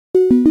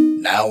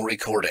Now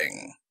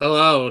recording.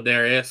 Hello,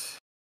 Darius.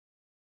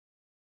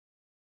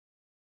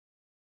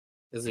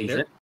 Is he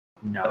here?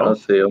 No. I don't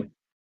see him.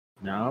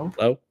 No.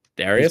 Hello,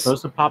 He's Darius.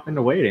 supposed to pop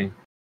into waiting.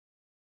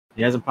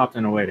 He hasn't popped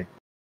into waiting.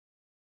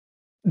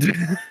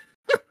 Can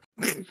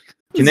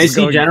they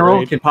see general?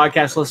 Great. Can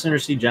podcast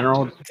listeners see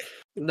general?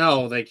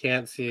 No, they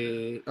can't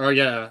see. Or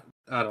yeah,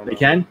 I don't know. They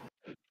can?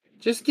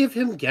 Just give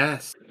him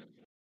guess.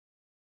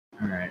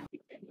 All right.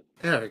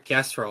 There,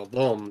 guess roll.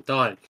 Boom,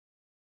 done.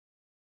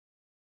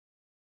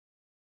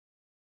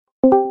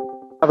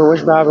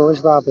 What's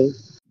Bobby?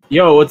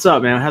 Yo, what's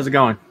up, man? How's it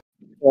going?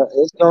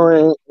 It's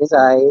going. It's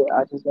I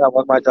just got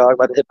walk my dog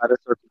by the hip out of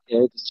Circle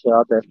K. Just chill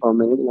out there for a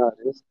minute. You know how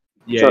it is.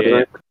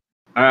 Yeah.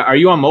 Are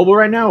you on mobile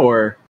right now,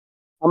 or?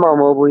 I'm on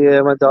mobile. Yeah,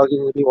 my dog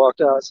needs to be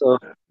walked out. So.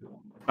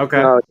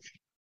 Okay.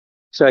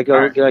 Should I go?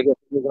 Right. Can I get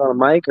on a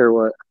mic or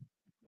what?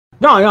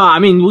 No. I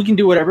mean, we can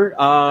do whatever.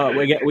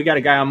 We got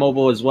a guy on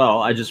mobile as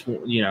well. I just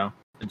want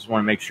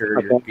to make sure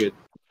you're good.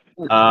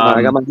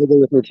 I got my nigga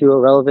with me too.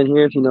 Irrelevant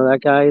here. If you know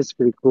that guy, it's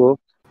pretty cool.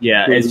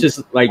 Yeah, it's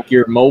just like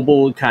your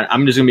mobile kind of.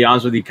 I'm just gonna be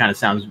honest with you. Kind of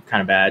sounds kind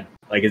of bad.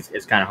 Like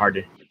it's kind of hard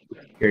to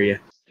hear you.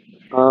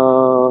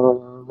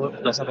 Hello.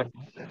 Do I sound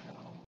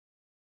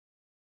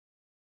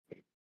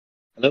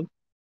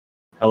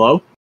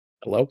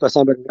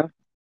better now?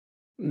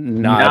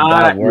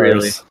 Not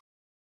really.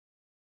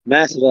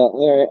 Massive.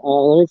 All right.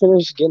 Let me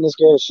finish getting this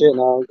girl shit,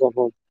 and I'll go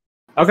home.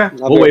 Okay,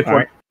 I'll we'll be wait for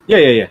right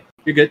it. Yeah.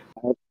 You're good.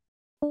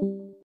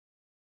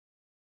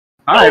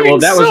 All right. Well,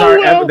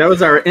 that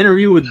was our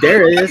interview with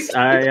Darius.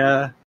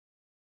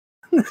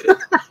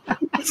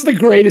 It's the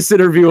greatest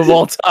interview of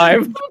all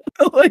time.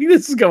 Like,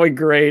 this is going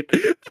great.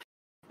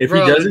 If he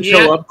doesn't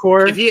show up,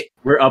 Corey,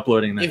 we're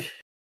uploading that.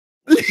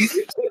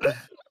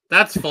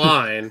 That's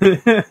fine.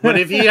 But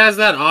if he has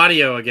that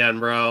audio again,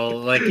 bro,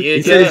 like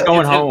he said he's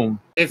going home.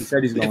 He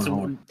said he's going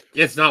home.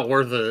 It's not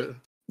worth it.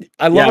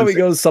 I love how he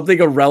goes something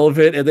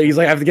irrelevant, and then he's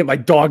like, "I have to get my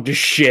dog to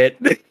shit."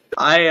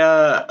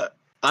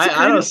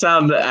 I don't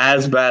sound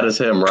as bad as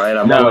him, right?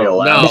 I'm only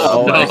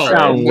allowed. I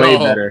sound way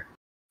better.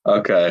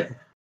 Okay.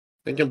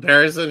 In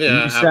comparison,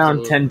 yeah, you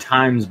sound 10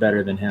 times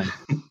better than him.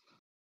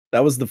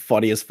 That was the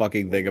funniest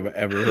fucking thing I've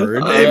ever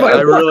heard.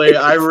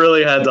 I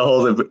really had to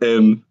hold it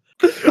in.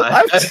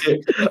 I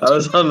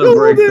was on the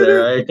brink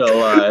there. I ain't gonna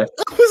lie. I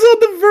was on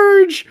the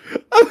verge.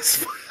 I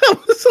was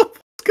almost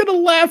gonna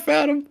laugh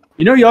at him.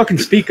 You know, y'all can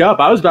speak up.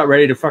 I was about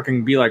ready to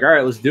fucking be like, all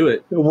right, let's do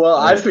it. Well,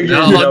 I figured,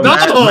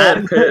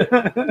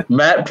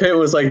 Matt Pitt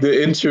was like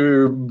the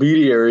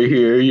intermediary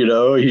here. You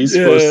know, he's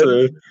supposed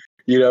to.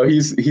 You know,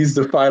 he's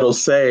the final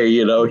say.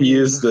 You know, he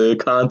is the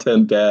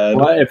content dad.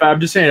 Well, I'm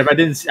just saying, if I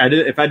didn't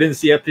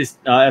see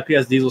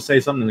FPS Diesel say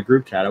something in the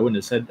group chat, I wouldn't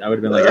have said. I would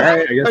have been like, all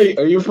right, I guess.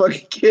 Are you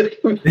fucking kidding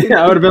me?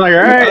 Yeah, I would have been like, all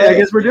right, I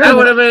guess we're doing. That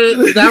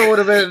would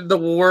have been the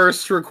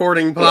worst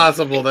recording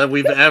possible that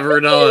we've ever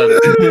done.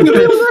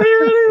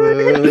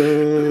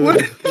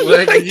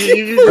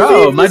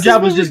 Bro, my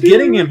job was just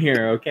getting him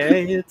here.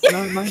 Okay, it's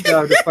not my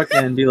job to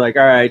fucking be like,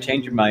 all right,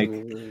 change your mic.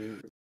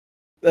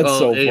 That's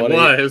so funny. It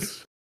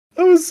was.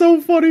 That was so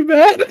funny,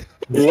 man.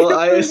 Well,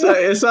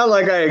 it's not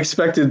like I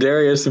expected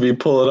Darius to be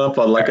pulling up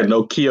on like a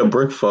Nokia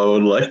brick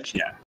phone. Like,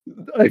 yeah.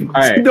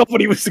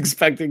 Nobody was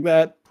expecting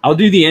that. I'll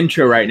do the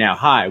intro right now.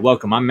 Hi,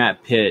 welcome. I'm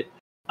Matt Pitt.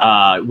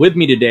 With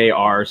me today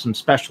are some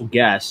special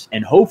guests,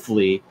 and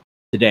hopefully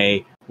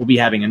today we'll be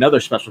having another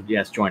special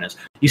guest join us.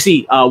 You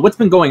see, what's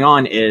been going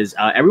on is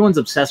everyone's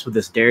obsessed with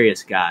this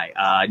Darius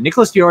guy.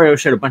 Nicholas Diorio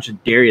showed a bunch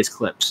of Darius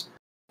clips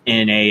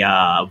in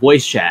a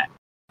voice chat,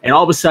 and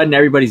all of a sudden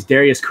everybody's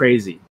Darius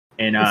crazy.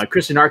 And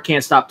Chris and Art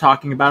can't stop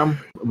talking about him.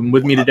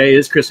 With me today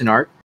is Chris and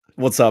Art.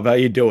 What's up? How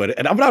you doing?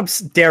 And I'm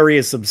not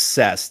Darius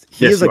obsessed.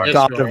 He is a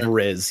god of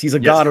Riz. He's a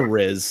god of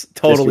Riz.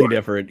 Totally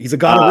different. He's a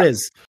god of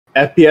Riz.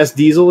 FPS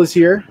Diesel is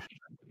here.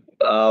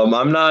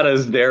 I'm not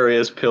as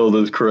Darius pilled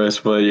as Chris,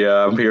 but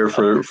yeah, I'm here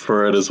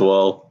for it as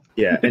well.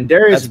 Yeah, and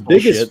Darius'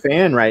 biggest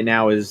fan right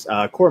now is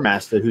Core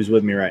Master, who's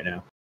with me right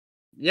now.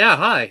 Yeah,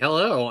 hi,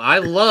 hello. I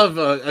love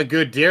a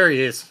good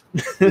Darius.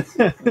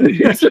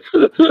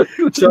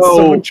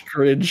 So much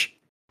cringe.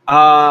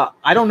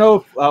 I don't know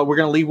if we're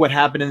going to leave what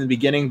happened in the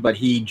beginning, but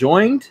he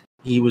joined.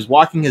 He was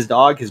walking his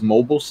dog. His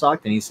mobile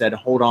sucked, and he said,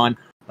 hold on,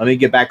 let me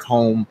get back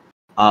home.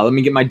 Let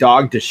me get my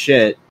dog to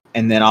shit,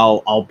 and then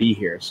I'll be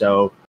here.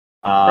 So,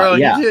 bro,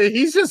 yeah.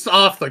 He's just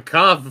off the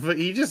cuff.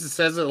 He just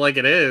says it like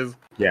it is.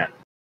 Yeah.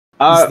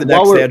 He's the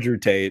next Andrew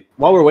Tate.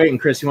 While we're waiting,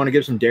 Chris, you want to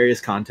give some Darius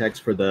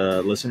context for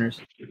the listeners?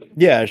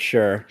 Yeah,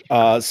 sure.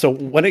 So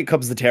when it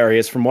comes to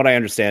Darius, from what I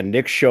understand,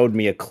 Nick showed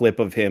me a clip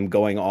of him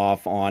going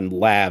off on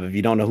Lav. If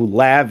you don't know who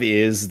Lav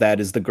is, that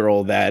is the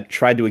girl that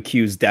tried to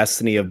accuse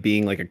Destiny of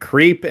being like a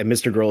creep, and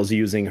Mr. Girl is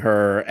using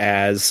her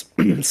as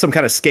some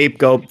kind of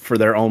scapegoat for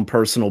their own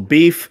personal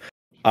beef.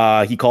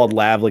 He called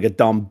Lav like a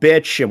dumb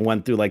bitch and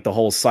went through like the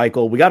whole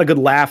cycle. We got a good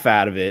laugh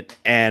out of it,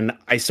 and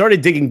I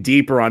started digging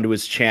deeper onto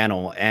his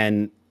channel,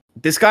 and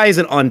this guy is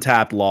an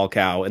untapped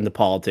lolcow in the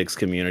politics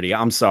community.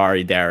 I'm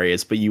sorry,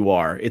 Darius, but you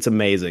are. It's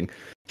amazing.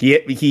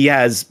 He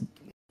has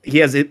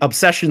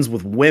obsessions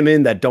with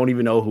women that don't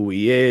even know who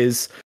he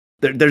is.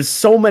 There's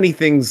so many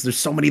things. There's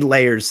so many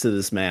layers to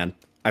this man.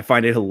 I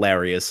find it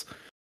hilarious.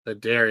 The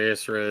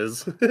Darius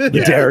Riz.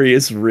 The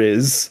Darius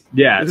Riz.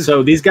 Yeah,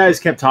 so these guys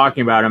kept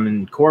talking about him,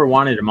 and Core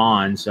wanted him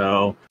on.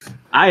 So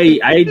I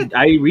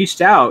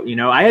reached out. You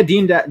know, I had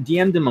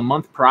DM'd him a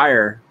month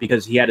prior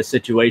because he had a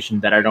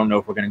situation that I don't know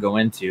if we're going to go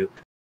into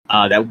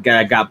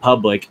that got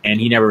public, and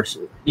he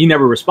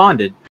never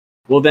responded.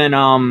 Well, then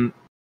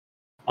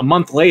a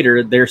month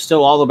later, they're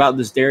still all about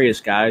this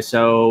Darius guy.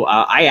 So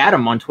I add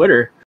him on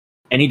Twitter.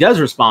 And he does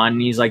respond,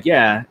 and he's like,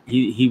 yeah,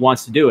 he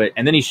wants to do it.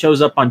 And then he shows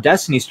up on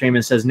Destiny stream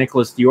and says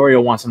Nicholas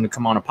Diorio wants him to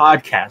come on a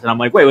podcast. And I'm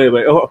like, wait.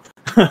 Oh.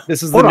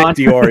 This is the Nick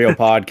Diorio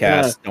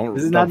podcast.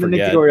 This is not the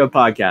Nick Diorio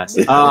podcast.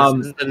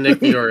 This is the Nick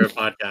Diorio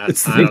podcast.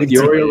 It's the Nick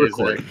Diorio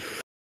recording.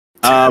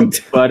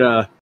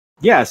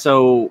 Yeah,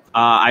 so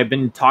I've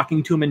been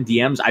talking to him in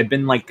DMs. I've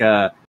been like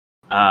the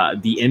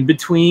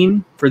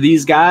in-between for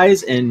these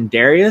guys and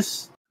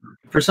Darius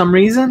for some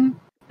reason.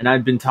 And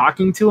I've been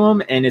talking to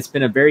him, and it's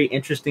been a very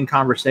interesting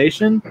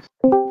conversation.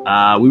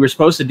 We were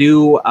supposed to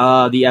do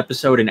the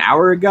episode an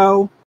hour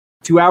ago,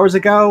 2 hours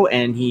ago,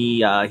 and he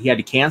had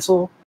to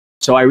cancel.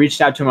 So I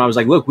reached out to him. I was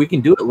like, look, we can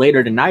do it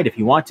later tonight if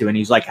you want to. And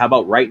he's like, how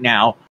about right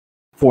now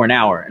for an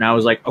hour? And I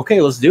was like,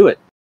 okay, let's do it.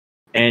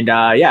 And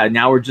yeah,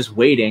 now we're just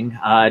waiting.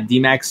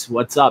 D-Max,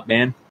 what's up,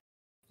 man?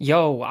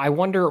 Yo, I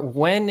wonder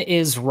when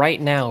is right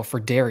now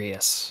for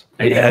Darius?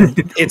 Yeah,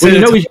 it's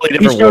well, he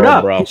showed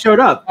up. bro. He showed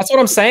up. That's what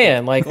I'm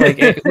saying. Like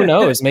who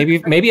knows? Maybe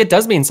it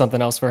does mean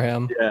something else for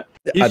him. Yeah,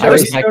 he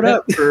showed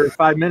up for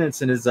 5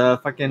 minutes in his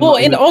fucking. Well,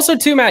 and also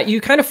too, Matt,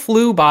 you kind of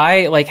flew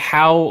by like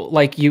how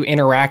like you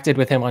interacted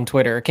with him on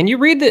Twitter. Can you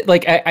read the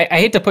like? I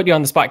hate to put you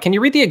on the spot. Can you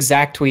read the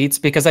exact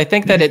tweets because I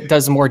think that it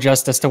does more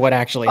justice to what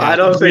actually happened. I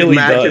don't think really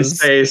Matt does. can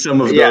say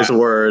some of those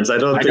words. I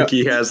don't think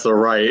he has the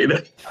right.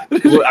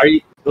 Are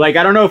you like?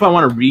 I don't know if I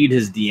want to read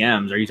his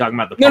DMs. Are you talking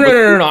about the?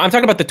 No. I'm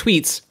talking about the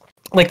tweets.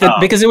 Like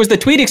because it was the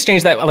tweet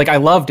exchange that like I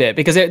loved it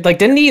because it like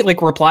didn't he like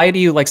reply to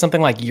you like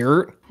something like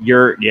yurt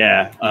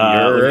yeah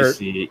let me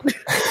see.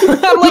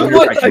 I'm like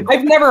what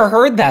I've never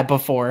heard that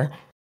before.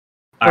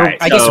 All right,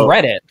 I guess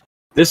read it.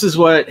 This is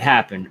what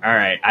happened. All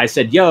right, I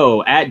said,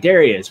 yo, at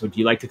Darius, would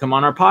you like to come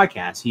on our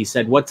podcast? He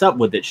said, what's up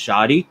with it,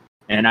 shoddy?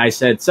 And I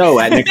said,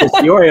 so at Nicholas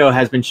Diorio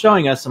has been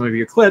showing us some of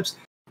your clips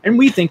and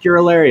we think you're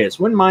hilarious.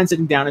 Wouldn't mind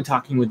sitting down and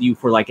talking with you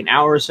for like an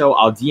hour or so.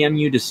 I'll DM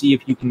you to see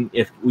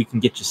if we can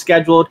get you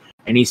scheduled.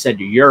 And he said,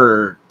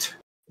 yurt.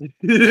 How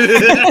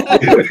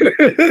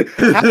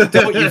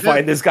don't you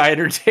find this guy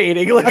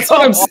entertaining? Like, that's what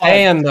I'm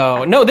saying,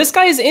 though. No, this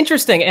guy is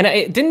interesting.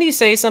 And didn't he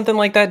say something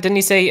like that? Didn't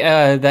he say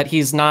that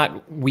he's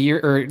not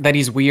weird or that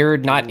he's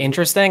weird, not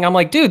interesting? I'm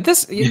like, dude,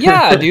 dude,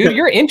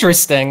 you're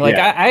interesting. Like,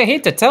 yeah. I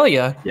hate to tell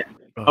you. Yeah.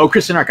 Oh,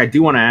 Chris and Ark, I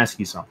do want to ask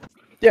you something.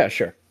 Yeah,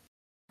 sure.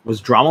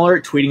 Was Drama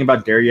Alert tweeting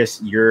about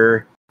Darius?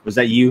 Was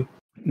that you?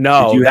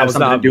 No, did you have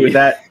something to do with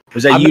that?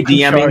 Was that you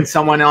DMing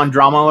someone on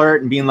Drama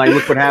Alert and being like,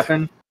 look what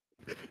happened?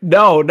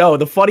 No.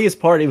 The funniest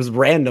part, it was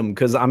random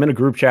because I'm in a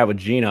group chat with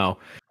Gino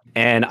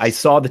and I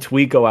saw the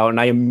tweet go out and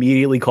I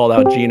immediately called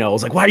out Gino. I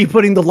was like, why are you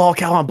putting the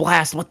lolcow on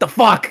blast? What the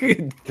fuck?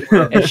 And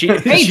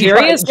hey,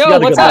 Darius, yo,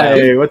 what's up?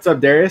 Hey, what's up,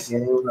 Darius? Hey,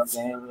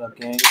 what up,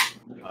 gang?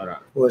 Hold on.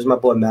 Where's my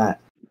boy, Matt?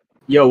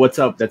 Yo, what's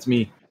up? That's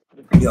me.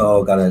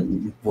 Yo, got a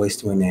voice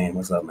to a name.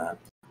 What's up, Matt?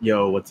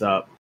 Yo, what's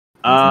up?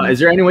 Is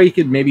there any way you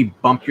could maybe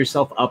bump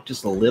yourself up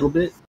just a little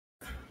bit?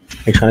 Are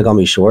you trying to call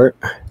me short?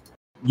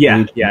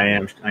 Yeah, I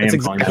am. That's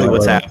exactly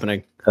what's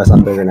happening. Does that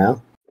sound bigger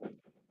now?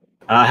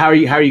 How are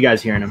you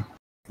guys hearing him?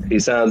 He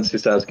sounds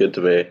good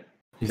to me.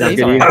 He sounds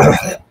good to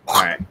you?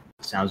 All right.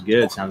 Sounds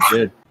good.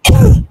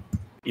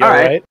 You all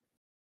right?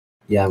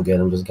 Yeah, I'm good.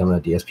 I'm just coming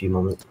a DSP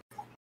moment.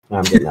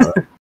 I'm getting out.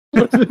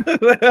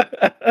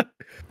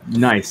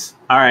 Nice.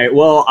 All right.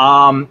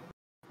 Well,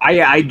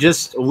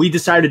 we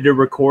decided to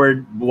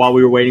record while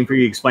we were waiting for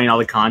you to explain all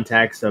the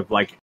context of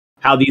like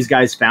how these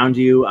guys found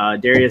you.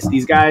 Darius,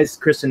 these guys,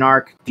 Chris and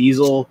Ark,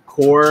 Diesel,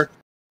 Core,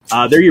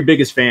 they're your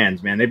biggest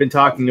fans, man. They've been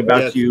talking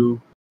about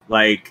you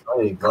like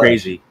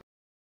crazy.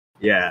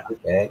 Yeah.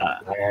 Okay.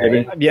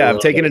 I've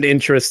taken an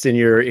interest in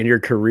your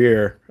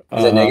career.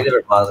 Is it negative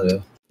or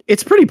positive?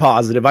 It's pretty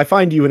positive. I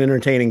find you an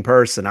entertaining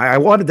person. I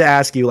wanted to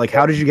ask you, like,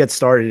 how did you get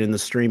started in the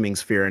streaming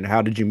sphere and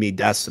how did you meet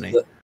Destiny?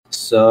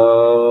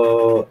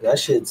 So that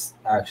shit's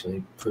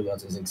actually pretty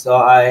autistic. So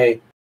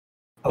I've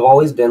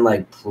always been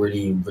like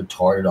pretty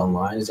retarded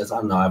online. It's just, I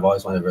don't know, I've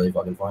always found it really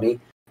fucking funny.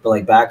 But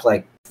like back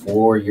like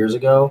 4 years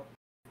ago,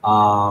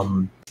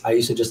 I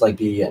used to just like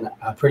be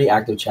a pretty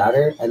active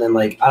chatter. And then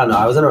like, I don't know,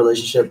 I was in a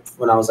relationship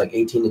when I was like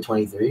 18 to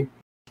 23.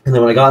 And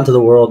then when I got into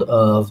the world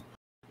of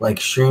like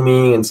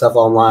streaming and stuff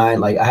online,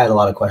 like I had a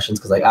lot of questions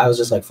because like I was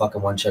just like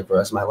fucking one chick for the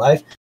rest of my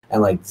life.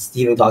 And like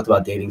Steven talked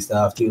about dating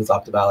stuff. Steven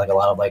talked about like a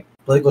lot of like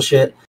political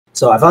shit.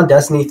 So I found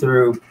Destiny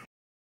through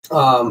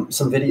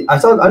some video.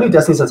 I knew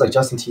Destiny since like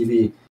Justin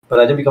TV, but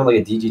I didn't become like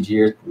a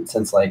DGGer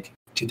since like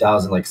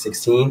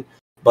 2016.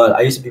 But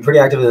I used to be pretty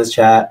active in this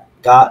chat.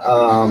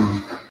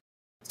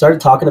 Started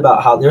talking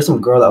about how there's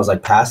some girl that was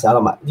like passed out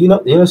on my. Do you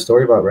know a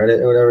story about Reddit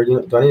or whatever?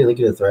 Do I need to link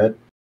you to the thread?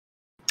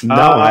 No,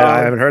 I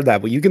haven't heard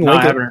that, but you can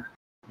link it.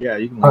 Yeah,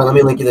 you can. All right, let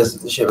me link you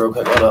this shit real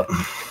quick. Hold up,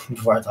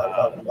 before I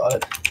talk about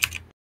it.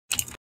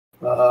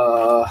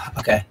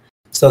 Okay.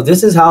 So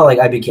this is how like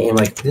I became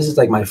like this is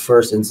like my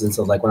first instance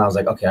of like when I was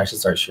like, okay, I should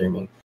start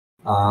streaming.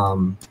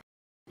 I'm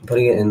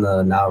putting it in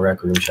the now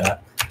rec room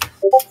chat.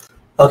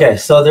 Okay,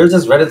 so there's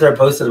this Reddit thread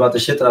posted about the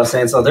shit that I was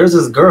saying. So there's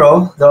this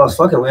girl that I was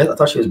fucking with. I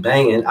thought she was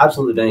banging,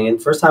 absolutely banging.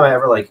 First time I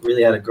ever like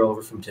really had a girl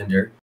over from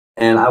Tinder,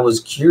 and I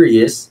was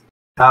curious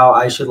how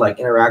I should like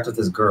interact with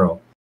this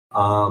girl.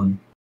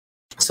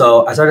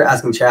 So I started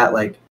asking chat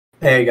like,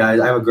 hey guys,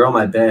 I have a girl in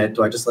my bed.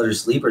 Do I just let her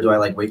sleep or do I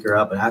like wake her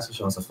up and ask if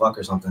she wants to fuck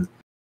or something?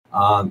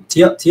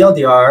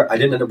 TLDR, I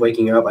didn't end up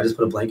waking her up. I just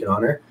put a blanket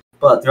on her.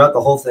 But throughout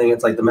the whole thing,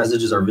 it's like the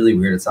messages are really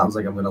weird. It sounds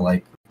like I'm gonna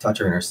like touch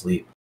her in her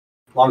sleep.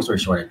 Long story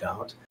short, I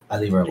don't. I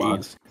leave her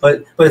alone.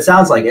 But it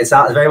sounds like it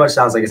very much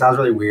sounds like it sounds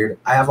really weird.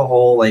 I have a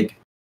whole like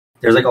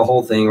there's like a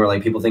whole thing where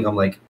like people think I'm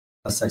like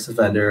a sex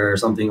offender or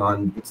something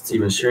on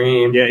Steven's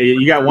stream. Yeah,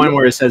 you got one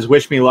where it says,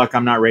 "Wish me luck.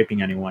 I'm not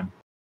raping anyone."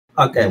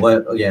 Okay,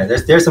 well, yeah,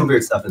 there's some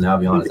weird stuff in there. I'll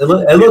be honest. It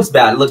looks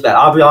bad. It looks bad.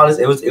 I'll be honest.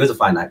 It was a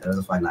fine night. Though. It was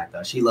a fine night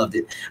though. She loved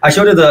it. I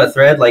showed her the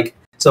thread. Like,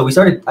 so I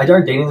started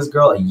dating this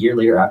girl a year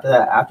later. After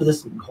that, after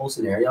this whole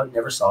scenario,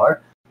 never saw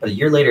her. But a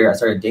year later, I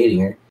started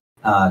dating her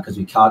because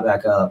we caught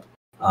back up.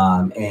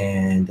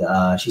 And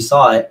she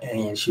saw it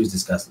and she was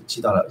disgusted.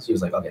 She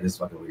was like, okay, this is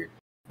fucking weird.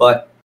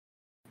 But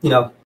you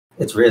know,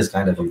 it's Riz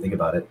kind of if you think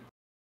about it.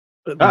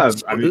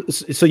 I mean,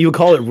 so you would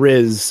call it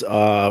Riz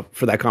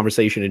for that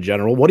conversation in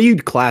general. What do you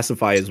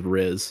classify as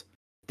Riz,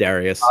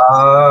 Darius?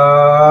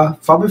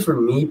 Probably for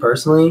me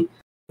personally,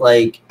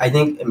 like I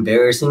think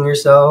embarrassing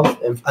yourself.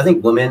 I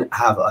think women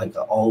have like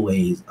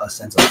always a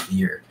sense of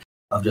fear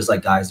of just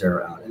like guys they're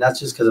around, and that's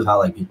just because of how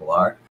like people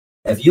are.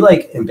 If you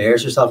like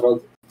embarrass yourself, are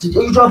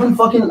you dropping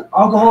fucking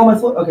alcohol on my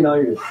floor? Okay, now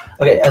you're good.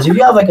 Okay, as if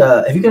you have like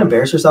if you can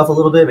embarrass yourself a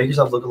little bit, make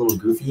yourself look a little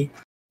goofy.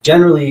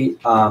 Generally,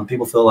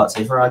 people feel a lot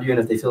safer around you, and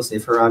if they feel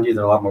safer around you,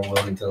 they're a lot more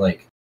willing to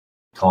like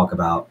talk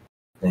about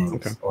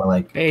things or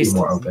like be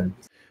more open.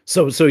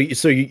 So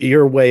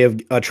your way of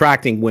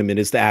attracting women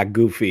is to act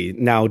goofy.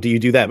 Now, do you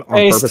do that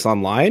on purpose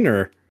online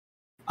or?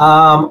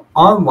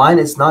 Online,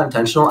 it's not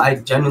intentional. I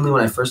genuinely,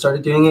 when I first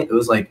started doing it, it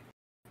was like,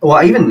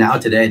 well, even now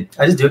today,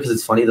 I just do it because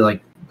it's funny to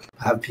like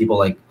have people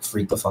like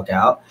freak the fuck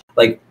out.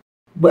 Like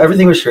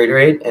everything with Straight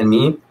Raid and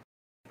me,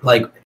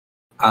 like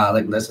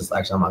this is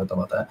actually I'm not gonna talk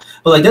about that.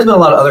 But like there's been a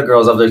lot of other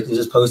girls out there who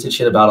just posted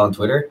shit about on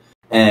Twitter,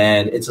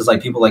 and it's just like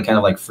people like kind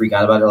of like freak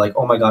out about it. They're like,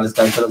 oh my god, this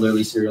guy's gonna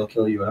literally serial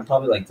kill you, and I'm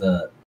probably like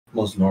the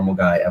most normal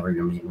guy ever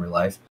gonna meet in real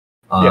life.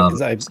 Yeah,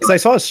 because I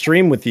saw a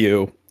stream with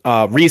you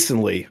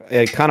recently.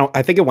 It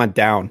I think it went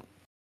down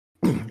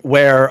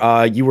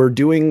where you were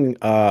doing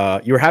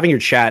you were having your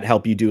chat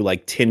help you do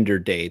like Tinder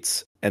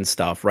dates and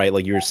stuff, right?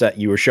 Like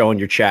you were showing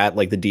your chat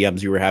like the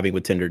DMs you were having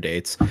with Tinder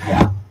dates.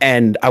 Yeah.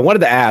 And I wanted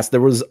to ask,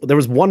 there was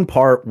one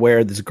part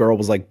where this girl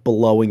was like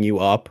blowing you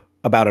up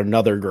about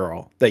another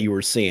girl that you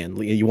were seeing.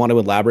 You want to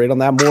elaborate on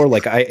that more?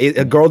 Like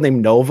a girl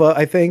named Nova,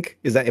 I think.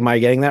 Am I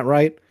getting that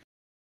right?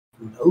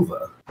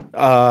 Nova.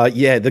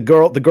 Yeah, the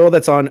girl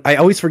that's on. I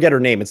always forget her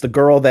name. It's the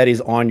girl that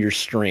is on your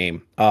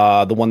stream.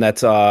 The one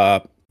that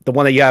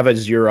you have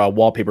as your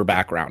wallpaper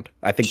background.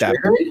 I think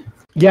Cherry?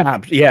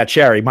 Yeah,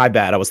 Cherry. My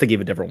bad. I was thinking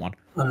of a different one.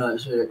 I'm not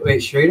sure.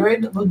 Wait, Straight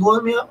Raid was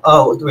blowing me up?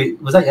 Oh, wait,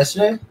 was that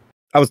yesterday?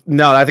 I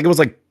think it was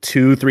like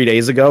 2-3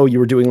 days ago. You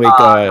were doing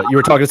like you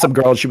were talking to some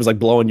girl and she was like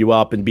blowing you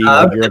up and being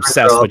like you're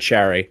obsessed with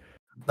Cherry.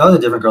 That was a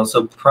different girl.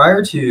 So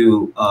prior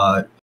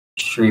to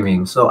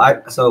streaming,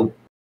 so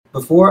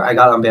before I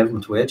got unbanned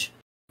from Twitch,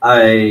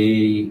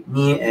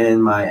 me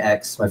and my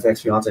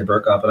ex-fiance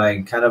broke up, and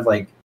I kind of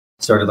like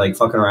started like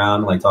fucking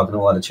around, like talking to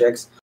a lot of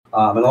chicks.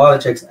 And a lot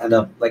of chicks end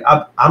up like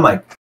I'm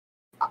like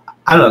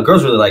I don't know,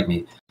 girls really like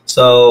me.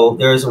 So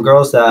there are some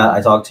girls that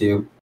I talked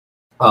to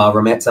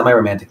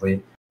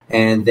semi-romantically.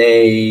 And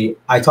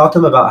I talked to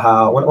them about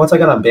how once I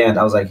got unbanned,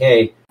 I was like,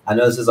 hey, I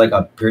know this is like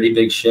a pretty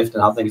big shift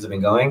in how things have been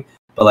going,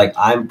 but like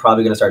I'm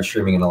probably gonna start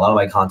streaming, and a lot of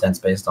my content's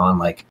based on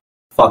like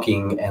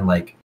fucking and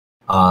like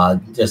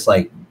just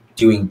like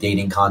doing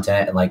dating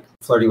content and like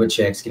flirting with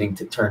chicks, getting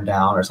turned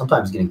down or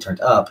sometimes getting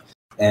turned up,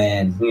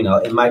 and you know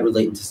it might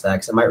relate into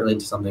sex, it might relate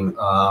to something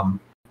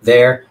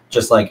there.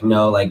 Just like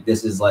like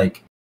this is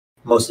like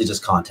mostly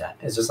just content.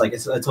 It's just like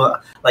it's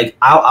like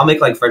I'll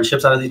make like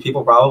friendships out of these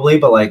people probably,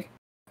 but like.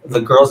 The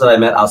girls that I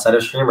met outside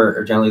of stream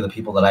are generally the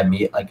people that I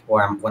meet like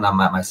when I'm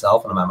at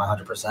myself and I'm at my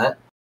 100%.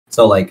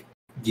 So like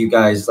you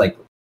guys like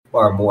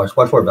are much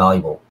more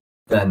valuable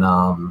than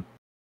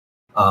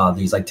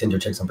these like Tinder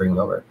chicks I'm bringing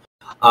over.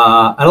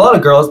 And a lot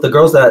of girls, the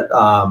girls that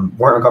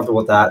weren't uncomfortable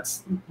with that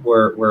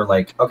were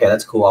like, okay,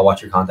 that's cool. I'll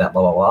watch your content,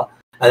 blah blah blah.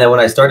 And then when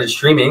I started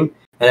streaming,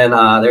 and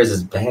then there's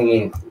this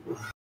banging.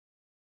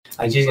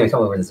 She's gonna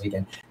come over this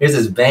weekend. There's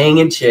this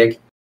banging chick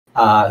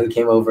who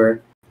came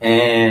over.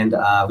 And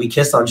we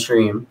kissed on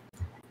stream,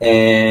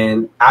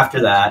 and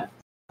after that,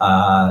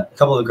 a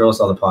couple of the girls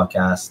saw the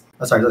podcast.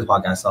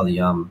 Saw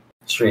the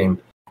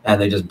stream,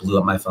 and they just blew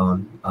up my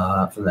phone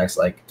for the next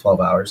like 12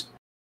 hours.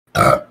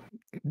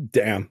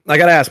 Damn. I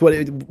gotta ask, what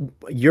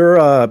your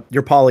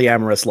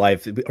polyamorous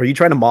life? Are you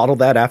trying to model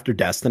that after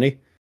Destiny?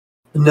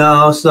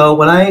 No, so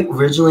when I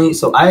originally,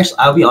 so I actually,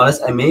 I'll be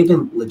honest, I may have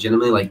been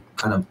legitimately like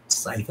kind of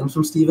siphoned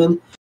from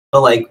Steven,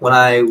 but like when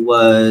I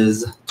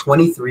was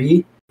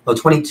 23, or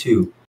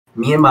 22,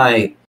 me and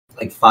my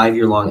like 5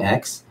 year long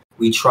ex,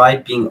 we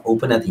tried being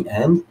open at the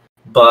end,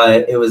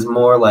 but it was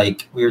more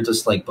like we were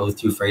just like both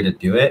too afraid to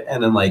do it,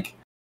 and then like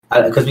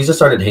because we just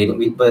started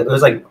hating, but it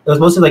was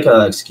mostly like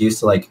an excuse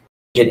to like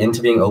get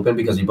into being open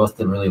because we both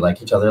didn't really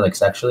like each other like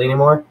sexually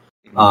anymore.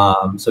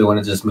 So we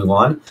wanted to just move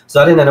on. So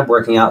that didn't end up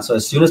working out. So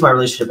as soon as my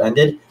relationship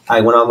ended,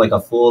 I went on like a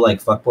full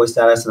like fuckboy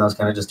status, and I was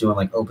kind of just doing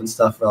like open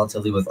stuff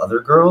relatively with other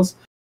girls.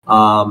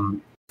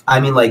 I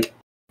mean, like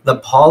the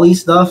poly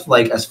stuff,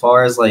 like as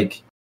far as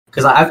like,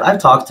 because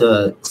I've talked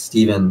to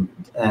Steven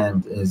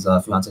and his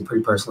fiance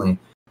pretty personally.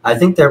 I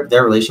think their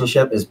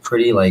relationship is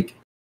pretty like,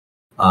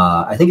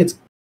 I think it's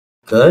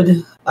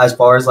good as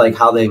far as like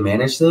how they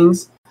manage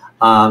things.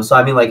 So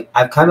I mean, like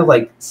I've kind of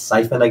like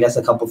siphoned, I guess,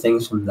 a couple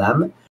things from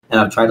them, and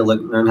I've tried to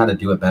learn how to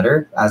do it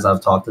better as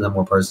I've talked to them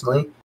more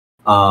personally.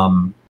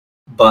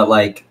 But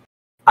like,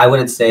 I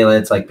wouldn't say that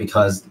it's like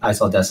because I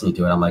saw Destiny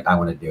do it, I'm like I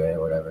want to do it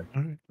or whatever.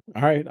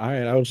 All right.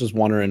 I was just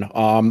wondering.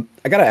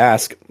 I gotta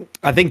ask.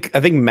 I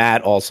think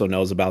Matt also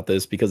knows about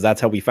this because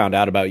that's how we found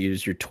out about you.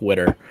 Is your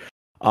Twitter?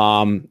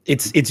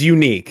 It's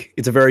unique.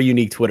 It's a very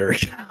unique Twitter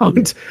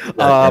account.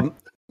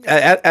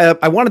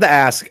 I wanted to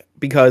ask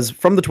because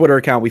from the Twitter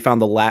account we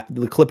found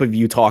the clip of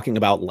you talking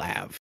about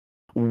Lav.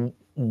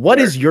 What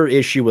is your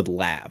issue with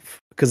Lav?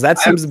 Because that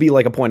seems to be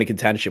like a point of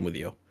contention with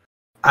you.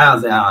 I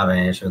don't have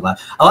any issue with Lav.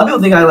 A lot of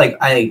people think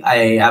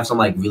I have some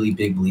like really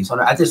big beliefs on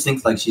her. I just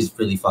think like she's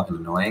really fucking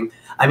annoying.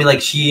 I mean,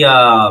 like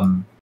I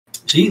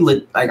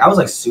was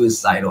like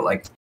suicidal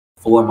like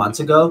 4 months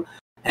ago,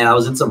 and I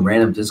was in some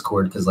random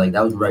Discord because like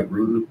that was right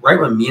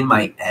when me and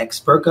my ex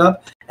broke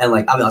up, and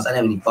like I didn't have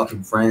any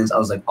fucking friends. I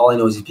was like, all I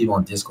know is these people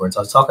on Discord. So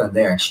I was talking to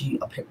there, and she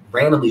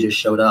randomly just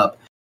showed up,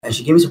 and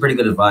she gave me some pretty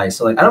good advice.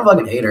 So like I don't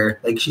fucking hate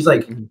her. Like she's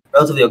like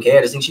relatively okay.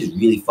 I just think she's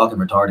really fucking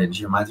retarded. And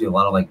she reminds me of a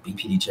lot of like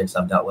BPD chicks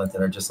I've dealt with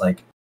that are just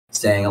like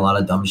saying a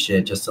lot of dumb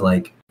shit just to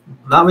like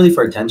not really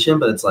for attention,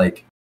 but it's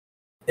like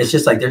it's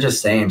just like they're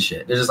just saying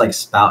shit. They're just like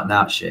spouting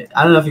out shit.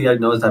 I don't know if you guys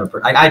know this type of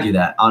person. I do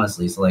that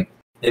honestly. So like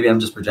maybe I'm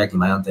just projecting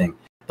my own thing.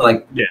 But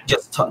like,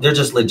 they're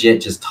just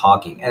legit just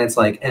talking, and it's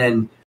like, and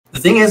then the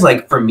thing is,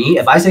 like, for me,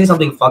 if I say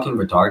something fucking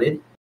retarded,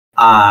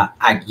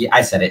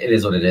 I said it. It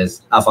is what it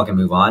is. I'll fucking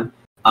move on.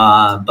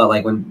 But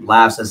like when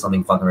Lav says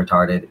something fucking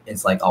retarded,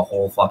 it's like a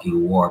whole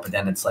fucking war. But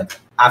then it's like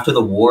after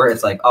the war,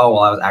 it's like, oh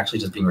well, I was actually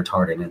just being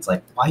retarded, and it's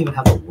like, why even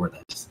have a war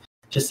then?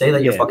 Just say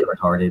that you're fucking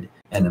retarded,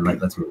 and then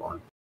like let's move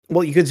on.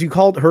 Well, because you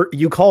called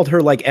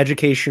her like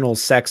educational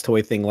sex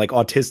toy thing, like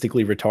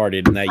autistically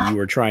retarded, and that you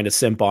were trying to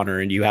simp on her,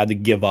 and you had to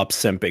give up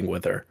simping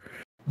with her.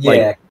 Yeah,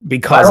 like,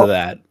 because of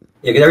that.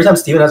 Yeah, because every time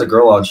Steven has a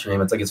girl on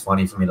stream, it's like it's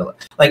funny for me to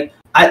like.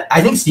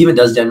 I think Steven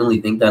does genuinely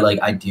think that like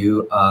I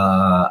do.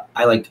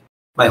 I like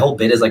my whole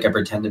bit is like I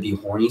pretend to be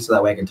horny so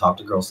that way I can talk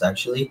to girls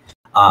sexually.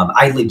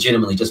 I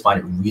legitimately just find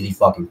it really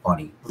fucking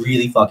funny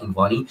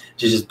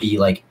to just be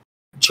like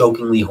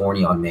jokingly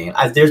horny on main.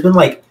 There's been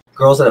like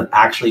girls that have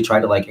actually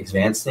tried to like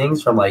advance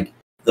things from like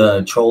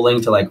the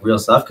trolling to like real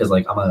stuff because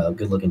like I'm a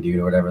good looking dude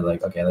or whatever.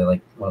 Like okay, they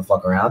like want to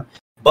fuck around,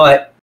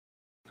 but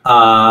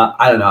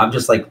I don't know. I'm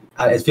just like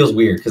it feels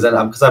weird because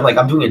I'm like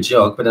I'm doing a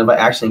joke, but then if I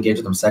actually engage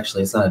with them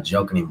sexually, it's not a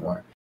joke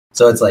anymore.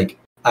 So it's like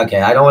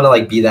okay, I don't want to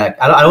like be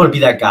that. I don't want to be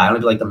that guy. I want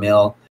to be like the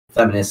male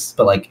feminist,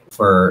 but like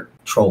for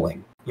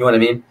trolling. You know what I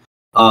mean?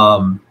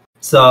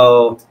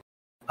 So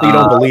you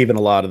don't believe in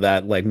a lot of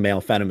that like male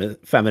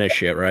feminist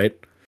shit, right?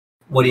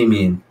 What do you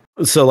mean?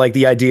 So like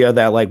the idea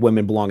that like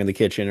women belong in the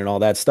kitchen and all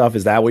that stuff,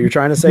 is that what you're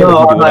trying to say?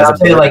 No, like, I'm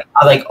saying like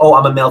oh,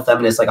 I'm a male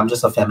feminist. Like I'm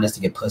just a feminist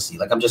to get pussy.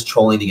 Like I'm just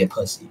trolling to get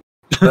pussy.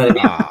 You know what I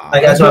mean?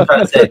 Like that's what I'm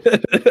trying to say.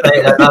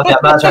 Like, I'm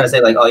not trying to say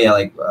like oh yeah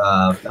like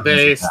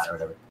based or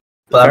whatever.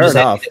 But I'm just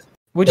saying.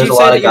 Would you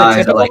say that you're a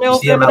typical male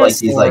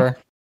feminist? Like,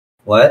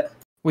 what?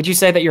 Would you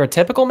say that you're a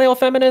typical male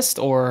feminist,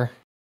 or?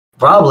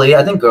 Probably.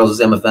 I think girls would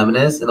say I'm a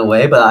feminist in a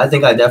way, but I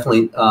think I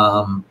definitely,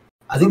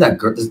 I think that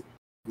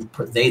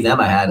them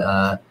I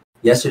had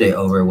yesterday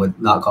over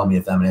would not call me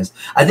a feminist.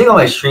 I think on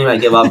my stream I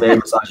give off very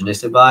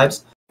misogynistic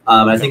vibes.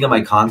 I think on my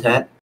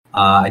content,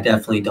 I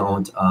definitely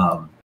don't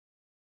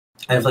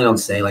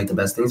say like the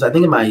best things. I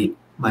think in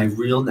my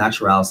real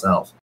natural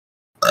self,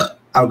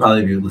 I would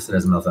probably be listed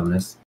as a male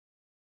feminist.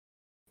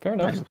 Fair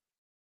enough.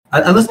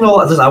 I listen to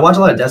I watch a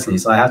lot of Destiny,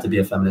 so I have to be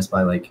a feminist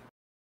by like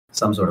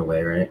some sort of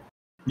way, right?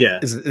 Yeah.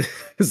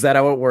 Is that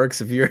how it works?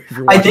 If you're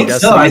I think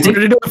Destiny, so. I think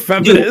you're a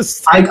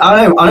feminist. Dude,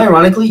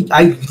 unironically,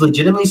 I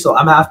legitimately. So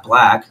I'm half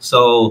black.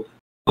 So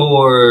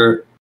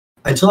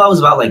until I was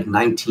about like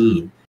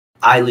 19,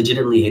 I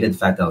legitimately hated the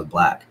fact that I was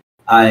black.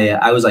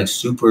 I was like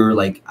super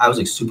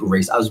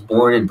racist. I was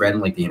born and bred in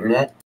like the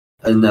internet,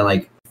 and then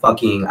like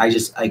fucking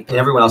and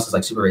everyone else is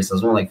like super racist. I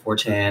was more like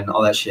 4chan,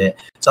 all that shit.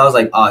 So I was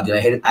like, oh dude,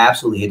 I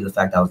absolutely hated the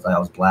fact that I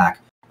was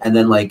black. And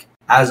then like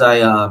as I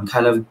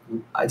kind of,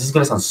 this is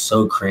gonna sound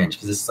so cringe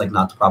because this is like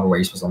not the proper way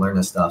you're supposed to learn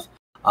this stuff.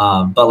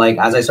 But like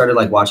as I started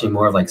like watching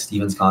more of like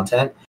Steven's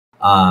content,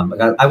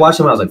 like I watched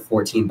him when I was like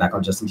 14 back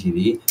on Justin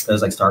TV. It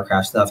was like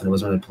StarCraft stuff and it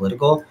wasn't really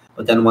political.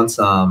 But then once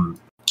the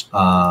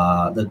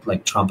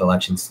like Trump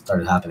elections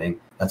started happening,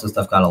 that's when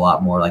stuff got a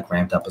lot more like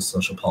ramped up with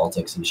social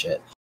politics and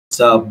shit.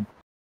 So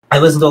I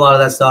listened to a lot of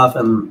that stuff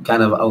and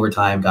kind of over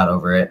time got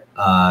over it.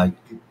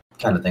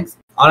 Kind of thanks,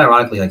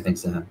 unironically, like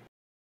thanks to him.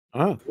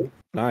 Oh,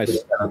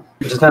 nice.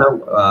 Which is kind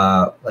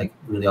of like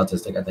really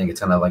autistic. I think it's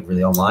kind of like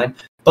really online,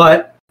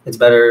 but it's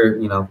better,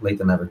 you know, late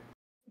than never.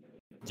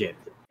 Yeah.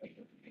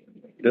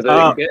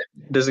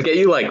 Does it get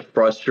you like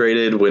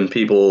frustrated when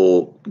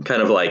people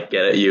kind of like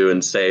get at you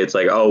and say it's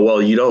like, oh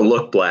well, you don't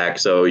look black,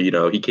 so you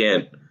know he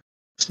can't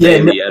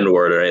say the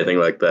N-word or anything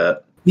like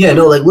that? Yeah,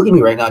 no, like look at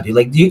me right now, dude.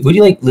 Like, would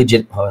you like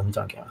legit? Hold on, let me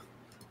talk.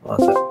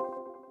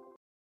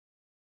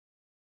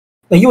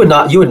 Like, you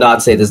would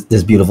not say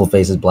this beautiful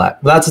face is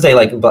black. Not to say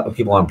like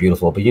people aren't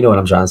beautiful, but you know what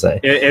I'm trying to say.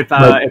 If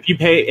I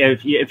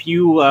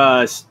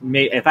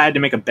had to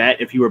make a bet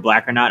if you were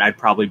black or not, I'd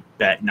probably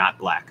bet not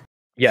black.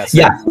 Yes.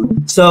 Yeah.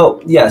 So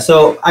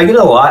I get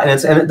it a lot,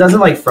 and it doesn't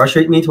like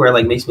frustrate me to where it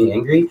like makes me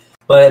angry,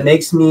 but it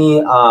makes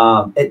me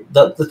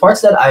the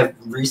parts that I've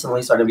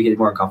recently started to get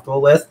more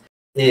comfortable with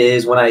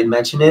is when I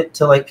mention it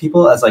to like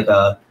people as like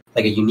a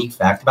unique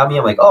fact about me.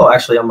 I'm like, oh,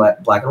 actually, I'm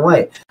black and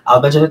white.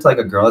 I'll mention it to like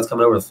a girl that's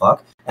coming over to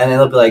fuck, and then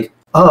they'll be like,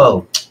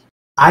 oh,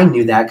 I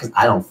knew that because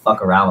I don't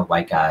fuck around with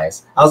white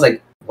guys. I was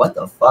like, what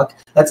the fuck?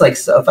 That's like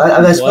so.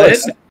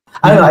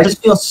 I don't know. I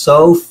just feel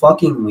so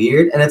fucking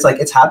weird, and it's like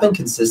it's happened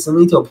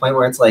consistently to a point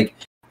where it's like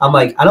I'm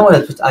like I don't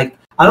want to like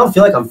I don't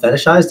feel like I'm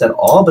fetishized at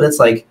all, but it's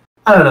like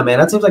I don't know, man.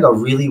 That seems like a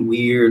really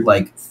weird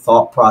like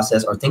thought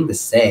process or thing to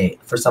say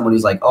for someone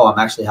who's like, oh, I'm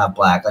actually half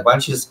black. Like, why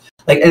don't you just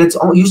like? And it's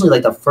usually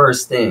like the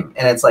first thing,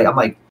 and it's like I'm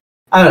like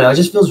I don't know. It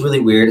just feels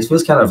really weird. It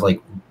feels kind of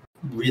like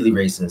really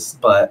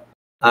racist, but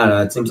I don't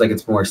know. It seems like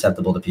it's more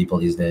acceptable to people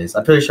these days.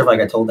 I'm pretty sure if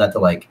like I told that to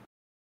like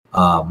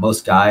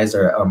most guys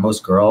or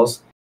most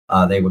girls.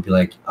 They would be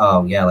like,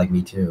 oh, yeah, like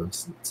me too,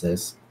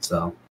 sis.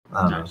 So,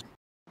 I don't know.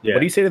 Yeah.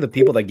 What do you say to the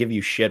people that give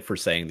you shit for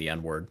saying the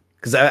N-word?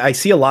 Because I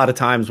see a lot of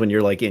times when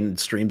you're like in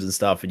streams and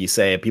stuff and you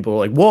say it, people are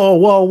like, whoa,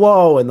 whoa,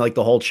 whoa. And like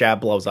the whole chat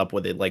blows up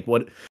with it. Like,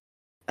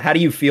 how do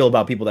you feel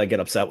about people that get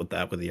upset with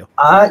that with you?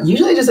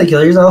 Usually just like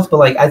kill yourself. But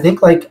like, I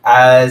think like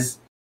I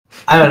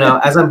don't know,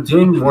 as I'm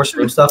doing more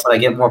stream stuff and I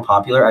get more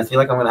popular, I feel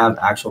like I'm going to have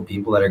actual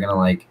people that are going to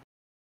like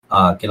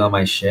get on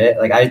my shit.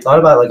 Like, I thought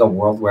about like a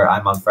world where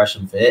I'm on Fresh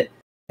and Fit.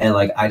 And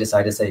like I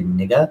decide to say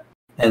nigga,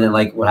 and then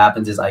like what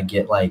happens is I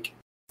get like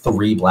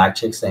 3 black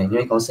chicks saying you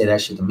ain't gonna say that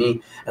shit to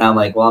me, and I'm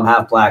like, well, I'm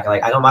half black, and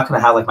like I'm not gonna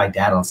have like my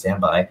dad on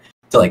standby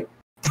to like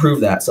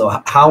prove that.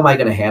 So how am I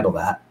gonna handle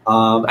that?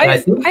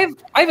 I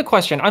have a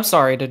question. I'm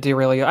sorry to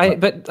derail you,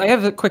 but I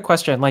have a quick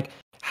question. Like,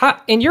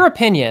 how, in your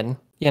opinion,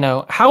 you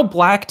know, how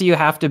black do you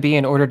have to be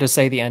in order to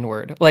say the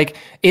N-word? Like,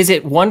 is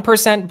it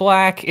 1%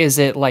 black? Is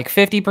it like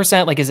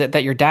 50%? Like, is it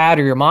that your dad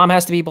or your mom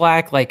has to be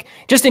black? Like,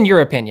 just in your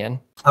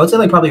opinion. I would say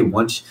like probably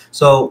once.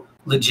 So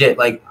legit,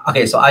 like,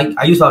 okay, so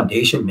I use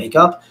foundation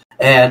makeup,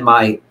 and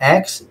my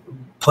ex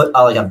put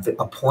like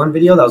a porn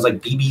video that was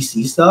like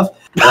BBC stuff,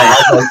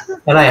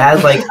 and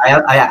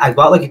I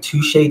got like a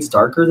 2 shades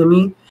darker than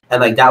me, and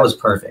like that was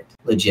perfect,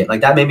 legit. Like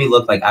that made me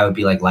look like I would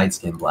be like light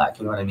skinned black.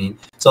 You know what I mean?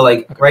 So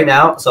like right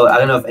now, so I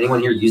don't know if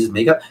anyone here uses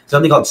makeup.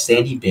 Something called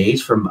Sandy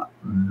Beige from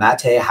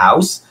Mate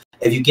House.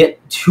 If you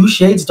get 2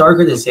 shades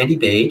darker than Sandy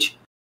Beige,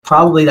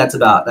 probably that's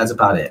about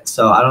it.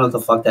 So I don't know what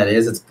the fuck that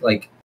is. It's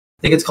like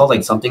I think it's called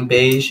like something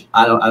beige.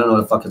 I don't know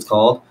what the fuck it's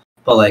called,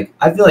 but like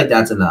I feel like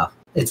that's enough.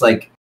 It's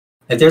like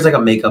if there's like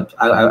a makeup,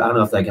 I don't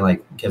know if I can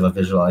like give a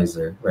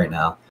visualizer right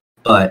now,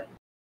 but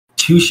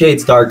 2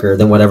 shades darker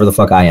than whatever the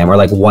fuck I am, or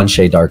like 1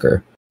 shade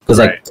darker. Because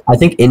like I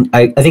think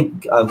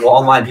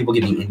online people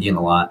give me Indian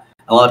a lot.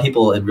 A lot of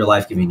people in real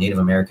life give me Native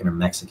American or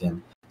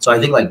Mexican. So I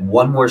think like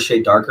 1 more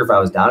shade darker if I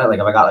was down it. Like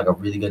if I got like a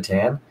really good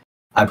tan,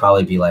 I'd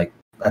probably be like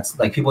that's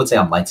like people would say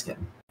I'm light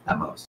skinned at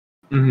most.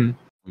 Mm-hmm.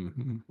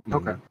 Mm-hmm.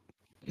 Okay.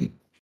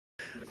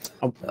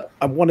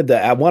 I wanted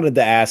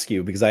to ask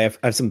you because I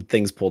have some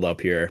things pulled up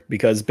here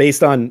because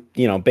based on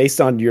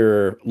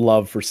your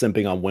love for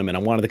simping on women, I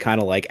wanted to kind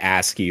of like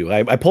ask you.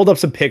 I pulled up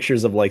some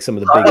pictures of like some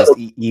of the biggest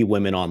E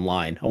women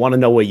online. I want to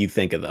know what you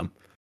think of them.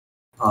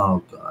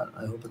 Oh god,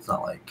 I hope it's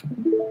not like.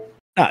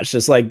 No, it's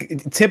just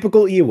like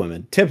typical E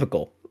women,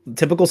 typical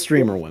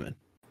streamer women.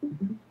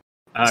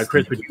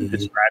 Chris, would you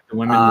describe the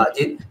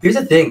women? Here's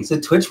the thing. So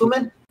Twitch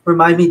women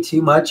remind me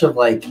too much of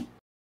like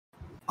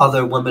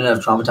other women that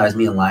have traumatized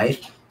me in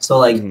life. So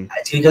like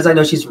because I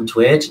know she's from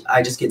Twitch,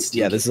 I just get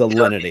stinky. Yeah, this is a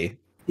lenity.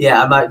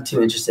 Yeah, I'm not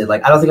too interested.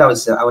 Like I don't think I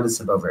wouldn't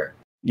simp over her.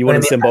 You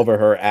wouldn't simp over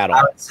her at all.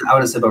 I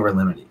wouldn't simp over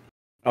Lemony.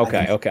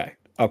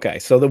 Okay.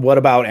 So what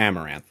about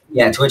Amaranth?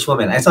 Yeah, Twitch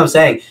woman. That's what I'm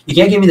saying. You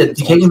can't give me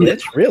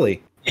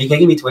really. You can't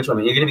give me Twitch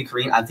woman. You're gonna be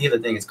Korean. I think the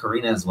thing is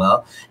Karina as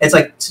well. It's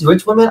like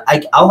Twitch woman.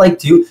 I'll like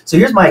do. So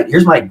here's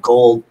my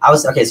goal.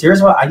 So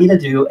here's what I need to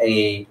do.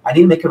 I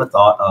need to make it a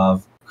thought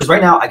of because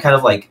right now I kind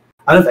of like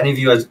I don't know if any of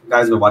you guys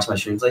have been watching my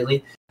streams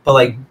lately, but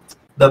like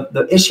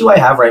the issue I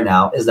have right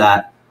now is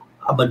that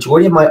a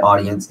majority of my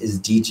audience is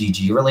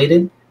DGG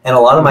related, and a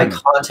lot of my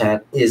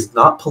content is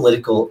not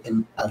political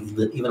in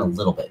even a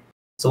little bit.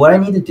 So what I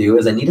need to do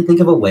is I need to think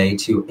of a way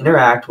to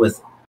interact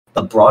with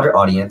the broader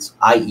audience,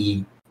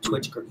 i.e.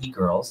 Twitch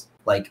e-girls,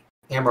 like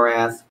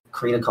Amaranth,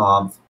 Karina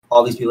Kampf,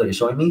 all these people that you're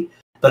showing me.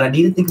 But I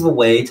need to think of a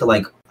way to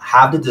like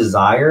have the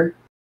desire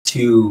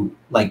to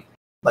like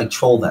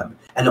troll them.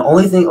 And the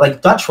only thing,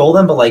 like, not troll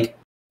them, but like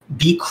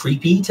be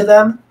creepy to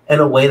them in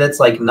a way that's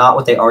like not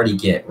what they already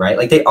get, right?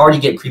 Like they already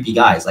get creepy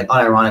guys, like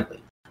unironically.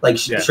 Like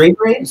straight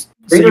range.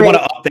 So you want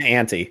to up the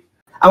ante.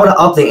 I want to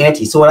up the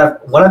ante. So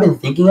what I've been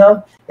thinking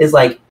of is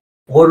like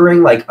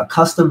ordering like a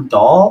custom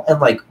doll and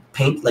like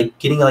paint, like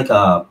getting like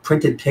a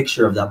printed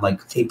picture of them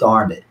like taped to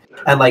armpit,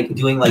 and like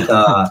doing like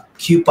a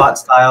cute bot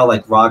style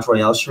like Raj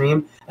Royale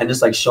stream and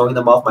just like showing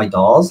them off my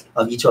dolls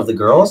of each of the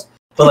girls.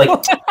 But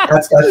like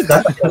that's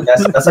like an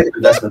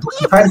investment.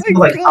 You try to think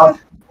like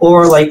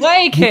or like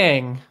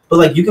King. But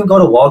like you can go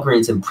to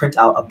Walgreens and print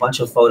out a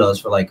bunch of photos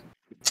for like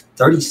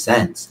 30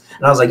 cents.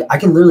 And I was like, I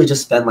can literally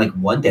just spend like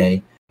one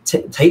day,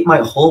 tape my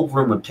whole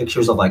room with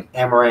pictures of like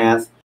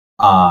Amaranth,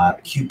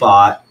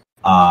 Cutebot,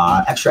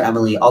 Extra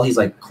Emily, all these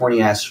like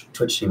corny ass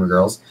Twitch streamer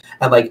girls.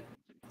 And like,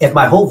 if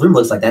my whole room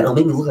looks like that, it'll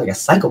make me look like a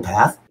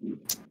psychopath.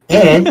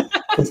 And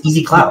it's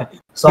easy clout.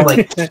 So I'm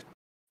like,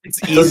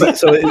 it's easy.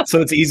 So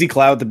it's easy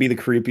clout to be the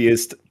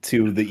creepiest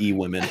to the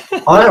e-women.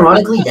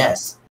 Unironically,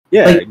 yes.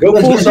 Yeah, like, go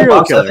full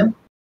serial killer.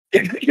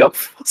 Go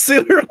full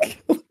serial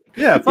killer.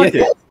 Yeah, fuck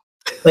it.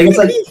 Like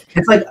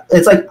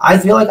it's like I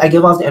feel like I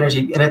give off the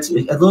energy, and it's a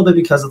little bit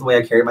because of the way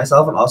I carry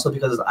myself, and also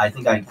because I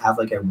think I have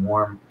like a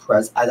warm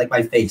I like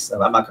my face.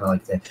 I'm not gonna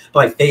like say,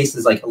 but my face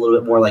is like a little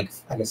bit more like,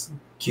 I guess,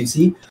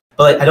 cutesy.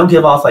 But like I don't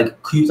give off like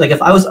cute. Like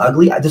if I was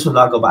ugly, this would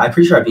not go by. I'm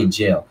pretty sure I'd be in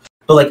jail.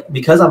 But like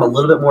because I'm a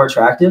little bit more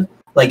attractive,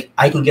 like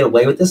I can get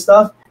away with this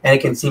stuff, and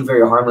it can seem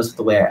very harmless with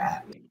the way I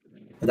act.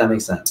 If that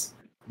makes sense.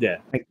 Yeah.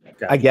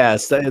 I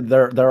guess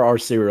there are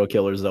serial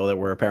killers though that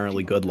were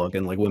apparently good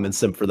looking, like women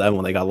simp for them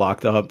when they got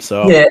locked up.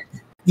 So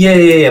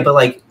yeah. But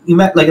like you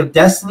met, like if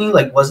Destiny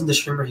like wasn't the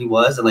streamer he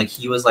was, and like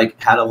he was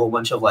like had a whole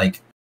bunch of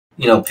like,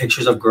 you know,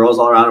 pictures of girls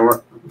all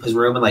around his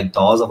room and like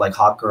dolls of like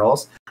hot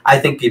girls, I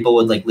think people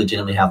would like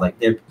legitimately have like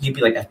he'd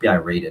be like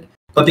FBI rated.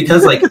 But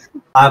because like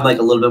I'm like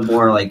a little bit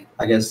more like,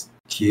 I guess,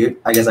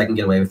 cute, I guess I can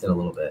get away with it a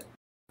little bit.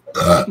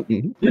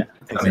 Yeah.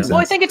 Well,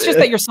 I think it's just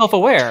that you're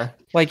self-aware.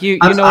 Like you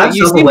seem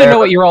to know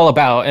what you're all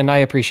about, and I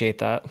appreciate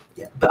that.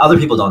 Yeah, but other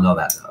people don't know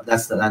that though.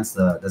 That's the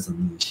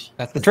niche.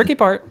 That's the tricky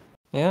part.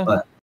 Yeah.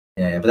 But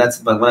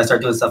when I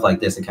start doing stuff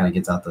like this, it kind of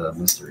gets out the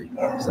mystery.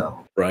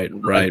 So right.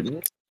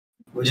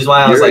 Which is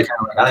why I was like,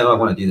 I don't know if I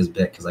want to do this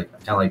bit, because like I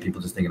kind of like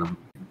people just thinking I'm.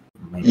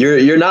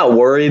 You're not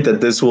worried that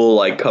this will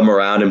like come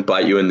around and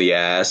bite you in the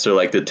ass, or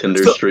like the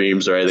Tinder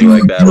streams or anything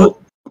like that will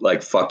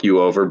like fuck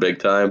you over big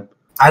time?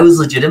 I was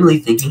legitimately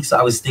thinking, so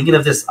I was thinking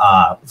of this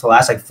for the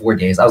last like 4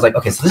 days. I was like,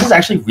 okay, so this is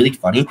actually really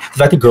funny. The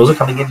fact that girls are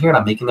coming in here and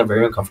I'm making them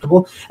very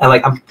uncomfortable. And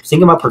like I'm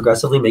thinking about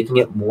progressively making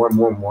it more and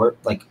more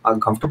like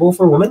uncomfortable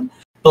for women.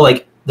 But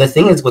like the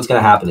thing is, what's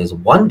gonna happen is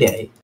one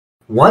day,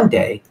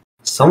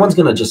 someone's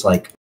gonna just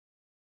like,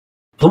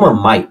 someone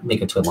might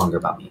make a twit longer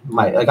about me.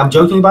 Like I'm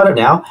joking about it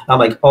now. I'm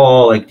like,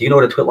 oh, like, do you know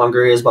what a twit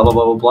longer is? Blah blah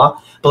blah blah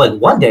blah. But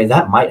like one day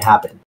that might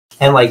happen.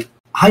 And like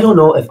I don't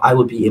know if I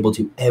would be able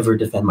to ever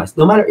defend myself.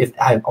 No matter if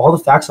I have all the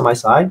facts on my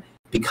side,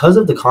 because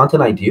of the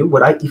content I do,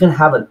 would I even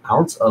have an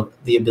ounce of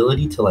the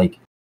ability to like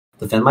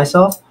defend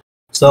myself?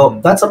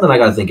 So that's something I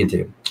got to think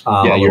into.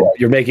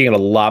 You're making it a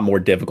lot more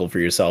difficult for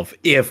yourself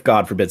if,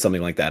 God forbid,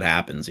 something like that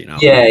happens. You know.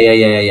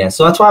 Yeah.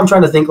 So that's why I'm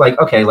trying to think like,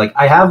 okay, like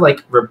I have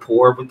like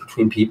rapport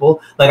between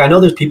people. Like I know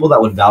there's people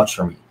that would vouch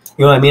for me.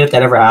 You know what I mean? If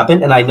that ever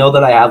happened, and I know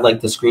that I have like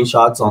the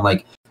screenshots on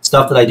like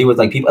stuff that I do with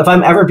like people. If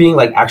I'm ever being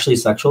like actually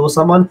sexual with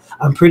someone,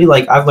 I'm pretty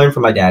like, I've learned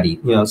from my daddy,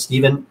 you know,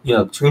 Steven, you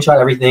know, screenshot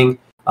everything,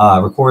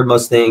 record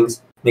most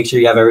things, make sure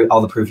you have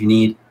all the proof you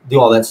need, do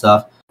all that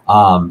stuff.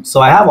 So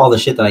I have all the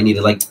shit that I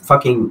needed. Like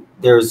fucking,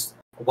 there's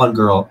one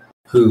girl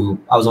who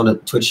I was on a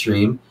Twitch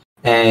stream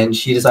and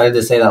she decided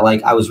to say that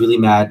like I was really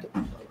mad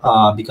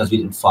because we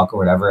didn't fuck or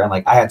whatever. And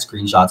like I had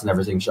screenshots and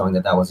everything showing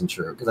that wasn't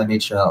true, because I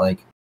made sure that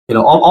like, you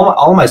know,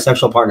 all my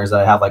sexual partners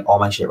that I have like all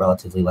my shit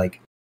relatively like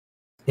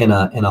in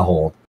a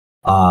hold.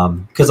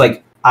 Because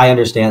like I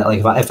understand that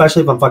like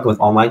especially if I'm fucking with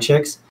online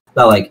chicks,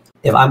 that like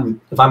if I'm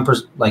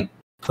like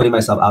putting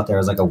myself out there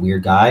as like a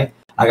weird guy,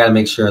 I gotta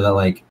make sure that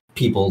like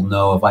people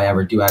know if I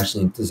ever do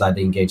actually decide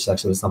to engage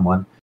sexually with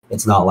someone,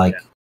 it's not like,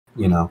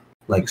 you know,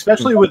 like,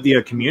 especially with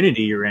the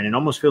community you're in, it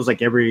almost feels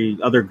like every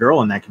other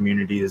girl in that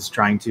community is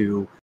trying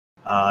to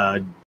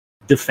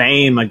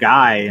defame a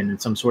guy in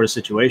some sort of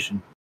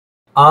situation.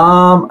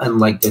 And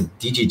like the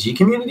DGG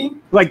community,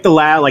 like the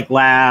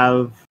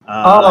Lav.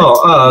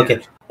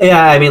 Okay.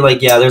 Yeah, I mean,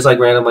 like, yeah, there's like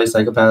random like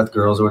psychopath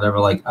girls or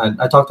whatever. Like,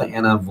 I talked to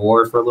Anna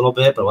Vor for a little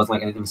bit, but it wasn't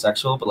like anything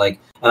sexual. But like,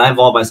 and I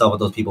involve myself with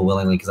those people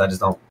willingly because I just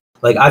don't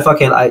like. I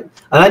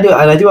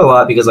do a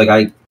lot because like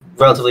I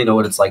relatively know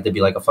what it's like to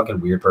be like a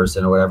fucking weird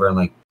person or whatever, and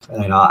like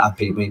I've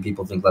made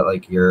people think that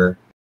like you're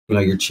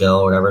you're chill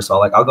or whatever. So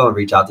like I'll go and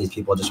reach out to these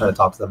people, just try to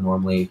talk to them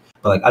normally,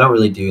 but like I don't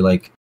really do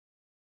like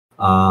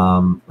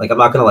I'm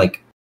not gonna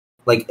like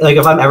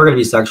if I'm ever gonna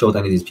be sexual with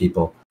any of these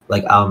people,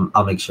 like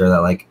I'll make sure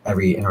that like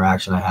every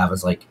interaction I have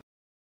is like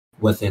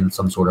within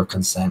some sort of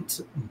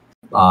consent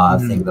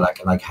thing that I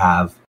can like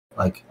have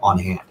like on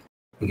hand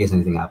in case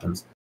anything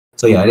happens.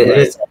 So yeah, it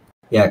is.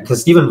 Yeah,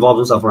 because Steven involved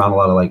himself around a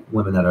lot of like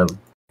women that are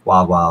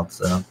wild.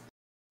 So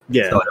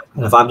yeah, so,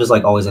 and if I'm just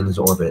like always in his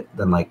orbit,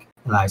 then like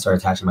and I start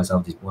attaching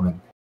myself to these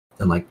women,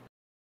 then like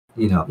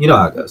you know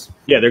how it goes.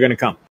 yeah, they're gonna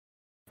come.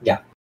 Yeah.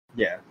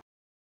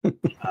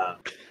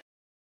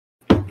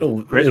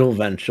 It'll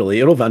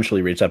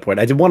eventually reach that point.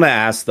 I did want to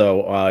ask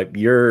though,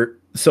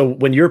 so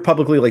when you're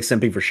publicly like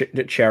simping for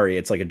Cherry,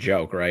 it's like a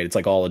joke, right? It's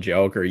like all a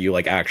joke, or are you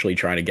like actually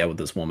trying to get with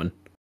this woman?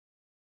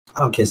 I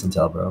don't kiss and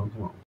tell, bro.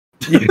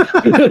 Like,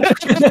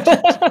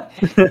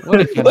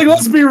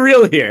 let's be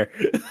real here.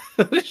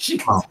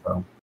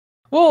 Bro.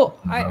 Well,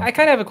 I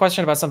kind of have a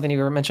question about something you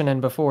were mentioning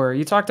before.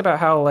 You talked about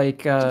how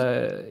like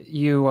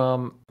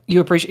you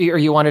appreciate or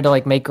you wanted to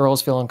like make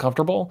girls feel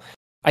uncomfortable.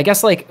 I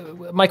guess like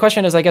my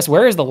question is, I guess,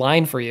 where is the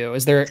line for you?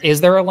 Is there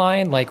a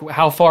line? Like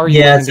how far are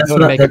you willing to go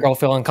to make a girl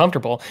feel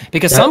uncomfortable?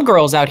 Because some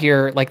girls out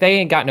here, like they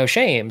ain't got no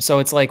shame. So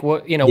it's like,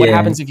 what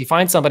happens if you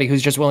find somebody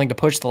who's just willing to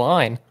push the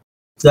line?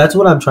 So that's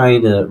what I'm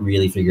trying to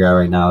really figure out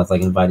right now. It's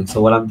like inviting.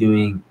 So what I'm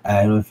doing,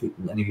 I don't know if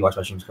any of you watch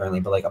my streams currently,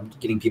 but like I'm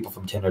getting people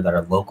from Tinder that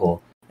are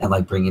local and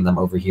like bringing them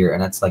over here,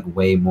 and that's like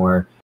way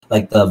more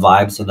like the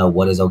vibes to know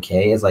what is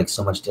okay is like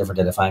so much different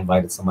than if I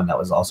invited someone that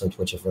was also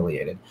Twitch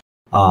affiliated.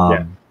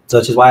 So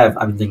which is why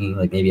I'm thinking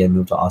like maybe a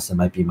move to Austin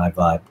might be my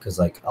vibe, because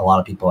like a lot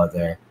of people are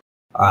there,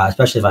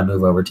 especially if I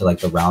move over to like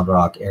the Round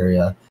Rock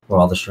area where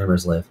all the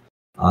streamers live.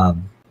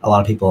 A lot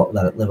of people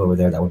that live over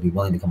there that would be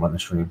willing to come on the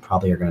stream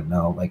probably are going to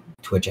know like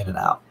Twitch in and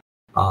out.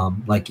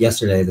 Like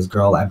yesterday, this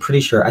girl, I'm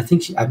pretty sure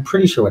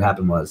what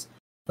happened was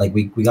like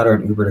we got her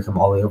an Uber to come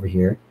all the way over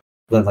here.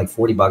 We had like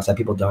 $40. Had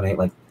people donate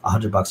like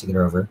 $100 to get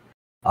her over.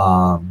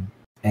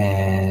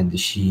 And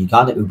she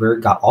got an Uber,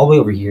 got all the way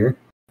over here,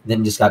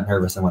 then just got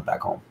nervous and went back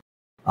home.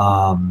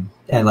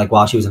 And like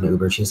while she was in the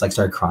Uber, she just like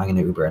started crying in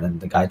the Uber, and then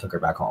the guy took her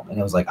back home. And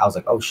I was like,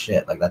 oh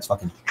shit, like that's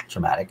fucking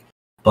traumatic.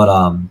 But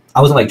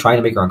I wasn't like trying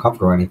to make her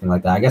uncomfortable or anything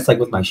like that. I guess like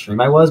with my stream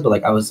I was, but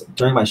like I was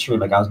during my stream,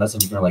 like I was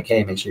messaging her like,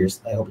 hey, make sure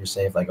I hope you're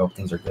safe, like hope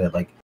things are good,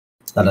 like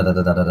da da da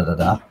da da da da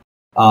da.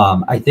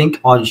 I think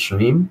on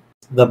stream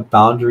the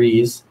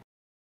boundaries,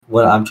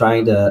 what I'm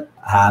trying to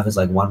have is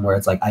like one where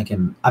it's like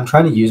I'm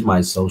trying to use my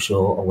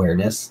social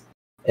awareness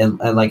and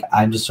like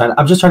I'm just trying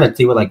to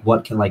see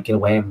what can like get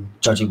away. I'm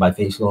judging by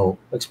facial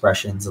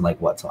expressions and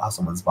like how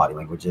someone's body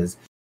language is.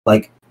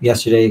 Like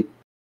yesterday,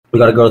 we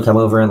got a girl to come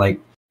over and like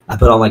I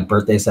put on like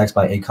Birthday Sex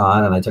by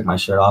Akon, and I took my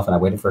shirt off and I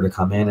waited for her to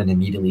come in, and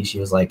immediately she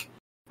was like,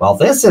 well,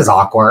 this is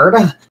awkward.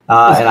 And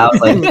I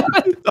was like,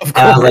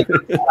 I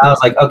was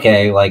like,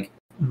 okay, like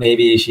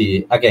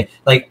maybe okay.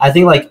 Like I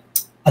think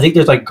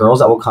there's like girls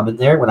that will come in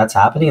there when that's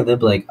happening, and they'll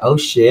be like, oh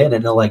shit, and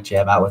then they'll like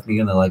jam out with me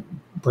and they'll like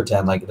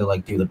pretend like they'll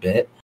like do the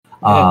bit.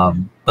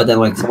 But then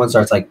like someone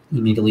starts like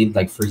immediately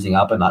like freezing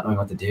up and not knowing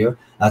what to do,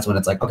 that's when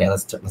it's like, okay,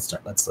 let's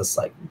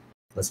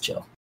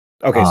chill.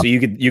 Okay, so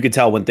you could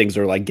tell when things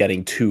are like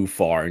getting too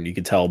far, and you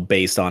could tell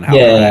based on how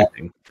they're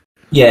acting.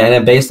 Yeah, and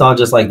then based on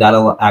just like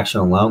that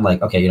action alone,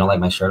 like okay, you don't like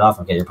my shirt off,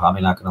 okay, you're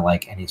probably not gonna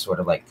like any sort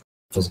of like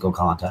physical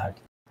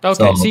contact.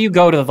 Okay, so you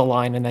go to the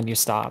line and then you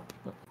stop.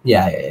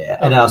 Yeah,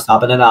 and then I'll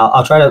stop, and then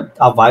I'll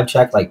vibe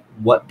check like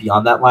what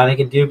beyond that line I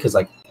can do, because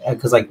the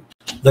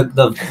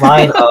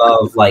line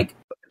of like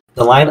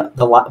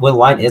what the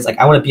line is, like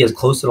I want to be as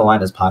close to the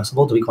line as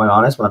possible, to be quite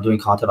honest, when I'm doing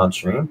content on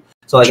stream.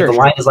 So like if the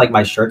line is like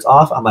my shirt's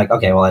off, I'm like,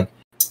 okay, well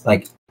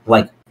like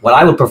what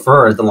I would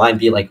prefer is the line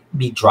be like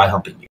me dry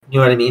humping you. You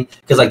know what I mean?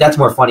 Because like that's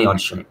more funny on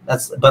stream.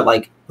 But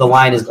like the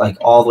line is like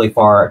all the way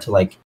far to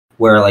like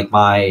where like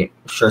my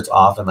shirt's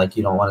off and like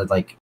you don't want to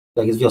like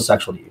it feels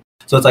sexual to you.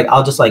 So it's like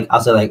I'll say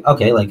like,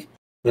 okay, like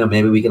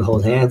maybe we can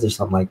hold hands or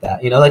something like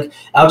that. Like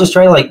I'll just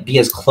try to like be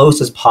as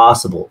close as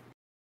possible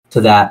to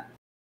that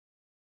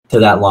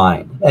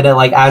line. And then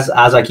like as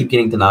I keep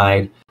getting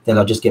denied, then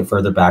I'll just get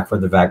further back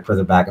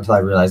until I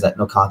realize that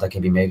no contact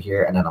can be made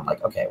here. And then I'm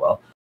like, okay,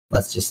 well,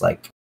 let's just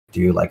like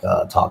do like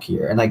a talk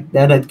here. And like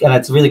and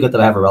it's really good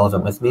that I have a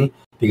relevant with me,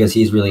 because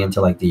he's really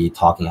into like the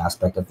talking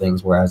aspect of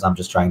things, whereas I'm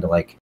just trying to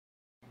like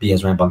be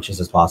as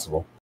rambunctious as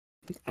possible.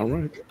 All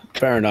right,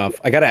 fair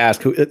enough. I gotta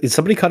ask, is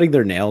somebody cutting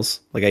their nails?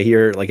 Like I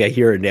hear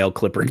a nail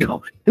clipper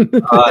going.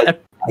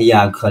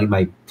 Yeah, I'm cutting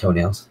my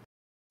toenails.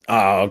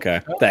 Oh,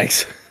 okay.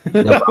 Thanks.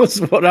 I was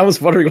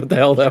wondering what the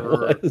hell that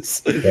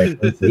was.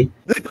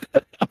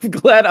 I'm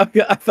glad. I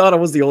thought I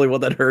was the only one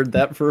that heard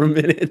that for a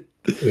minute.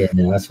 Yeah,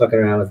 no, I was fucking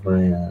around with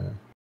my.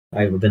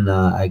 I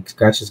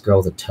scratched this girl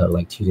with a toe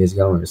like 2 days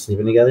ago when we were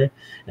sleeping together,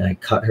 and I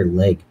cut her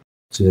leg.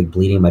 She was like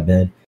bleeding in my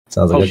bed.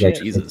 So I was like,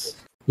 Jesus.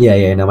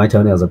 Yeah. No, my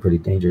toenails are pretty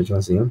dangerous. You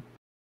want to see them?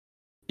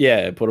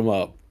 Yeah, put them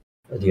up.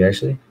 Do you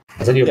actually?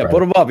 I sent you a Yeah, private.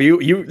 put them up.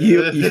 You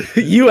asked.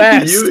 You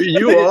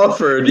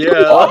offered,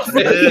 yeah.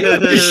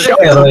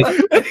 Yeah, like,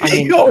 I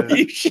mean, Yo,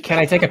 you should- can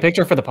I take a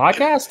picture for the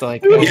podcast?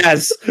 Like,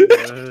 yes.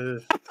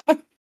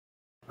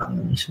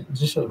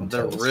 just show them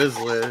The toes.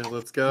 Rizzler,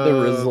 let's go. The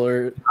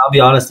Rizzler. I'll be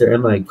honest, they're in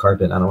my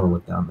carpet. I don't want to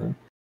look down there.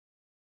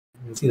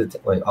 You can see the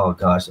wait. Oh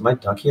gosh, am I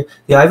duck here?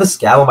 Yeah, I have a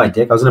scab on my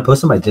dick. I was gonna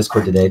post on my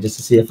Discord today just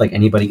to see if like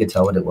anybody could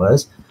tell what it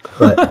was.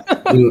 But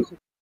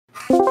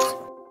oh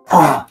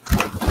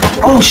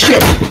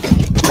shit!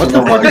 What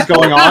the fuck is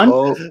going on?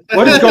 Oh,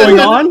 What is going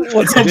on?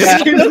 What's up, man?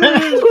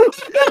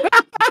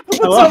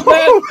 Hello?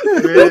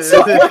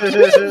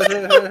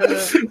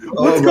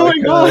 What's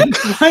going on?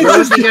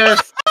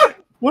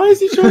 Why is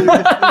he showing me?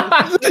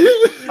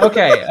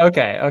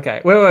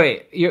 okay.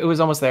 Wait. It was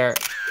almost there.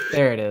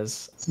 There it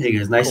is. Hey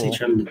guys, nicely Cool.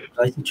 trimmed.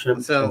 Nicely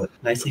trimmed. So-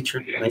 Nicely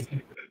trimmed.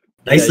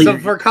 Nicely. So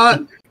for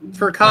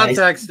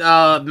context,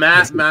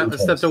 Matt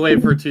stepped away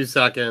for 2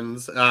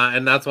 seconds,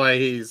 and that's why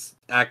he's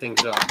acting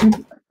shocked.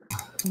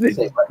 Wait,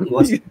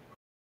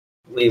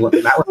 what?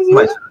 Matt was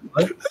my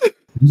what?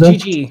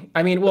 GG.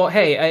 I mean, well,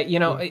 hey,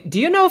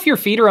 do you know if your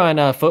feet are on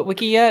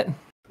FootWiki yet?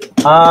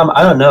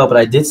 I don't know, but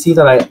I did see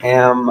that I've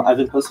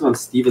been posting on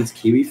Steven's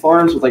Kiwi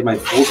Farms with like my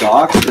full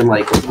doc, and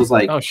like it was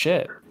like Oh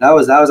shit. that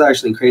was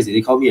actually crazy.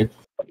 They called me a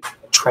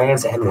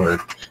trans N-word.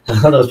 I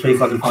thought that was pretty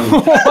fucking funny.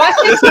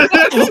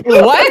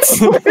 What?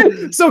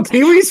 So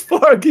Kiwi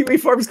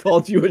Farms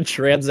called you a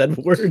trans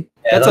N-word.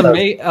 Yeah, That's I thought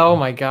amazing. Oh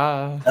my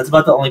god. That's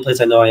about the only place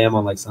I know I am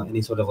on like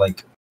any sort of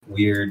like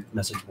weird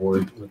message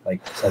board with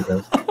like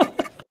psychos.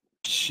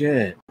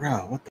 Shit,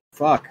 bro, what the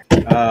fuck?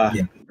 Yeah.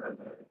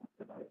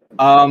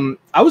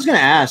 I was gonna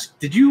ask,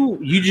 did you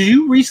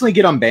recently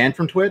get unbanned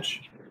from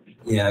Twitch?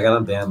 Yeah, I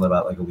got unbanned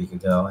about like a week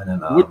ago, and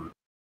then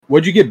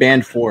What'd you get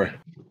banned for?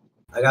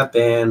 I got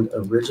banned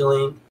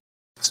originally.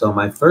 So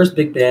my first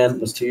big ban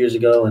was 2 years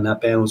ago, and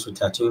that ban was for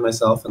tattooing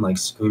myself and like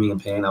screaming in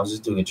pain. I was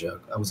just doing a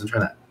joke. I wasn't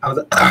trying to. I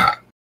was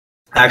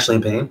actually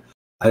in pain.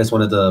 I just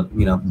wanted to,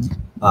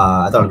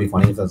 I thought it'd be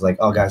funny if I was like,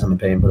 "Oh, guys, I'm in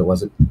pain," but it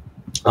wasn't.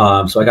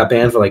 So I got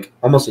banned for like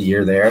almost a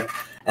year there,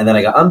 and then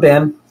I got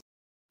unbanned.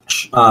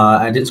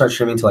 I didn't start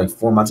streaming until like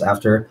 4 months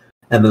after,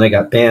 and then I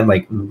got banned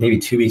like maybe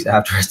 2 weeks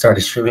after I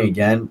started streaming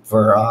again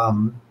for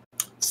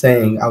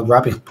saying I was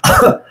rapping.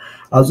 I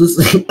was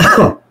listening.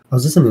 I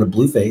was listening to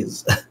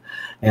Blueface,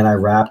 and I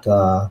rapped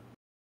the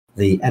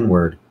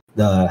N-word,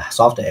 the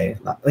soft A,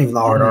 not even the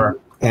hard R,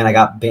 and I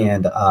got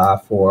banned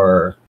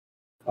for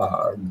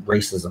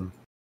racism.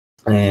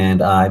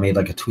 And I made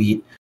like a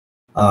tweet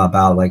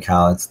about like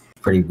how it's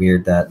pretty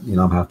weird that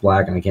I'm half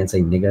black and I can't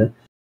say nigga.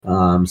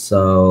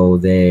 So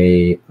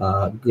they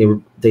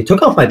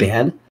took off my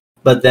ban,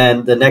 but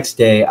then the next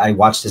day I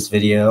watched this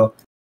video.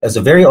 It's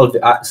a very old.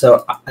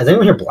 So is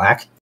anyone here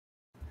black?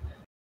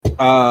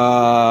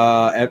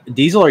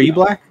 Diesel, are you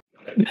black?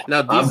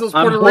 Now, Diesel's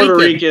I'm Puerto Puerto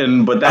Rican.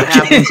 Rican, but that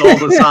happens all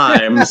the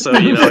time, so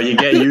you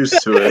get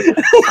used to it.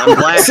 I'm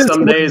black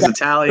some days,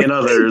 Italian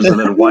others, and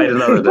then white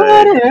another day.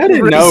 I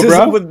didn't know,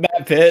 bro. With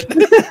Matt Pitt.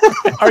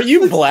 Are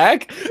you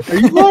black? Are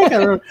you black? I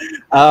don't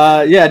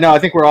know. Yeah, no, I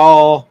think we're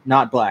all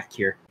not black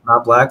here.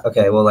 Not black.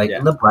 Okay, well, like Yeah.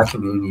 in the black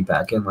community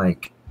back in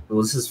like,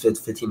 well, this is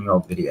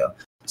 15-year-old video.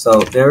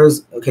 So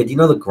there's do you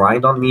know the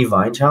Grind on Me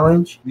Vine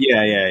challenge?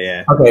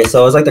 Yeah. Okay,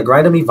 so it was like the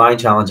Grind on Me Vine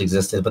challenge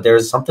existed, but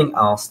there's something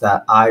else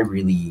that I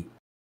really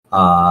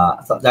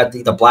thought that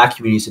the black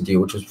community used to do,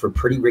 which was for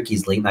Pretty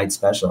Ricky's late night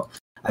special.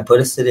 I put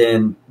it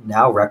in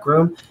Now Rec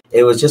Room.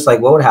 It was just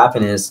like what would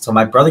happen is, so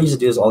my brother used to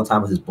do this all the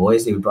time with his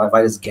boys. They would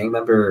invite his gang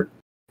member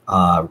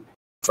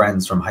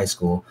friends from high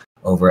school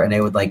over, and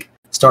they would like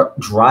start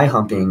dry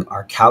humping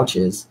our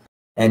couches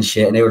and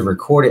shit, and they would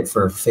record it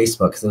for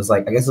Facebook because it was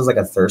like, I guess it was like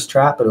a thirst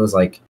trap, but it was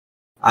like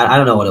I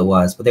don't know what it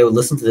was, but they would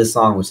listen to this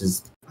song, which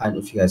is I don't know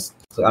if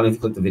you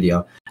click the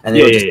video, and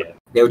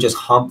they would just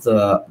hump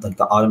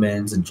the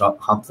ottomans and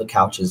hump the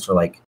couches for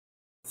like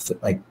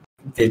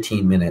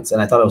 15 minutes,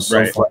 and I thought it was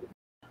so fun.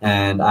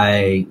 And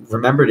I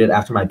remembered it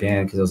after my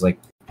ban because it was like,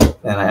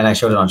 and I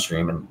showed it on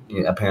stream,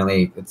 and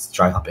apparently it's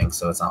dry humping,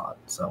 so it's not.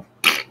 So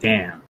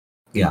Damn.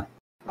 Yeah.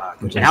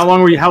 And how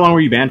long were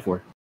you banned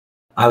for?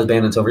 I was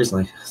banned until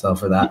recently. So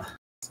for that,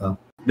 so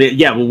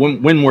yeah. Well,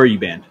 when were you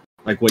banned?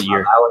 Like what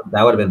year?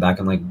 That would have been back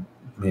in like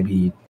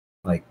maybe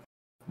like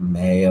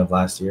May of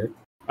last year.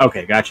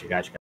 Okay, gotcha.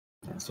 Yeah,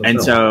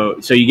 And so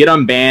you get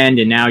unbanned,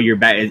 and now you're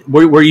back.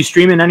 Were you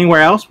streaming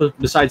anywhere else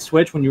besides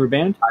Twitch when you were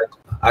banned?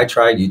 I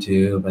tried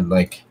YouTube, and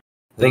like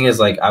the thing is,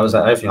 like I had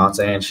a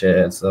fiance and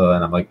shit,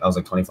 and I was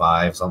like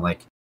 25, so I'm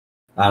like,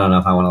 I don't know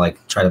if I want to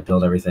like try to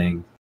build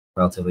everything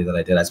relatively that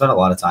I did. I spent a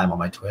lot of time on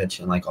my Twitch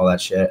and like all that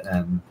shit,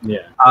 and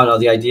I don't know,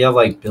 the idea of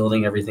like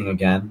building everything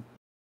again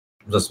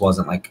just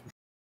wasn't like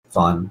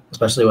fun,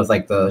 especially with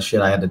like the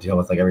shit I had to deal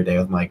with like every day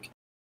with like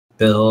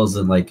bills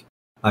and like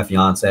my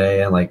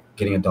fiance and like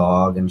getting a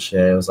dog and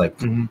shit. It was like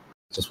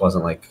just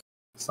wasn't like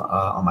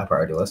on my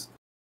priority list.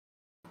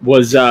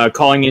 Was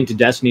calling into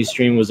Destiny's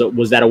stream was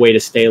that a way to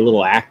stay a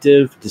little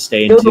active, to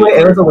stay It was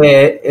a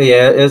way.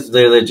 Yeah, it was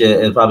legit.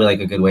 It's probably like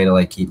a good way to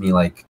like keep me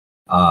like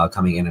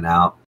coming in and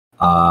out.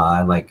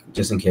 and like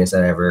just in case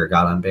I ever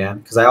got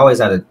unbanned, because I always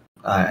had an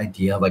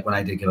idea of like when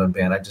I did get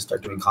unbanned, I'd just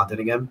start doing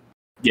content again.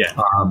 Yeah.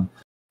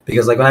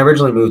 Because like when I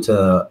originally moved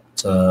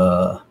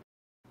to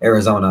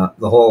Arizona,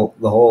 the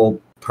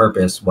whole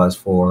purpose was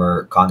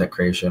for content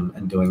creation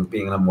and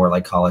being in a more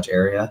like college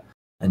area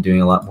and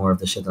doing a lot more of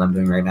the shit that I'm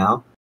doing right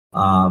now.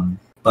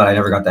 But I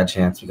never got that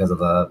chance because of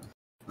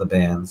the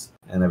bans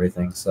and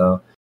everything.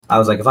 So I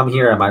was like, if I'm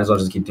here, I might as well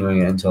just keep doing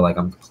it until like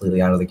I'm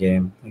completely out of the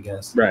game, I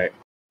guess. Right.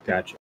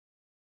 Gotcha.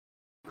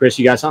 Chris,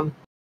 you got something?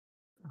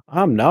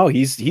 No,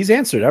 he's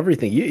answered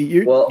everything.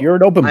 You're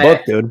an open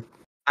book, dude.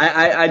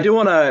 I do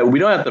want to. We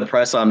don't have to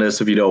press on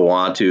this if you don't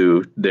want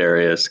to,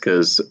 Darius,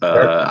 because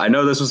I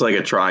know this was like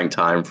a trying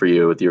time for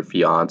you with your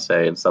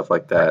fiance and stuff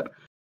like that.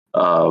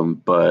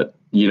 But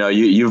you know,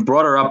 you've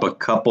brought her up a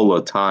couple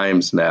of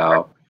times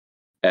now,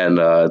 and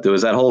there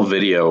was that whole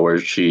video where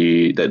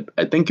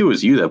I think it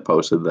was you that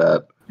posted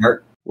that,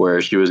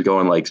 where she was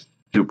going like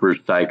super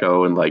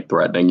psycho and like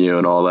threatening you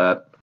and all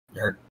that.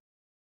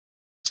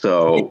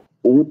 So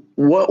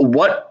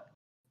what?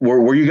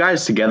 Were you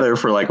guys together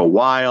for like a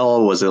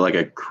while? Was it like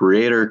a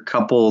creator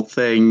couple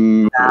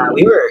thing?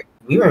 We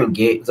were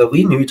engaged. So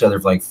we knew each other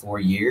for like 4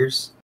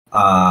 years.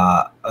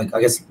 Like I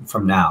guess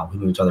from now we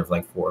knew each other for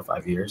like 4 or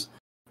 5 years,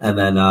 and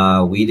then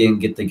we didn't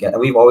get together.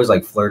 We've always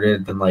like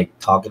flirted and like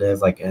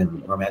talkative, like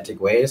in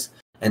romantic ways,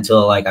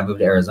 until like I moved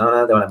to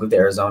Arizona. Then when I moved to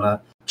Arizona,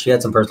 she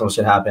had some personal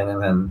shit happen,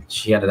 and then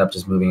she ended up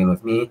just moving in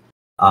with me.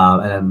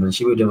 And then when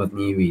she moved in with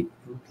me, we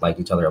liked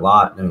each other a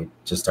lot, and we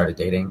just started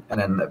dating, and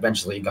then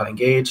eventually got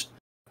engaged.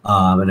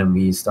 And then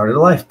we started a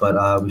life,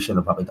 but we shouldn't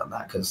have probably done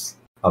that because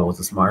probably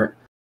wasn't smart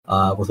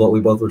with what we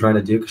both were trying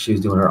to do, because she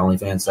was doing her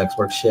OnlyFans sex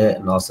work shit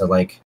and also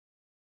like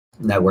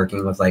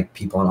networking with like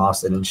people in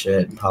Austin and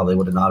shit, and probably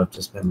would have not have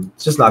just been.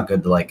 It's just not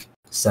good to like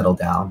settle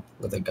down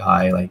with a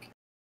guy like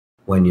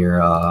when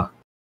you're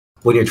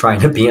trying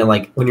to be in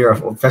like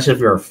especially if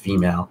you're a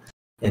female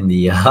in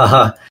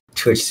the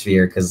Twitch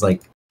sphere, because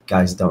like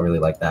guys don't really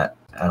like that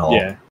at all.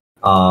 Yeah.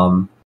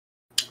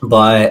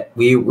 But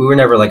we were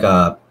never like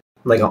an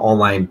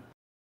online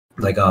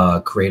like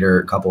a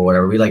creator couple or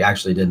whatever. We like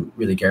actually didn't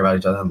really care about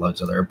each other and love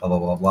each other, blah blah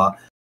blah blah.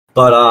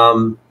 But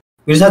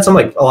we just had some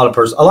like a lot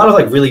of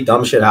like really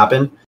dumb shit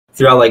happen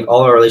throughout like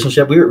all our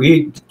relationship.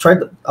 We tried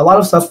a lot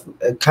of stuff.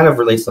 It kind of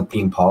relates to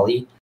being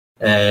poly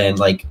and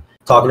like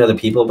talking to other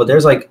people, but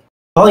there's like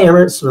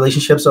polyamorous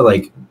relationships are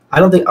like, I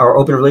don't think our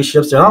open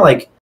relationships, they're not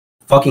like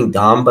fucking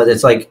dumb, but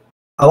it's like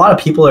a lot of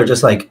people are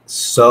just like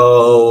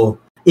so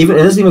and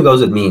this even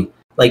goes with me.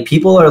 Like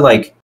people are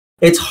like,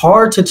 it's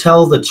hard to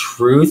tell the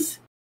truth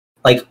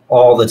like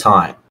all the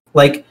time.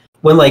 Like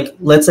when like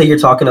let's say you're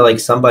talking to like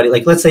somebody,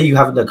 like let's say you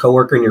have a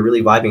coworker and you're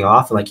really vibing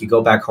off, and like you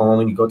go back home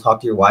and you go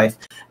talk to your wife,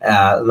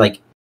 and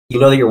like you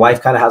know that your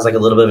wife kind of has like a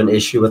little bit of an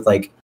issue with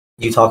like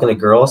you talking to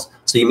girls.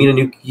 So you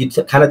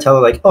meet kind of tell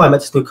her like, oh, I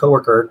met this new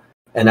coworker,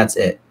 and that's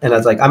it. And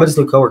that's like, I met this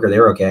new coworker, they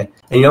were okay,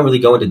 and you don't really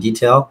go into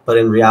detail, but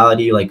in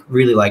reality you like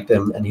really liked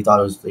them and you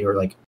thought they were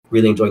like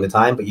really enjoying the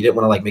time, but you didn't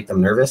want to like make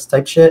them nervous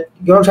type shit.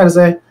 You know what I'm trying to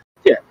say?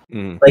 Yeah.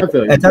 Like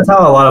and that's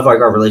how a lot of like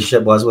our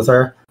relationship was with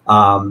her.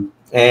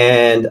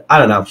 And I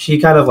don't know, she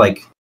kind of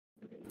like,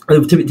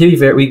 to be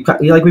fair, we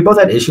both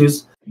had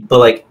issues, but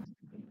like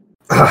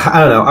I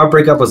don't know, our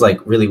breakup was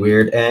like really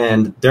weird.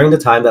 And during the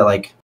time that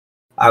like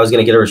I was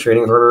gonna get a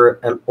restraining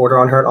order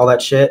on her and all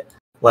that shit,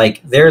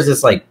 like there's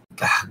this like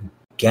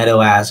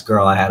ghetto ass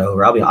girl I had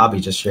over. I'll be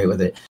just straight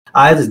with it.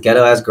 I had this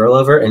ghetto ass girl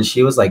over, and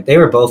she was like, they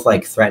were both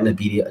like threatening to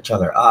beat each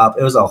other up.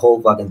 It was a whole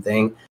fucking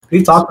thing.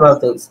 We've talked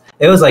about things.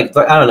 It was like,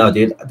 I don't know,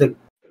 dude.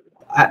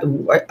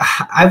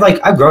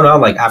 I've grown up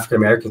in like African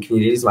American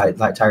communities my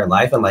entire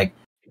life, and like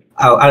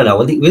I don't know,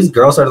 when these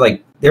girls started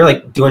like, they were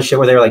like doing shit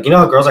where they were like, you know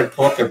how girls like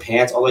pull up their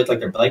pants all the way to like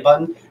their belly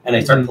button, and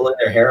they start pulling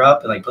their hair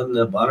up and like putting in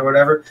a bun or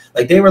whatever.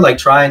 Like they were like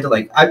trying to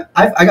like,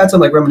 I got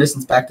some like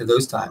reminiscence back to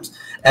those times,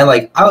 and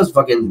like I was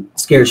fucking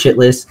scared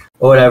shitless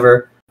or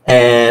whatever,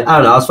 and I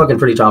don't know, I was fucking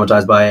pretty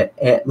traumatized by it.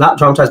 And not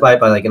traumatized by it,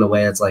 but like in a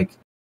way that's like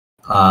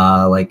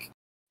I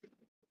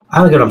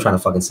don't get what I'm trying to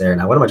fucking say right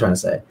now. What am I trying to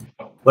say?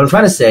 What I'm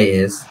trying to say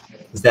is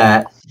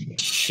that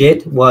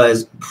shit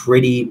was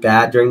pretty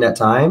bad during that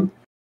time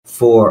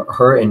for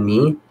her and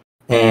me.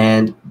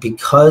 And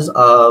because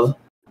of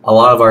a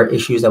lot of our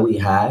issues that we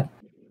had,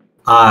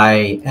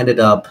 I ended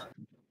up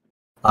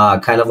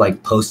kind of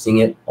like posting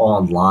it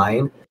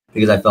online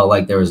because I felt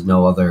like there was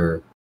no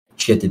other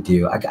shit to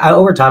do. I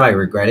over time, I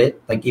regret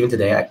it. Like even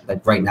today,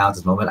 like right now at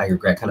this moment, I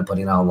regret kind of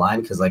putting it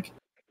online because like,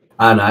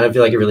 I don't know, I don't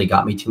feel like it really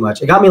got me too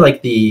much. It got me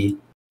like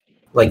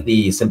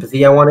the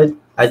sympathy I wanted.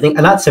 I think,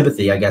 and not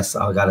sympathy, I guess.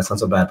 Oh god, it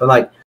sounds so bad, but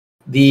like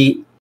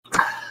the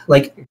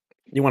like.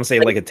 You want to say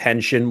like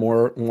attention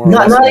more?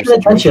 Not even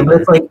attention,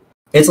 but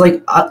it's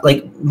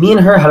like me and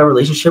her had a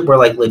relationship where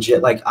like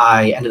legit, like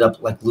I ended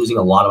up like losing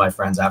a lot of my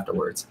friends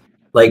afterwards.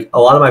 Like a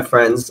lot of my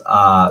friends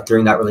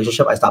during that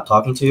relationship, I stopped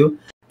talking to,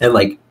 and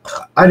like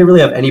I didn't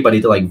really have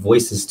anybody to like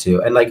voice this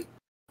to, and like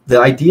the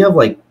idea of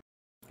like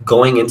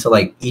going into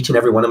like each and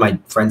every one of my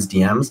friends'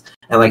 DMs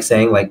and like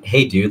saying like,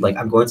 hey dude, like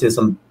I'm going through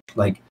some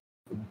like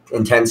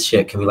intense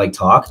shit. Can we like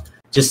talk?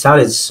 Just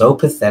sounded so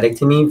pathetic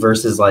to me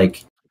versus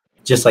like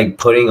just like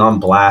putting on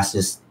blast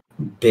this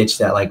bitch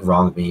that like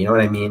wronged me. You know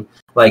what I mean?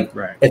 Like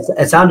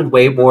it sounded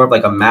way more of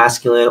like a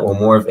masculine or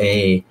more of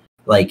a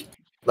like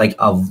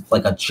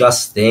a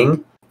just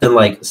thing than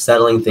like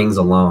settling things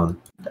alone.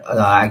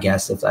 I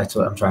guess if that's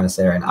what I'm trying to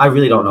say right now. I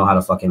really don't know how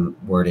to fucking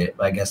word it,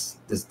 but I guess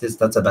this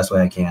that's the best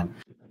way I can.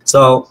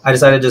 So I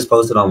decided to just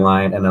post it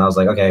online, and then I was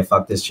like, okay,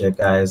 fuck this shit,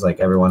 guys. Like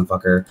everyone,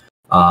 fuck her.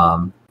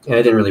 And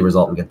it didn't really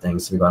result in good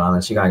things, to be quite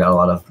honest. She kind of got a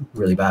lot of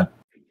really bad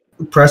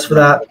press for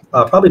that.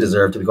 Probably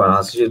deserved, to be quite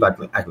honest. She was back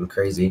acting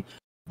crazy,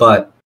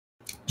 but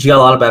she got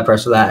a lot of bad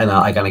press for that, and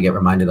I kind of get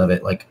reminded of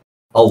it like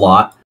a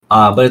lot.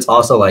 But it's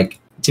also like,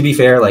 to be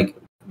fair, like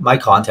my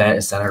content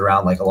is centered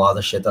around like a lot of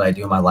the shit that I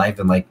do in my life,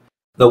 and like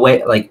the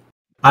way, like,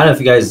 I don't know if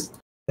you guys,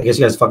 I guess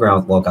you guys fuck around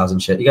with locales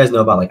and shit. You guys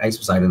know about like Ice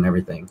Poseidon and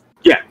everything.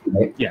 Yeah.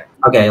 Right? Yeah.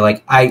 Okay.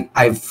 Like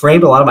I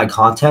framed a lot of my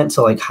content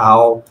to like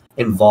how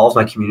involved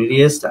my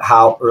community is, to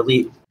how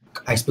early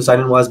Ice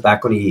Poseidon was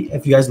back when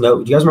if you guys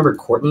know, do you guys remember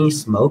Courtney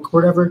Smoke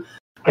or whatever?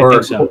 I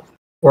think so.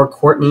 Or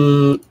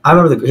Courtney, I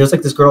remember it was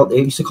like this girl,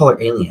 they used to call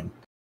her Alien.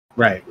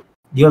 Right.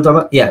 You know what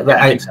I'm talking about?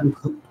 Yeah. I think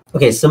so.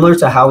 Okay. Similar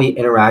to how we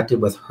interacted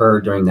with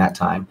her during that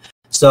time.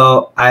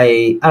 So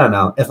I don't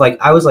know if like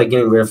I was like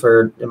getting rid of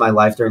her in my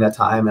life during that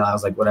time, and I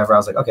was like, whatever. I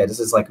was like, okay, this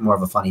is like more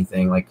of a funny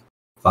thing. Like,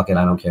 fuck it,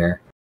 I don't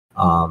care.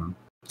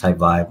 Type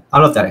vibe. I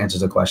don't know if that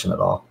answers the question at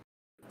all.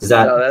 Does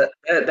that? No,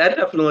 that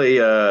definitely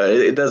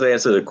it does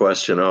answer the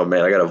question. Oh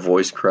man, I got a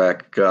voice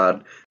crack.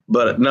 God,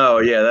 but no,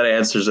 yeah, that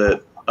answers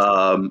it.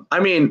 I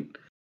mean,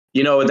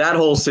 you know, that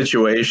whole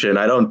situation,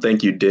 I don't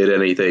think you did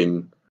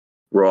anything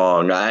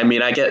wrong. I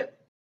mean, I get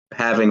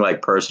having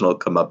like personal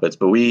comeuppance,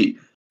 but we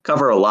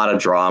cover a lot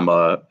of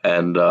drama,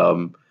 and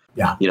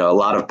you know, a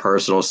lot of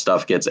personal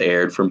stuff gets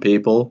aired from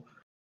people,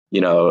 you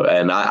know,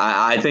 and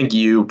I think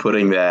you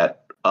putting that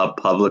up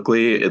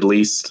publicly at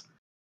least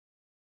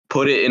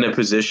put it in a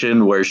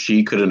position where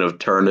she couldn't have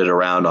turned it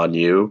around on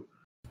you,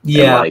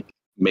 and like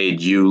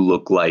made you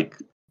look like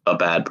a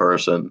bad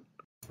person.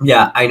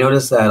 Yeah, I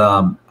noticed that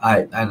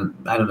I don't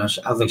know, I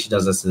don't think she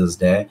does this to this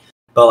day,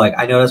 but like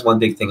I noticed one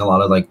big thing a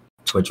lot of like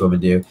Twitch women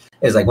do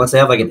is like once they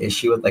have like an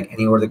issue with like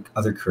any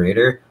other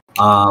creator,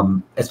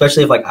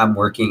 especially if like I'm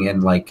working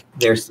in like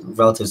their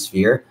relative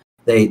sphere,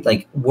 they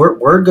like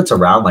word gets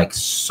around like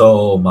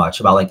so much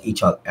about like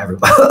each other,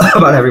 everybody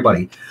about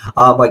everybody.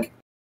 Like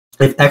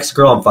if X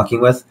girl I'm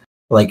fucking with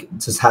like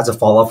just has a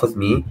fall off with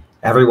me,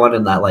 everyone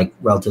in that like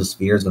relative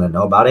sphere is gonna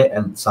know about it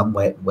in some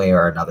way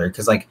or another.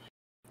 Because like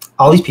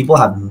all these people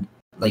have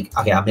like,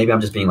 okay, maybe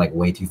I'm just being like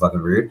way too fucking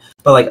rude,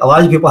 but like a lot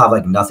of these people have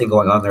like nothing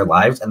going on in their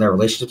lives, and their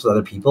relationships with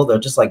other people, they'll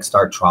just like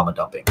start trauma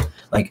dumping.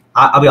 Like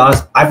I'll be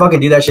honest, I fucking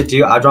do that shit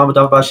too. I drama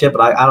dump about shit,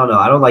 but I don't know.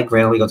 I don't like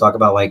randomly go talk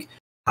about like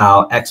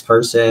how X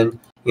person,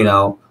 you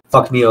know,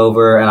 fucked me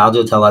over, and I'll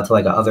tell that to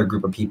like another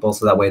group of people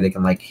so that way they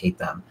can like hate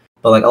them.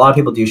 But like a lot of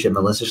people do shit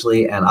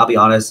maliciously, and I'll be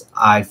honest,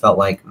 I felt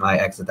like my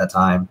ex at that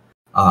time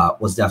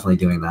was definitely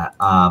doing that.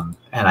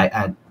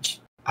 And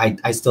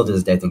I still to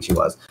this day think she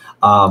was.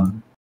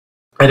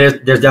 And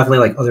there's definitely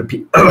like other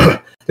people.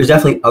 There's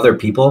definitely other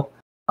people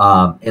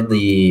in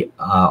the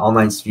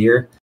online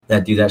sphere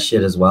that do that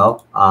shit as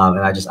well. And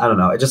I don't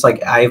know. It just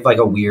like I have like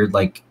a weird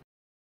like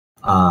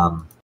I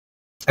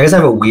guess I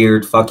have a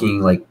weird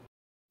fucking like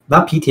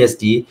not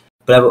PTSD,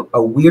 but I have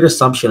a weird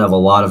assumption of a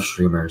lot of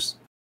streamers.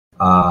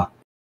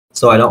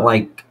 So I don't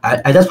like.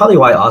 I that's probably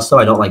why also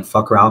I don't like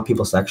fuck around with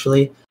people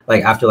sexually.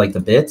 Like after like the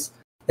bits,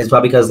 it's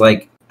probably because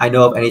like I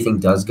know if anything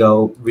does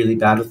go really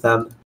bad with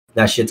them,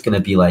 that shit's gonna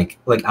be like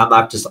I'm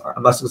not just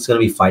gonna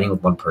be fighting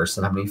with one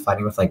person. I'm gonna be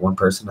fighting with like one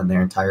person and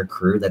their entire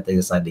crew that they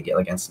decide to get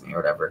against me or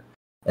whatever.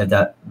 If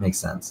that makes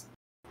sense.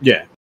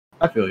 Yeah,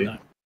 I feel you.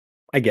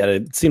 I get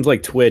it. It seems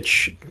like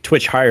Twitch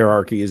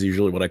hierarchy is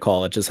usually what I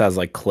call it. Just has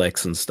like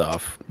cliques and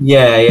stuff.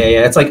 Yeah.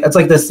 It's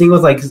like this thing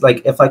with like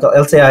if like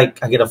let's say I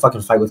get a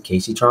fucking fight with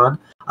Casey Tron,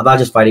 I'm not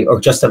just fighting or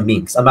Justin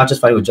Minks. I'm not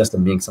just fighting with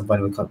Justin Minks. I'm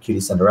fighting with Cutie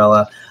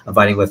Cinderella. I'm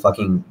fighting with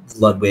fucking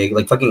Ludwig,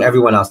 like fucking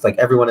everyone else, like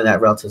everyone in that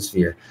relative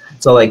sphere.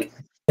 So like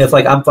if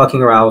like I'm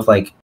fucking around with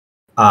like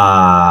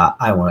I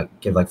don't want to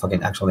give like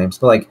fucking actual names,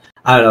 but like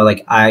I don't know,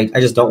 like I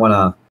just don't want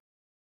to.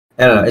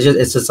 I don't know.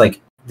 It's just like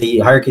the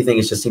hierarchy thing.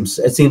 It seems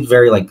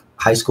very like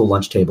high school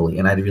lunch table-y,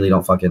 and I really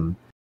don't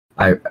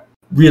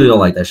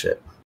like that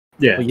shit.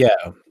 Yeah, well, yeah.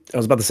 I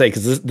was about to say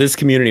because this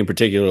community in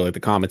particular, like the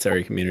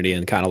commentary community,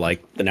 and kind of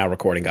like the now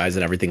recording guys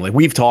and everything. Like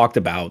we've talked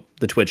about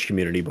the Twitch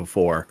community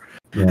before.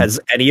 Yeah. Has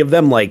any of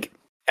them like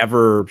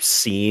ever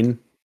seen?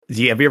 Have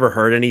you ever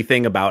heard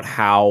anything about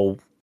how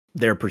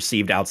they're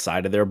perceived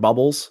outside of their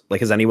bubbles? Like,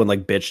 has anyone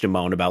like bitched and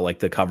moaned about like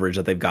the coverage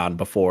that they've gotten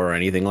before or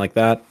anything like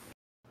that?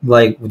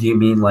 Like, do you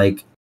mean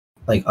like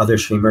other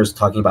streamers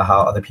talking about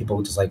how other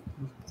people just like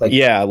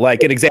yeah,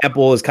 like an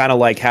example is kind of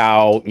like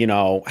how, you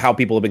know, how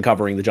people have been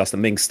covering the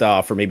Justin Mink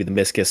stuff or maybe the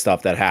Miskiss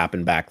stuff that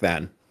happened back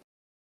then.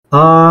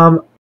 I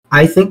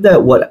think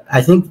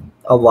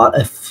a lot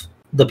of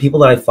the people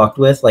that I fucked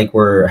with like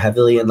were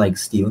heavily in like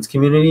Steven's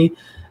community,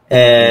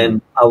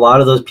 and a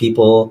lot of those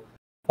people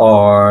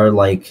are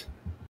like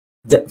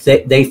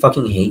they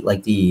fucking hate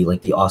like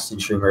the Austin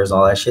streamers,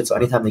 all that shit. So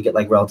anytime they get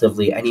like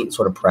relatively any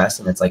sort of press,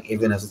 and it's like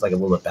even if it's like a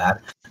little bit bad,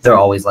 they're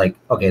always like,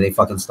 okay, they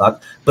fucking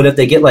suck. But if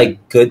they get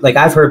like good, like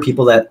I've heard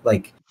people that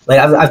like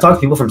I've talked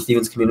to people from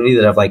Steven's community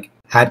that have like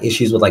had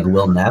issues with like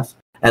Lil Neff,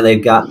 and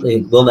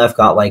Lil Neff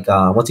got like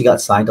once he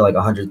got signed to like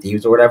 100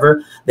 Thieves or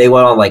whatever, they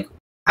went on like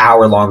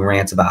hour-long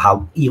rants about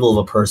how evil of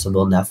a person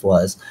Lil Neff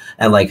was,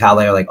 and like how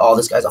they're like, oh,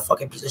 this guy's a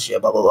fucking piece of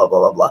shit, blah blah blah blah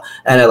blah blah,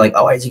 and they're like,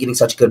 oh, why is he getting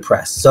such good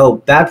press? So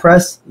bad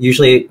press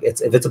usually,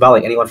 if it's about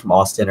like anyone from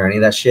Austin or any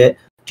of that shit,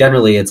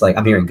 generally it's like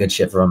I'm hearing good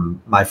shit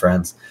from my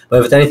friends. But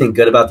if it's anything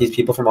good about these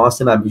people from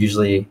Austin, I'm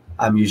usually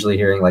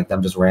hearing like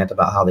them just rant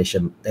about how they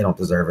don't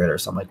deserve it or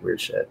some like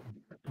weird shit.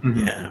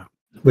 Yeah,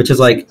 which is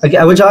like,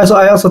 which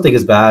I also think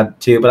is bad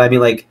too. But I mean,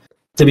 like,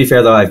 to be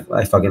fair though,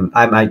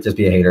 I might just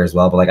be a hater as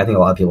well. But like, I think a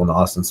lot of people in the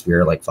Austin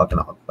sphere are like fucking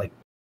like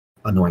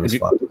annoying as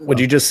fuck. Would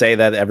you just say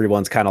that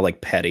everyone's kind of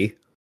like petty?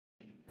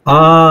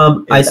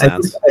 I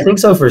think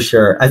so for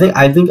sure. I think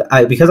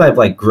because I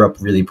like grew up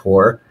really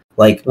poor.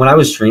 Like when I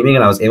was streaming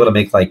and I was able to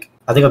make like,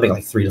 I think I'd make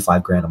like $3 to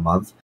 $5 grand a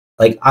month.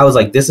 Like I was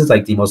like, this is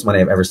like the most money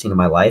I've ever seen in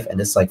my life, and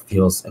this like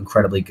feels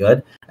incredibly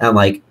good. And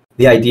like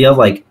the idea of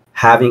like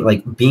having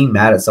like being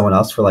mad at someone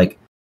else for like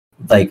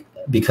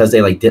because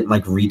they like didn't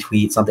like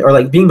retweet something, or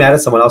like being mad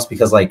at someone else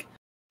because like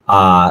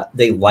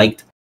they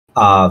liked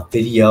a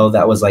video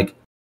that was like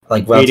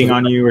hating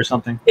on you or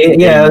something.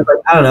 Yeah, like,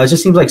 I don't know. It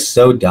just seems like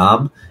so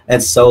dumb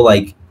and so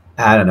like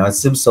I don't know. It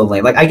seems so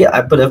lame. Like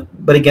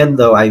but again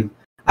though,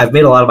 I've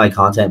made a lot of my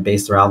content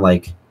based around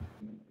like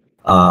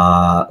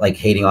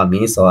hating on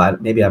me. So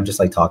maybe I'm just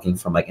like talking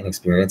from like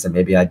inexperience, and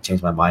maybe I'd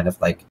change my mind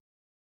if like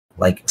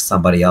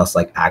somebody else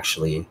like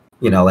actually,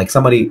 you know, like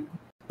somebody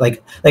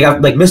like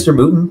Mr.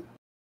 Mooten.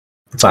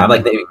 Sorry, I'm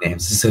like naming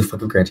names. This is so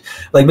fucking cringe.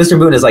 Like Mr.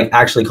 Moon has like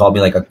actually called me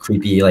like a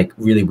creepy, like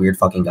really weird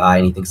fucking guy,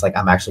 and he thinks like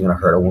I'm actually gonna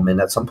hurt a woman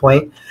at some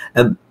point,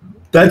 and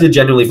that did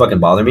genuinely fucking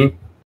bother me.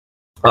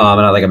 And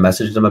I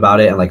messaged him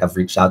about it, and like I've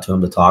reached out to him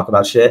to talk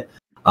about shit.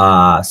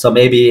 So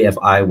maybe if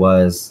I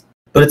was,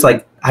 but it's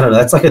like I don't know.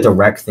 That's like a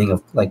direct thing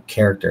of like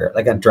character,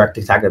 like a direct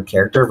attack of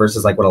character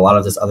versus like what a lot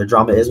of this other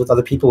drama is with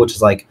other people, which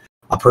is like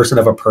a person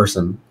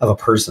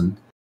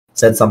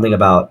said something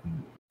about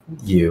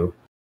you,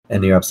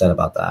 and you're upset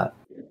about that.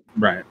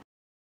 Right.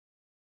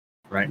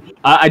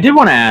 I did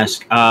want to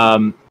ask,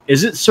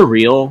 is it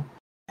surreal?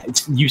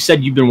 You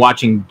said you've been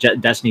watching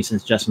Destiny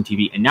since Justin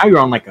TV, and now you're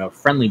on like a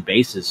friendly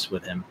basis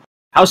with him.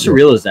 How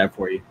surreal is that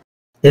for you?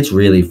 It's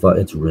really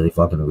it's really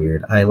fucking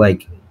weird. I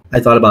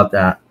thought about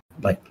that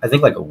like I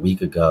think like a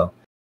week ago,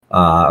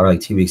 or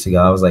like 2 weeks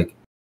ago. I was like,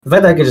 the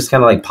fact that I could just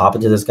kind of like pop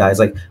into this guy's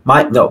like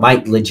my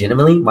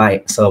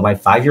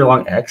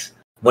 5-year-long ex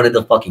wanted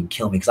to fucking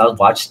kill me because I would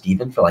watch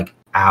Steven for like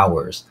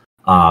hours.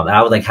 And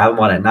I would like have him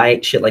on at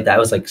night, shit like that. I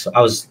was like,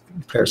 I was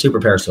super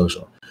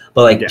parasocial,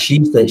 but like she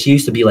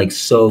used to be like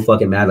so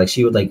fucking mad. Like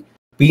she would like,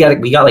 we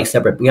got like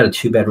separate. We got a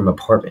 2-bedroom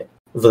apartment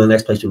for the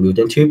next place we moved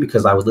into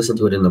because I would listen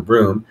to it in the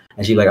room,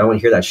 and she'd be like, I don't want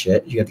to hear that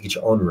shit. You have to get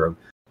your own room.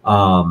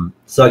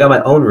 So I got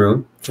my own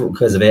room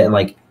because of it, and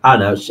like I don't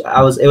know,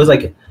 it was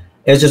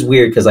just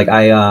weird because like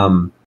I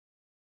don't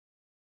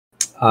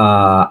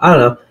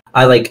know,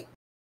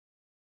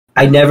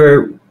 I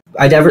never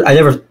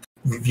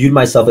viewed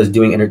myself as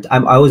doing I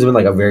always been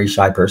like a very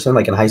shy person.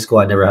 Like in high school,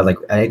 I never had like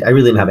I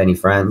really didn't have any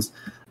friends.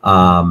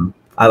 I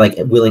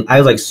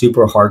was like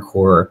super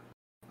hardcore,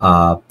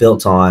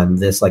 built on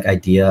this like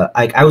idea.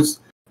 I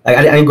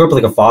didn't grow up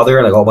with like a father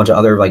and like a whole bunch of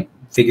other like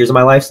figures in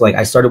my life. So like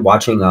I started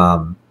watching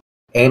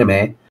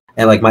anime,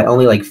 and like my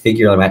only like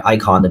figure, like my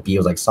icon to be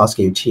was like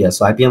Sasuke Uchiha.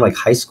 So I'd be in like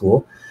high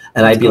school,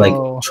 and I'd be like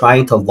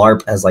trying to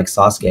LARP as like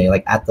Sasuke,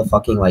 like at the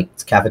fucking like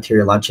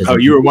cafeteria lunches. Oh,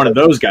 you were one of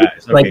those guys.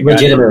 Okay, like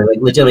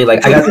legitimately,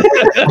 like I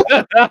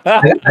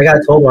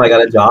got told when I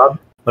got a job.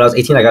 When I was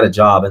 18, I got a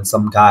job, and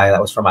some guy that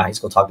was from my high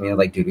school talked to me and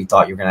like, dude, we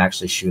thought you were gonna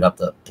actually shoot up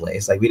the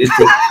place. Like we didn't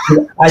think.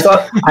 I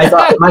thought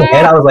in my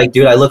head I was like,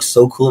 dude, I look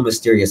so cool and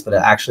mysterious, but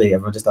actually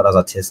everyone just thought I was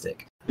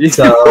autistic.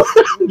 So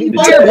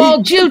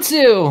fireball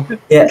jutsu.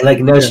 Yeah, like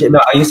no shit. No,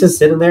 I used to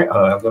sit in there.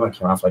 Oh, I'll get my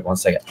camera off for like 1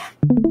 second.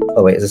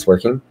 Oh wait, is this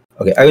working?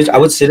 Okay, I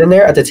would sit in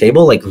there at the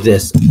table like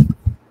this,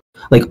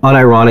 like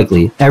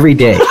unironically every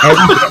day.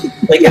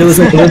 Like it was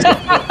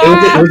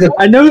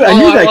I knew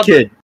that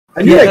kid.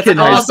 I knew that kid.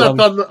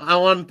 I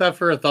want that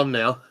for a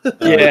thumbnail.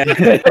 Yeah,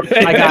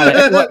 I got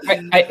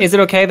it. Is it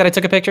okay that I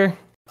took a picture?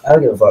 I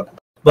don't give a fuck.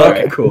 But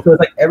okay, cool. So it's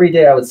like every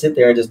day I would sit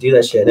there and just do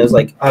that shit. And it was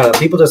like, I don't know,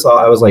 people just saw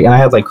I was like, and I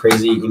had like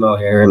crazy emo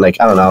hair and like,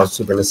 I don't know, I was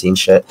super into scene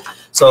shit.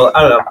 So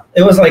I don't know.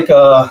 It was like,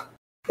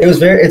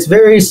 it's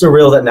very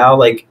surreal that now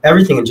like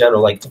everything in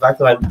general, like the fact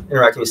that I'm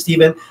interacting with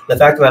Steven, the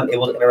fact that I'm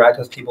able to interact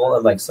with people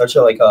and like such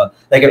a like I'm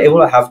able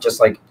to have just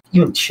like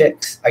even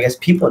chicks, I guess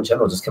people in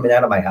general just coming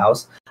out of my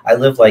house. I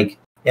live like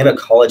in a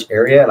college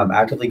area and I'm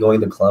actively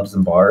going to clubs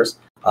and bars.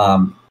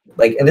 And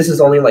this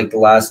is only like the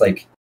last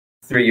like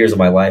 3 years of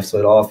my life. So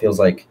it all feels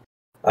like,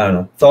 I don't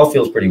know. It all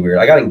feels pretty weird.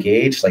 I got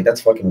engaged. Like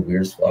that's fucking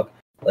weird as fuck.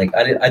 Like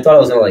I thought I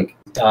was gonna like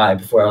die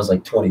before I was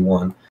like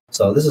 21.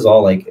 So this is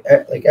all like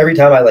every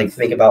time I like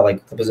think about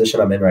like the position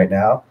I'm in right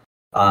now,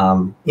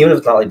 Even if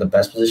it's not like the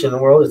best position in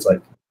the world, it's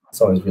like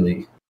it's always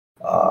really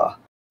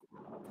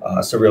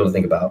surreal to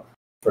think about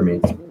for me.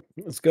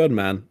 It's good,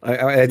 man.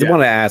 I did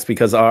want to ask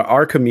because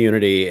our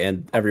community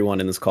and everyone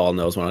in this call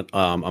knows what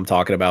I'm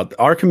talking about.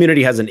 Our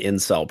community has an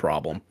incel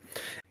problem,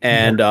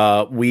 and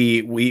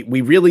we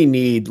really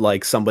need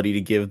like somebody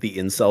to give the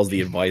incels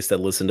the advice that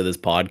listen to this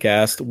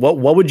podcast.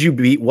 What would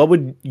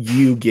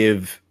you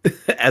give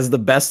as the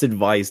best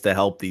advice to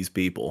help these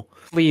people?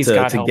 Please,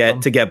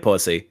 to get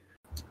pussy.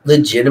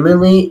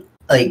 Legitimately,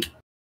 like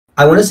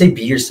I want to say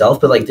be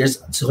yourself, but like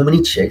there's so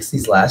many chicks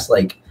these last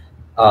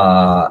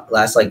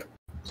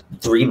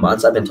 3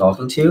 months I've been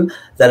talking to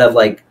that have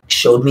like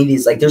showed me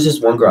these, like there's this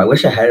one girl, I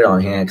wish I had it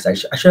on hand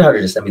because I should have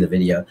her to send me the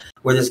video,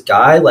 where this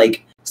guy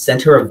like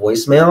sent her a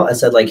voicemail and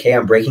said like, hey,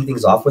 I'm breaking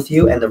things off with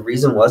you, and the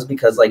reason was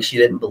because like she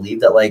didn't believe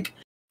that like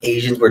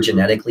Asians were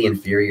genetically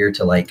inferior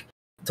to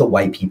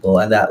white people,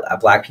 and that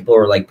black people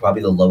were like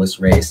probably the lowest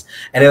race.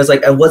 And it was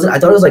like I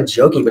thought it was like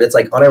joking, but it's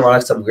like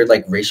unironic, some weird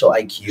like racial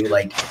IQ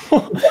like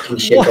fucking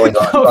shit going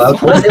on.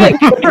 Like,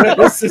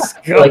 this is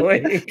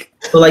going.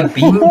 So like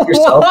being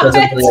yourself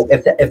doesn't really,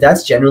 like, if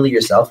that's generally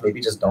yourself, maybe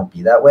just don't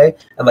be that way.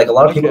 And like a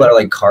lot of people that are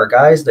like car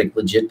guys, like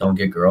legit don't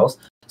get girls.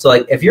 So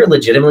like if you're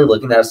legitimately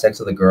looking to have sex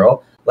with a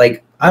girl,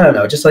 like I don't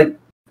know, just like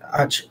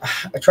I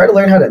try to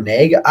learn how to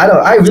nag.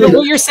 So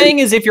what you're saying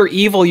is if you're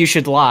evil, you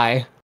should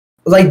lie.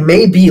 Like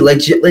maybe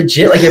legit. Like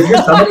if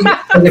you're somebody,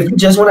 like if you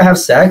just want to have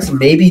sex,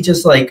 maybe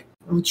just like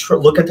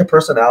look at the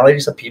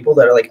personalities of people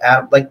that are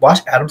like watch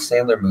Adam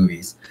Sandler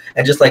movies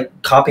and just like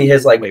copy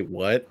his like. Wait,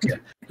 what?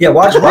 Yeah,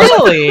 watch.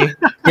 Really?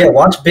 Yeah,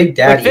 watch Big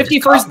Daddy. Like 50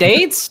 First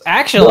Dates?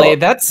 Actually,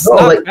 that's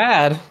not like,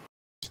 bad.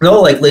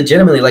 No, like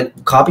legitimately,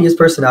 like copy his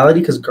personality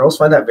because girls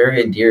find that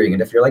very endearing.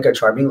 And if you're like a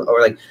charming or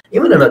like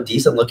even a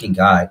decent looking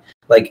guy,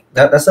 like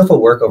that stuff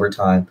will work over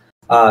time.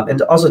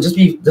 And also just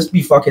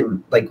be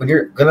fucking like when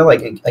you're gonna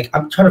like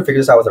I'm trying to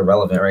figure this out with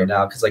Irrelevant right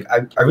now because like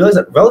I realize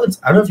that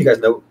Relevance, I don't know if you guys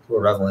know who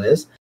Irrelevant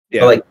is,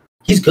 but like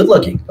he's good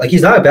looking, like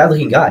he's not a bad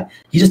looking guy,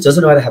 he just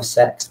doesn't know how to have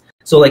sex.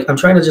 So like I'm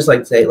trying to just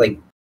like say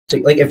like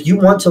if you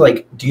want to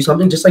like do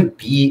something, just like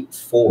be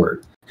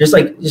forward,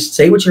 just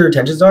say what your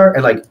intentions are,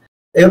 and like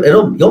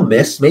you'll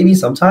miss maybe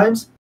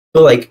sometimes,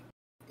 but like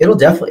it'll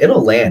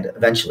land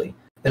eventually,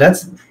 and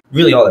that's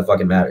really all that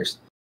fucking matters.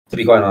 To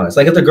be quite honest,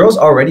 like if the girl's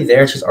already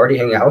there and she's already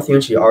hanging out with you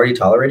and she's already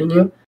tolerating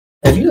you,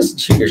 if you just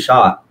shoot your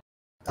shot,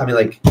 I mean,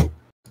 like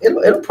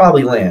it'll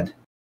probably land.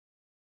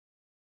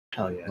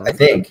 Hell yeah! I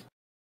think.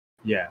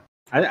 Yeah,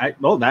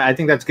 I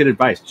think that's good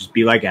advice. Just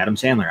be like Adam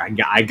Sandler.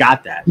 I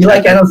got that. You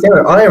like Adam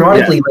Sandler?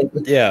 Unironically,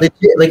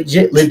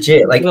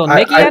 legit. Like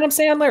Nicky Adam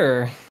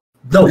Sandler.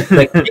 No,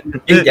 like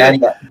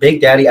Big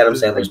Daddy Adam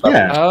Sandler's probably.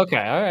 Yeah. Oh,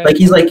 okay, all right. Like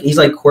he's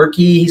like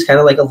quirky. He's kind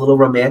of like a little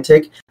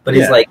romantic, but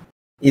he's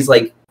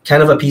like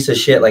kind of a piece of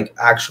shit, like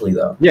actually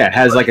though. Yeah, it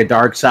has like a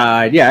dark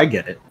side. Yeah, I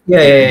get it.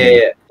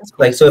 Yeah.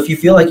 Like so if you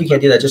feel like you can't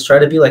do that, just try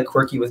to be like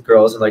quirky with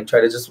girls and like try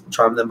to just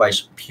charm them by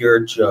pure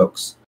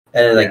jokes.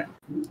 And like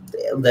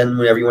then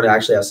whenever you want to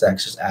actually have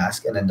sex, just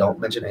ask and then don't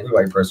mention anything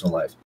about your personal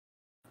life.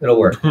 It'll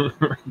work.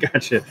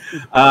 Gotcha.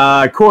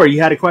 Corey,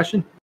 you had a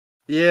question?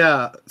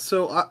 Yeah,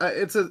 so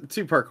it's a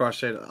two-part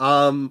question.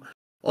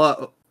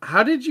 Well,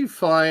 how did you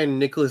find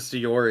Nicholas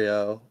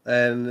Diorio?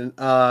 And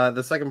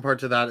the second part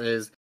to that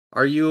is,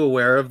 are you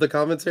aware of the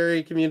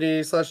commentary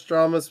community /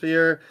 drama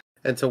sphere,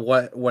 and to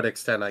what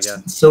extent, I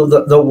guess? So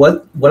the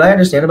what I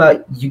understand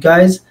about you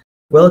guys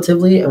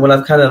relatively, and when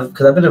I've kind of,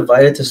 because I've been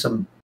invited to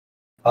some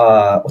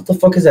what the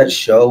fuck is that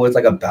show? It's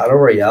like a battle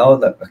royale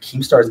that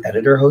Keemstar's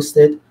editor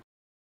hosted.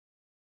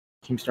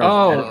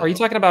 Are you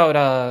talking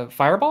about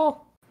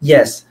Fireball?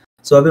 Yes.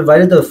 So I've been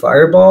invited to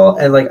Fireball,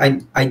 and like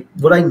I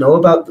what I know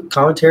about the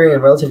commentary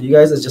and relative to you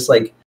guys is just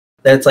like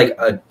that it's like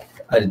a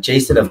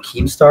adjacent of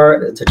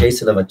Keemstar, it's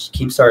adjacent of a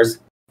Keemstar's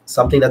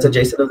something that's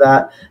adjacent of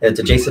that, and it's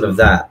adjacent of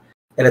that.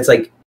 And it's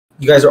like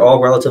you guys are all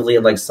relatively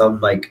in like some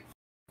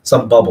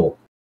bubble.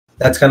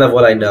 That's kind of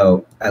what I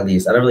know, at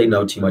least. I don't really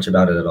know too much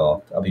about it at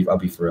all. I'll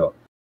be for real.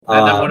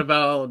 And then what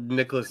about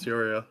Nicholas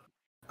Diorio?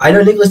 I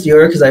know Nicholas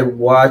Diorio because I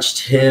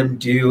watched him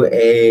do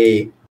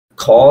a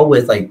call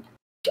with like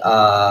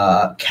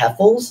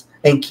Keffels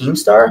and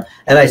Keemstar,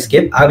 and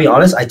I'll be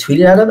honest, I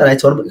tweeted at him and I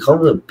told him to call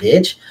him a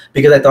bitch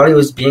because I thought he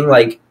was being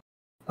like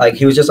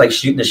he was just like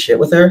shooting the shit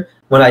with her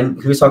when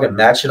he was talking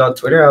mad shit on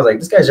Twitter. I was like,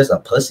 this guy's just a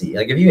pussy.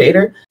 Like if you hate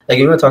her, like if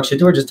you want to talk shit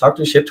to her, just talk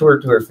shit to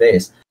her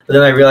face. But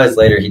then I realized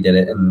later he did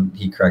it and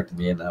he corrected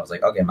me, and I was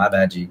like, okay, my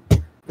bad, G.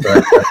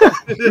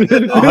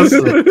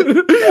 Awesome.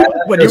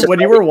 When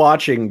you were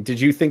watching, did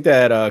you think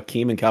that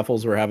Keem and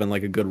Keffels were having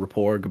like a good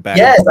rapport?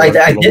 Yes, I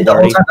did the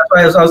whole time.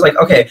 That's why I was like,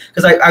 okay,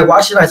 because I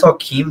watched it and I saw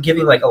Keem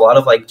giving like a lot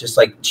of like just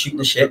like shooting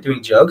the shit,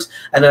 doing jokes,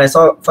 and then I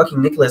saw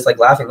fucking Nicholas like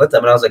laughing with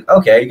them, and I was like,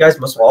 okay, you guys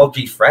must all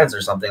be friends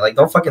or something. Like,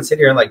 don't fucking sit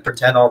here and like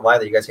pretend online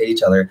that you guys hate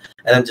each other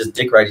and then just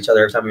dick ride each other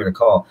every time you're in a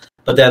call.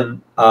 But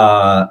then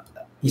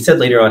he said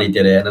later on he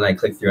did it, and then I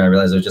clicked through and I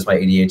realized it was just my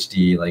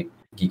ADHD like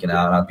geeking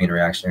out, not being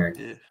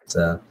reactionary.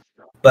 So,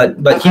 but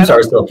Keemstar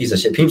is still a piece of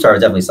shit. Keemstar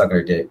is definitely sucking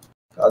her dick.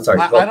 sorry.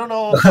 I don't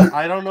know.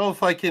 I don't know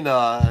if I can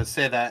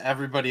say that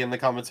everybody in the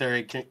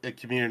commentary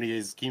community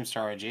is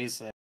Keemstar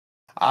adjacent.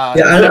 Yeah,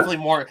 it's definitely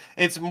more.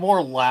 It's more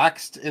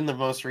laxed in the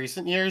most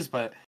recent years,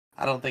 but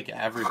I don't think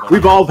everybody.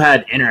 We've all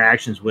had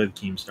interactions with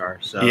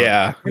Keemstar, so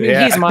Yeah, I mean,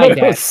 he's my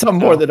dad, some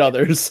so. more than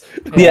others.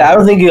 Yeah, I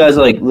don't think you guys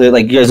are like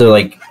you guys are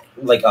like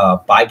a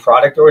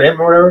byproduct or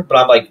whatever. But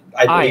I'm like,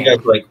 I think you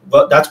guys are like.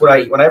 Well, that's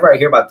what whenever I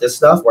hear about this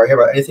stuff, or I hear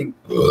about anything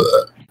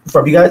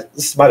from you guys,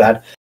 this is my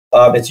bad.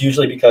 It's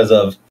usually because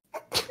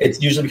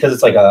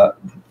it's like a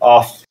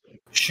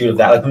offshoot of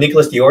that. Like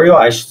Nicholas Diorio,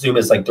 I assume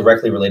is like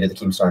directly related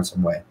to Keemstar in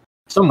some way.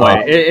 Some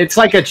way. It's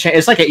like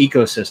it's like an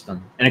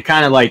ecosystem, and it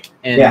kind of like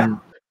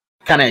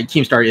kind of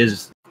Keemstar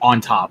is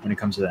on top when it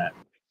comes to that.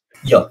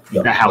 Yeah.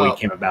 That's how he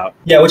came about.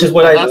 Yeah, which is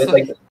what I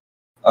like.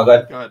 Oh, go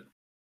ahead. Go ahead.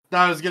 No,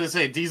 I was gonna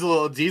say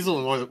Diesel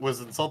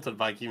was insulted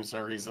by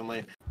Keemstar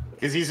recently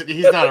because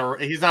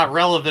he's not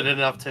relevant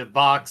enough to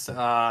box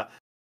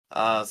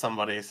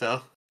somebody.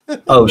 So.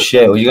 Oh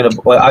shit! Well, you're gonna.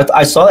 Well,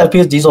 I saw that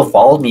because Diesel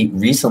followed me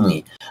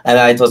recently, and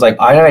I was like,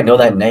 I know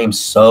that name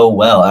so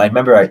well. And I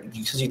remember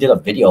because you did a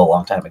video a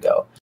long time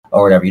ago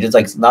or whatever. You did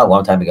like not a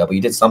long time ago, but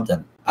you did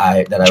something.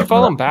 I should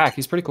follow him back.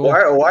 He's pretty cool.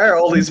 Why are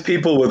all these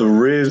people with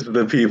Riz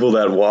the people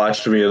that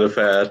watched me in the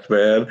past,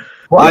 man?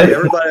 Well, like,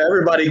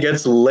 everybody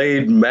gets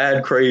laid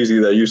mad crazy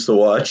that used to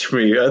watch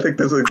me. I think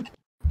there's a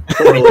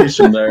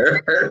correlation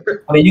there.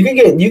 I mean, you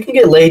can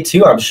get laid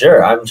too. I'm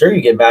sure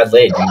you get mad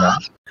laid. You know.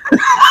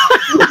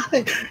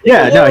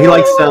 Yeah, no, he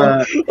likes.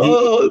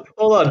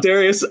 Hold on,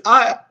 Darius.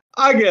 I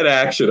get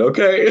action,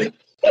 okay?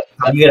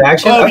 You get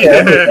action.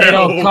 Okay. They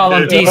don't call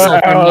him Diesel.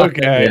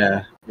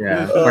 Okay.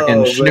 Yeah.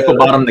 Fucking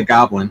Schnickelbottom the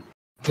Goblin.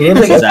 He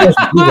didn't think I was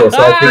Google, so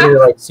I figured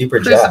like super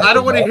Chris, jacked. I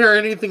don't want to hear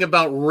anything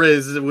about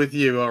Riz with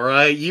you. All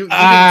right, you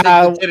didn't take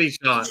the titty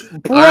shot.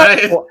 All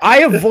right, I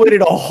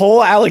avoided a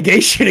whole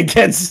allegation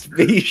against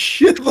me.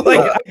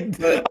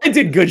 I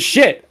did good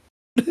shit.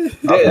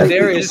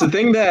 Darius, the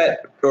thing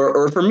that,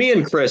 or for me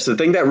and Chris, the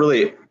thing that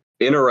really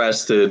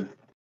interested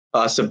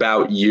us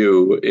about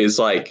you is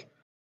like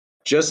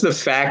just the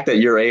fact that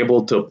you're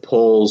able to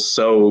pull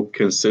so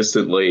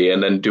consistently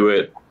and then do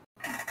it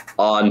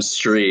on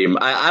stream.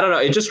 I don't know.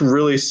 It just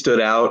really stood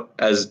out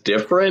as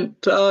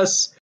different to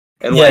us,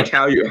 and like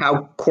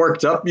how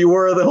quirked up you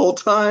were the whole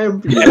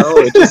time. You know,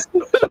 it just.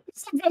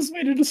 It's the best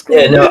way to describe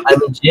it. Yeah, no, I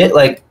legit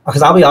like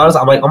because I'll be honest.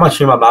 I'm like on my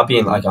stream. I'm not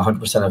being like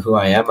 100% of who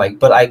I am. Like,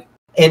 but I.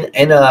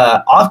 In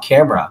off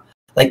camera,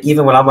 like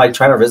even when I'm like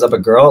trying to rizz up a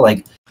girl,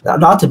 like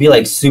not to be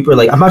like super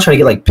like I'm not trying to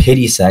get like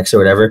pity sex or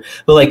whatever,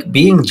 but like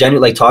being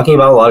genuine, like talking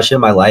about a lot of shit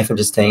in my life and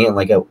just saying it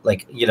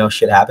like you know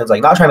shit happens,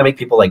 like not trying to make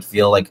people like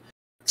feel like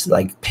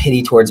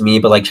pity towards me,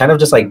 but like kind of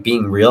just like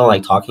being real and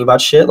like talking about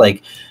shit.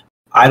 Like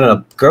I don't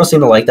know, girls seem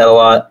to like that a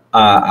lot.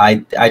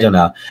 I don't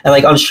know, and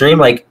like on stream,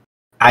 like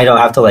I don't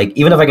have to like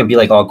even if I can be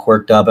like all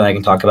quirked up and I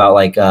can talk about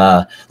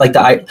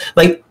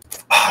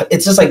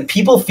it's just like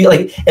people feel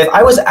like if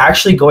I was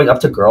actually going up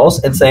to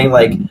girls and saying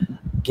like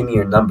give me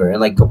your number and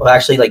like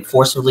actually like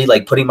forcibly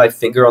like putting my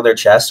finger on their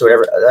chest or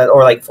whatever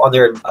or like on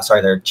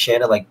their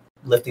chin and like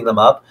lifting them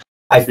up,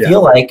 I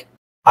feel like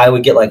I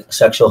would get like a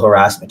sexual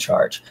harassment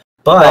charge.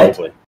 But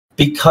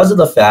because of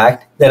the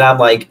fact that I'm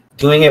like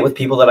doing it with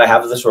people that I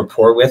have this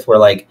rapport with where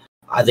like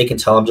they can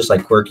tell I'm just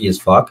like quirky as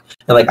fuck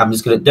and like I'm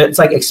just gonna it's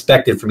like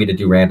expected for me to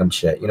do random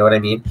shit, you know what I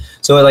mean?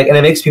 So like and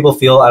it makes people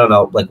feel I don't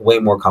know like way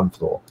more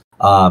comfortable.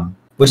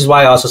 Which is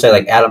why I also say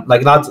like Adam,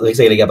 like not to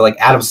say it again, but like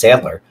Adam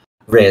Sandler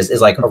Riz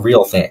is like a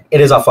real thing.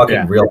 It is a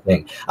fucking real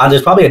thing.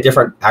 There's probably a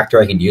different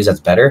actor I can use that's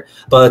better,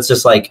 but it's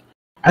just like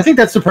I think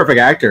that's the perfect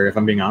actor if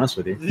I'm being honest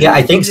with you. Yeah,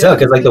 I think so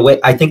because like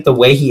the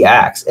way he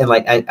acts and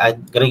like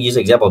I'm gonna use the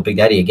example of Big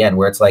Daddy again,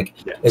 where it's like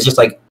it's just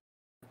like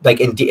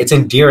it's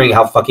endearing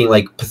how fucking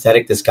like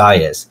pathetic this guy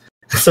is.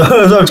 So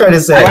that's what I'm trying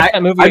to say.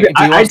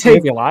 I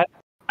take a lot.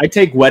 I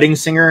take Wedding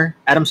Singer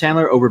Adam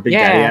Sandler over Big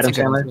Daddy Adam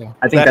Sandler.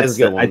 I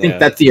think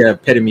that's the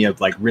epitome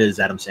of like Riz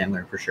Adam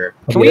Sandler for sure.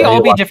 Can we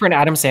all be different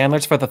Adam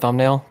Sandlers for the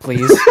thumbnail,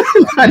 please?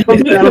 I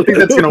don't think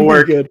that's gonna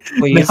work.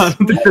 Please. No, I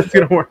don't think that's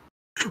gonna work.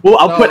 Well,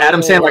 I'll put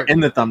Adam Sandler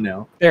in the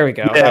thumbnail. There we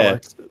go. Yeah, that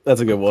works.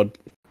 That's a good one.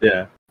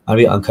 Yeah. I'll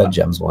be Uncut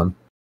Gems one.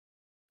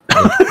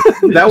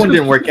 That one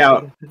didn't work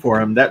out for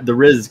him. The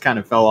Riz kind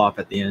of fell off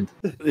at the end.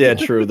 Yeah,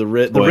 true. The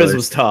Riz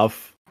was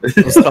tough.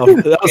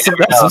 That was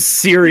some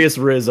serious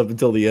Riz up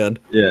until the end.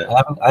 Yeah,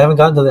 I haven't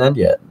gotten to the end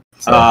yet.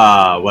 So.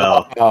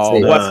 Well.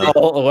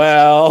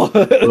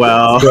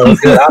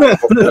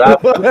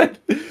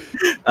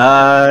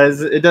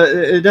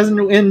 It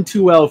doesn't end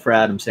too well for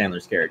Adam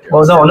Sandler's character.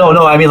 Well,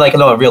 no. I mean, like,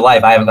 no, in real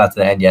life, I haven't got to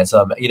the end yet,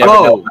 so you never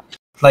know.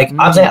 Like,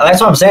 I'm saying, that's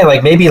what I'm saying.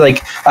 Like, maybe,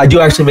 like, I do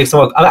actually make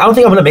someone. I don't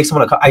think I'm gonna make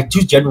someone. I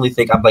do genuinely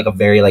think I'm like a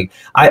very like.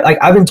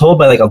 I've been told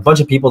by like a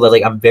bunch of people that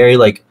like I'm very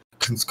like.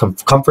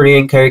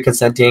 Comforting, very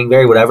consenting,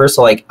 very whatever.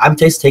 So like I'm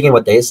just taking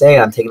what they say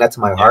and I'm taking that to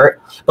my heart.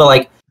 But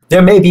like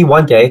there may be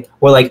one day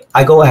where like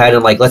I go ahead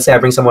and like let's say I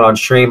bring someone on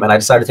stream and I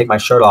decide to take my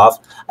shirt off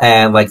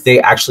and like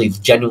they actually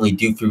genuinely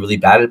do feel really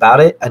bad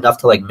about it enough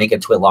to like make a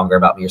tweet longer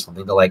about me or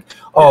something to like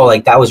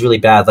like that was really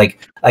bad like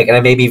and I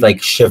maybe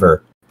like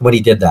shiver when he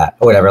did that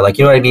or whatever. Like,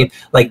 you know what I mean?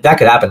 Like, that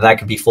could happen. That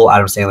could be full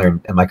Adam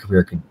Sandler, and my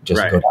career could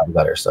just go down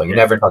better. So you're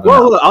never talking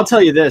about. Well, I'll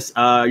tell you this: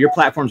 your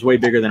platform's way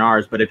bigger than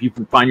ours. But if you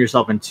find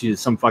yourself into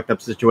some fucked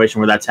up situation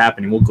where that's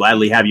happening, we'll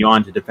gladly have you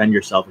on to defend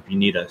yourself if you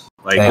need us.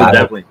 Like, we'll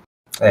definitely.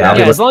 Yeah,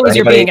 as long as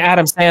you're being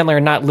Adam Sandler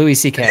and not Louis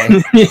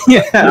C.K.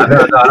 Yeah.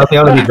 No, I don't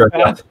think I'm gonna be jerked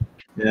off.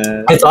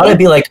 Yeah. I thought it'd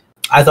be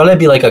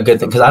like a good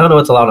thing because I don't know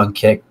what's allowed on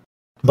Kick,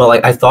 but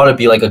like I thought it'd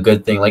be like a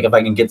good thing. Like if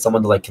I can get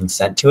someone to like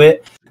consent to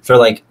it for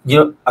like, you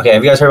know, okay.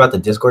 Have you guys heard about the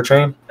Discord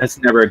train? That's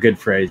never a good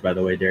phrase, by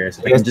the way, Darius.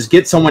 If I can just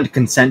get someone to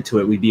consent to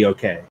it, we'd be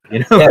okay. You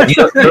know? Yeah, you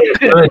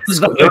know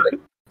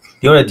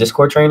what a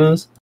Discord train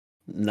is?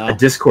 No. A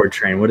Discord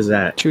train. What is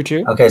that? Choo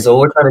choo. Okay, so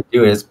what we're trying to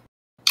do is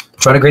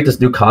trying to create this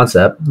new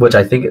concept, which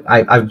I think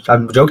I've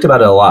joked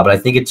about it a lot, but I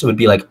think it would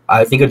be like,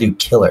 I think it'd do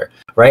killer,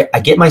 right? I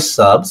get my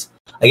subs,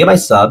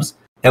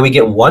 and we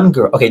get one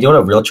girl. Okay, do you know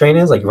what a real train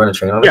is? Like you run a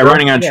train on a girl?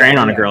 Running on a train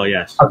on a girl,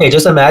 yes. Okay,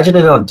 just imagine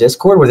it on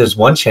Discord where there's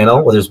one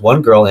channel where there's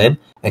one girl in,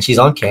 and she's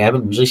on cam,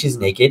 and usually she's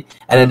naked,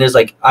 and then there's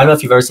like, I don't know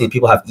if you've ever seen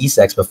people have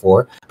e-sex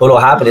before, but what'll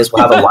happen is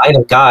we'll have a line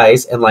of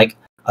guys in like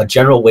a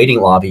general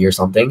waiting lobby or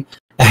something,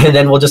 and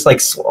then we'll just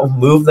like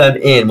move them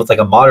in with like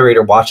a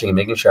moderator watching and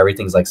making sure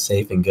everything's like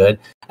safe and good.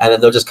 And then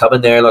they'll just come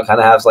in there and they'll kind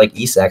of have like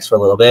e-sex for a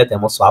little bit.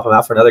 Then we'll swap them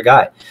out for another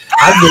guy.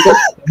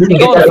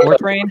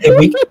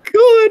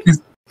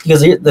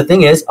 Because the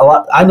thing is,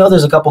 I know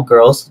there's a couple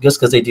girls just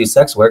because they do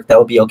sex work that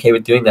would be okay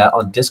with doing that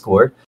on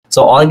Discord.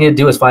 So all I need to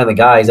do is find the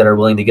guys that are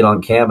willing to get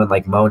on cam and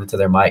like moan into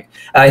their mic.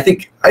 And I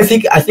think I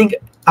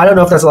don't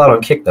know if that's allowed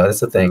on Kick though. That's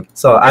the thing.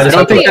 So I just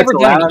don't think ever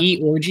done an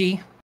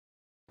e-orgy.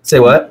 Say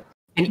what?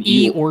 An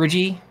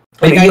e-orgy.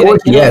 An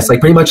e-orgy, yes, like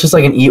pretty much just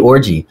like an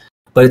e-orgy,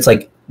 but it's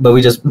like, but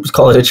we just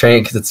call it a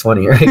train because it's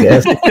funnier, I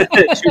guess.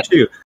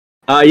 True.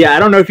 Yeah, I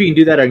don't know if you can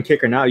do that on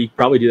Kick or not. You could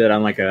probably do that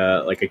on like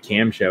a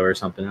cam show or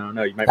something. I don't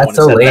know. You might want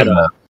to set that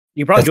up.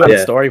 You probably do it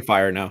on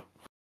Storyfire now.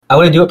 I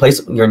want to do a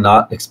place you're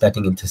not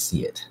expecting him to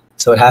see it,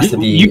 so it has to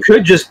be. You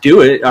could just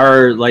do it,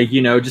 or like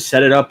just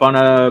set it up on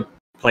a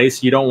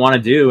place you don't want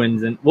to do, and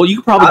then you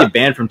could probably get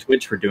banned from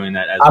Twitch for doing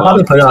that. I'll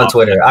probably put it on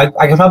Twitter.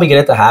 I can probably get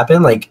it to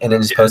happen, like, and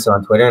then just post it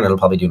on Twitter, and it'll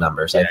probably do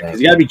numbers. I think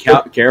you gotta be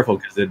careful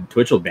because then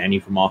Twitch will ban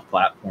you from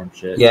off-platform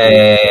shit.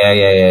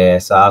 Yeah.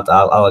 So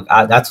I'll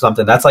that's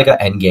something. That's like an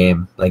end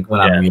game. Like when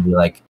I'm really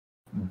like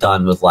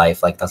done with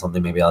life, like that's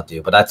something maybe I'll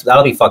do. But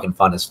that'll be fucking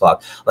fun as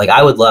fuck. Like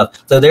I would love.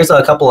 So there's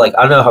a couple, like,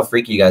 I don't know how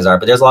freaky you guys are,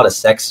 but there's a lot of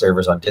sex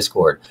servers on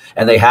Discord,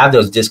 and they have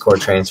those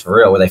Discord trains for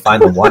real, where they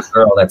find the one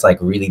girl that's like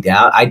really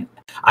down.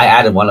 I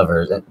added one of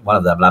them,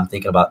 and I'm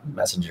thinking about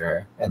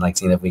Messenger and like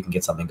seeing if we can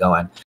get something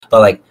going. But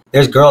like,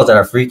 there's girls that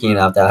are freaking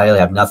out that really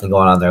have nothing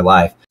going on in their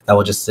life that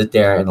will just sit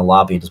there in the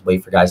lobby and just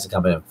wait for guys to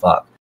come in and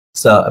fuck.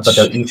 So, but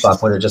they'll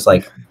e-fuck when they're just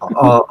like,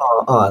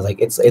 like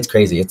it's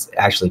crazy. It's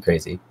actually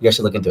crazy. You guys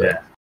should look into it.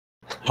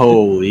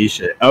 Holy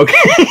shit! Okay,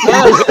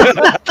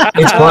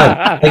 it's fun.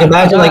 Like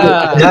imagine like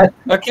that.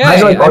 Okay,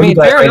 imagine, like, I mean,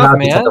 fair enough,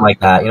 man. Something like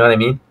that. You know what I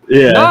mean?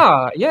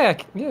 Yeah. Yeah,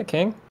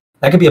 King.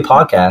 That could be a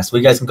podcast.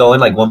 We guys can go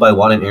in like one by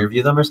one and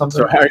interview them or something.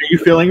 So how are you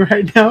feeling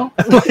right now?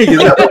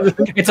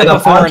 It's like a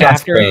before and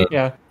after. Brain.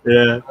 Yeah.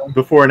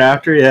 Before and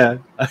after. Yeah.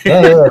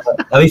 yeah.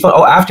 That'd be fun.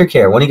 Oh,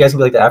 aftercare. One of you guys can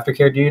be like the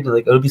aftercare dude.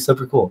 Like it would be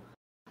super cool.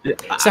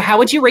 So how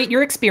would you rate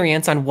your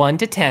experience on 1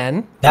 to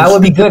 10? That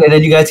would be good, and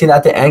then you guys can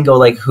at the end go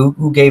like,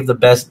 who gave the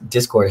best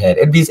Discord head?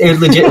 It'd be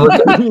legit.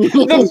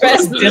 The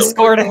best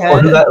Discord head.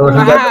 Or who got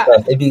the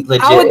best? It'd be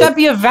legit. How would that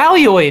be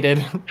evaluated?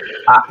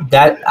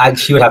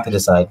 She would have to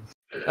decide.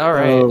 All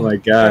right. Oh my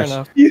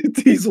gosh.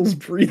 Diesel's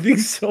breathing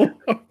so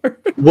hard.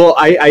 Well,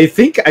 I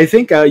think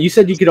you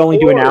said you could only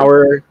do an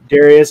hour,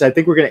 Darius. I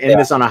think we're gonna end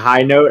this on a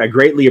high note. I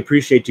greatly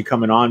appreciate you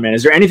coming on, man.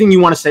 Is there anything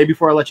you want to say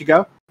before I let you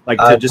go? Like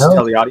to just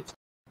tell the audience?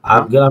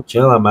 I'm good. I'm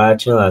chilling. I'm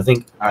chilling. I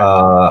think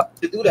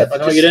do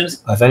that.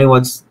 If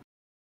anyone's,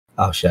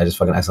 oh shit! I just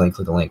fucking accidentally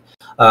clicked the link.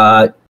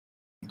 No,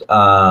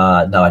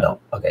 I don't.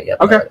 Okay, yeah.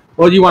 Okay. Right.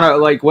 Well, you want to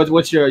like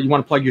what's your? You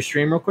want to plug your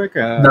stream real quick?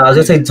 No, I was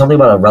gonna say something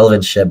about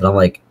irrelevant shit, but I'm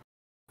like,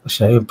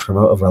 should I even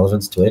promote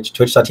Irrelevance Twitch?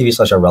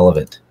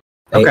 Twitch.tv/irrelevant.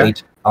 Okay.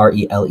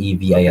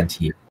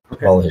 AHRELEVANT.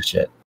 Okay. All of his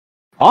shit.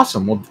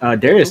 Awesome. Well,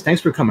 Darius, thanks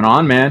for coming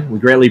on, man. We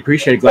greatly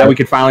appreciate it. Glad we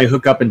could finally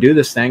hook up and do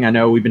this thing. I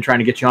know we've been trying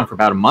to get you on for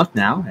about a month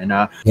now, and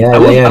I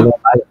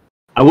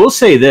will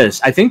say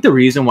this. I think the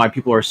reason why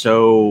people are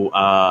so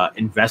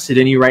invested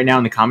in you right now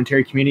in the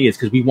commentary community is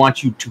because we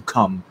want you to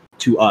come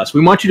to us.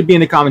 We want you to be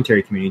in the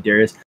commentary community,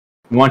 Darius.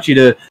 We want you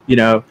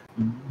to,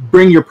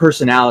 bring your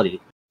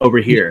personality over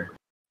here.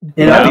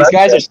 Yeah, these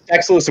guys are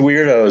sexless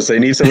weirdos. They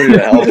need somebody to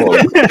help them.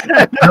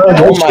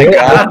 Oh my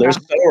god, they're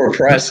so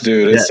repressed,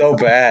 dude. It's so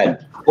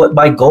bad. What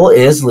my goal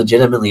is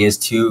legitimately is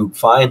to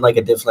find like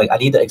a different, like I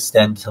need to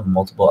extend to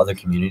multiple other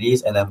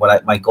communities, and then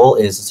my goal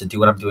is to do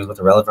what I'm doing with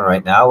Irrelevant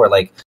right now, where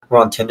like we're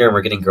on Tinder and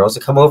we're getting girls to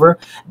come over,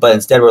 but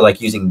instead we're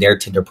like using their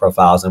Tinder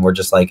profiles and we're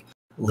just like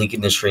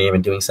linking the stream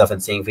and doing stuff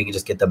and seeing if we can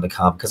just get them to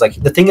come. Because like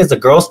the thing is, the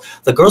girls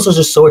are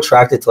just so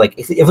attracted to like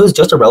if it was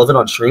just Irrelevant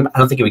on stream, I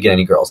don't think it would get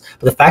any girls.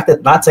 But the fact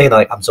that, not saying that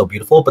like I'm so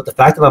beautiful, but the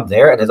fact that I'm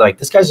there and it's like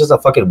this guy's just a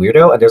fucking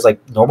weirdo and there's like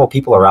normal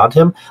people around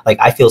him, like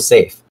I feel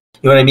safe.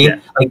 You know what I mean?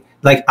 Yeah.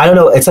 Like I don't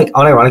know. It's like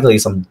unironically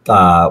some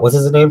what's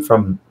his name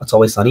from It's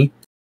Always Sunny?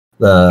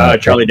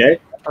 Charlie Day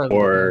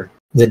or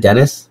is it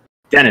Dennis?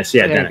 Dennis?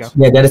 Yeah, Dennis.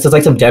 Yeah, Dennis. It's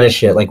like some Dennis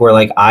shit. Like where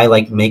like I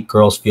like make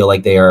girls feel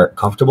like they are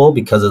comfortable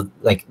because of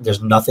like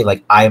there's nothing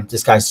like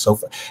this guy's so.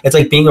 It's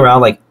like being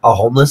around like a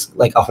homeless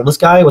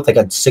guy with like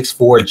a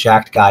 6'4"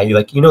 jacked guy. You're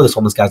like this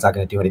homeless guy's not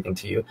going to do anything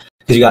to you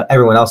because you got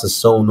everyone else is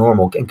so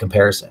normal in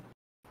comparison.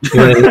 You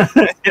know what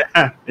I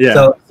mean? Yeah.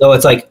 So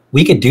it's like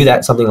we could do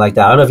that something like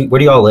that. I don't know where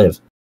do y'all live?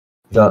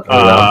 What?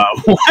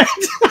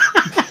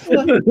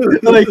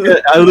 Like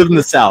I live in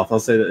the South. I'll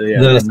say that. Yeah,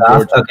 you live in the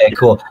South? Okay,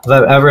 cool. If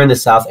I'm ever in the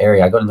South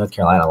area, I go to North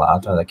Carolina a lot. I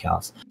don't know if that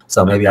counts.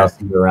 So maybe I'll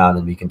see you around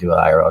and we can do an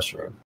IRL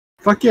stream.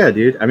 Fuck yeah,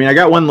 dude. I mean, I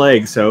got one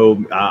leg,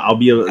 so I'll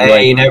be.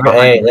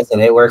 Hey, listen,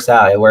 it works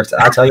out.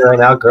 I'll tell you right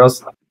now,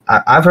 girls.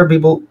 I've heard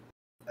people,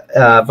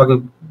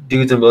 fucking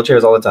dudes in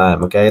wheelchairs all the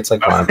time. Okay, it's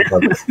like fine.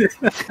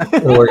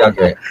 It'll work out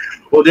great.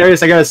 Well,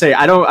 Darius, I gotta say,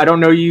 I don't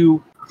know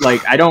you.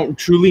 Like, I don't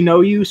truly know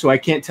you, so I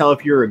can't tell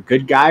if you're a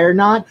good guy or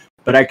not.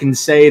 But I can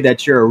say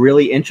that you're a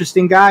really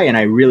interesting guy, and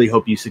I really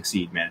hope you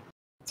succeed, man.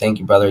 Thank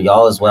you, brother.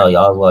 Y'all as well.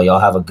 Y'all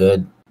have a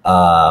good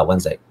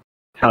Wednesday.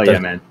 Hell yeah,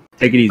 man.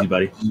 Take it easy,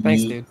 buddy.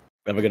 Thanks, dude.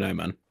 Have a good night,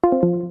 man.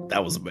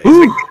 That was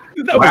amazing.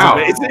 That was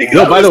amazing.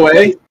 No,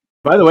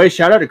 by the way,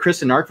 shout out to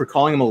Chris and Ark for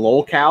calling him a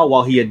lol cow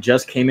while he had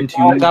just came into.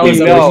 That was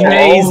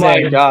amazing. Oh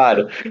my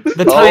god,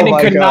 the timing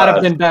could not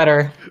have been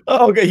better.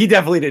 Oh, okay. He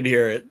definitely didn't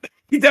hear it.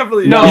 He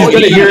definitely no. He's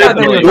gonna hear it.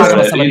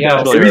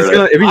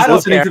 If he's I don't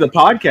listening care. to the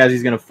podcast,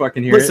 he's gonna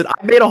fucking hear Listen, it.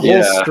 I made a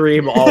whole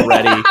stream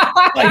already.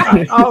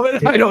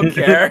 I don't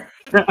care.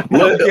 I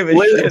don't give a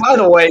shit. By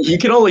the way, you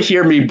can only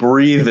hear me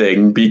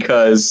breathing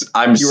because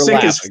I'm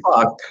sick as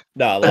fuck.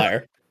 No,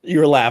 liar. You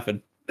were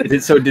laughing. Did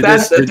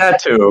That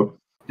too.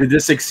 Did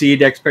this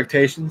exceed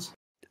expectations?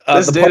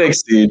 This did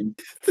exceed.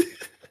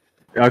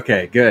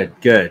 Okay, good.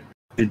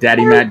 Did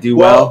Daddy Matt do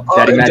well?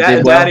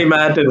 Daddy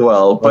Matt did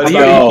well, but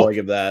Look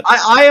at that.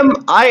 I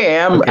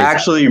am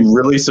actually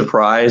really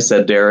surprised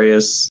that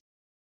Darius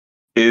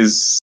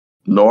is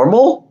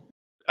normal.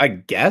 I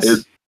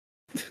guess.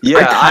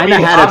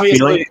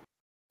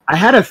 I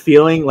had a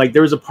feeling like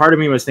there was a part of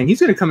me was thinking he's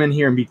going to come in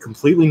here and be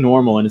completely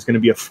normal and it's going to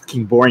be a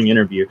fucking boring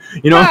interview.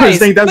 You know, I was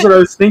thinking that's what I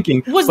was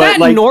thinking. Was that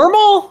like,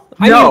 normal?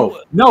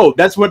 No,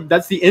 that's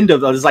the end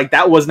of it. It's like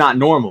that was not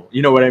normal.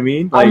 You know what I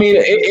mean? Like, I mean,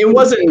 it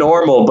wasn't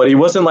normal, but he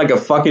wasn't like a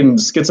fucking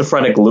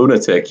schizophrenic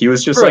lunatic. He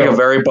was just like a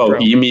very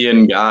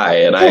bohemian guy,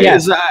 and I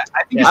don't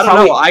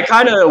know. I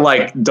kind of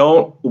like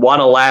don't want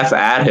to laugh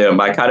at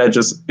him. I kind of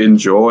just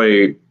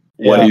enjoy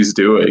what he's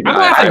doing. I'm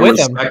laughing with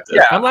him.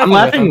 Yeah, I'm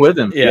laughing with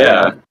him.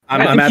 Yeah.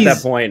 I'm at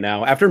that point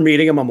now. After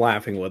meeting him, I'm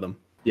laughing with him.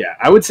 Yeah,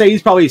 I would say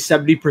he's probably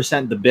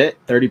 70% the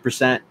bit,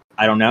 30%.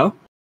 I don't know,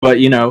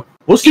 but you know,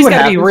 we'll see. He's what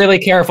gotta happens. be really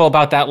careful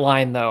about that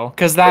line though,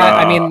 because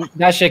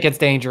that shit gets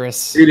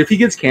dangerous. Dude, if he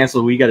gets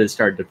canceled, we got to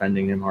start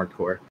defending him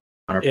hardcore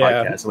on our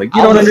podcast. Like,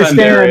 you I'll don't understand.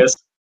 Darius.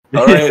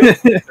 All right,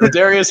 if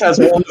Darius has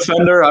one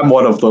defender, I'm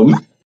one of them.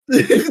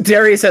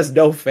 Darius has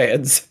no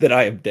fans. Then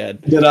I am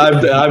dead. Then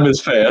I'm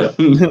his fan.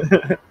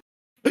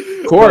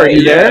 Core, are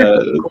you there?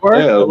 Core,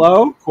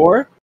 hello,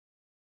 Core.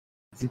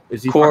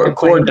 Is he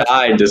Core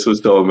died. This was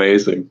so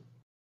amazing.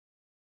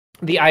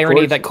 The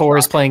irony that Core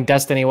is playing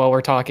Destiny while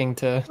we're talking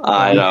to.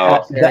 I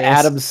know. The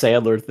Adam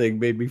Sandler thing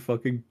made me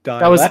fucking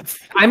die. That was,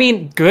 I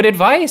mean, good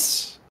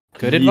advice.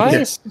 Good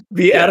advice.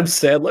 Be Adam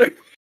Sandler.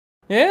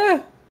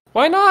 Yeah.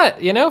 Why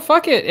not? You know,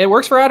 fuck it. It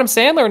works for Adam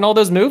Sandler in all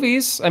those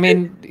movies. I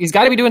mean, he's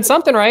got to be doing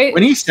something, right?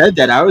 When he said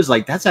that, I was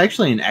like, that's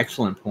actually an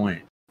excellent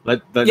point.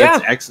 That's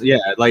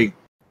like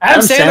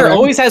Adam Sandler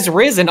always has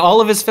Riz in all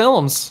of his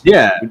films.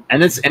 Yeah,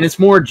 and it's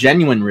more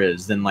genuine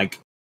Riz than like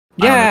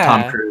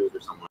Tom Cruise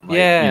or someone. Like,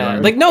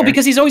 yeah, you know,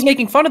 because he's always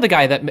making fun of the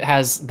guy that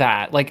has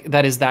that, like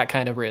that is that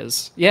kind of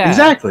Riz. Yeah,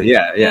 exactly.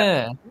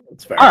 Yeah.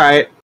 That's fair. All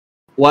right.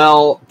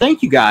 Well,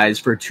 thank you guys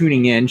for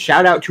tuning in.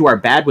 Shout out to our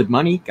Bad with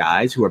Money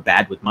guys who are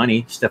bad with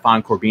money: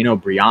 Stefan Corbino,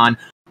 Brian,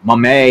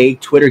 Mame,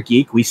 Twitter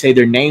Geek. We say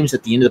their names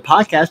at the end of the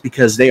podcast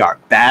because they are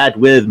bad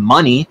with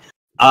money.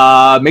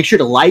 Make sure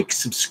to like,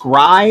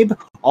 subscribe,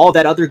 all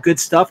that other good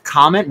stuff.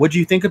 Comment. What do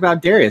you think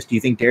about Darius? Do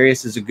you think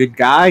Darius is a good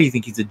guy? Do you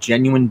think he's a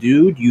genuine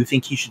dude? Do you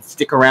think he should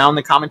stick around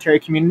the commentary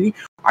community?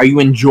 Are you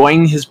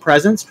enjoying his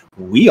presence?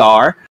 We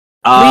are.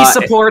 Please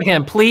support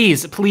him.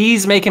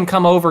 Please make him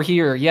come over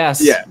here.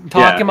 Yes.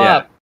 Talk him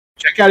up.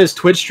 Check out his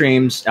Twitch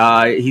streams.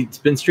 He's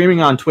been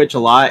streaming on Twitch a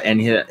lot, and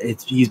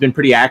he's been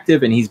pretty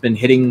active, and he's been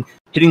hitting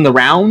the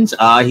rounds.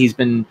 He's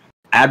been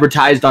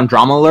advertised on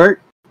Drama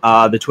Alert.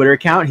 The Twitter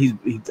account,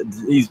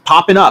 he's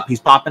popping up.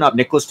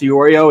 Nicholas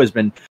DiOrio has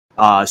been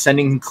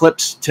sending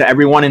clips to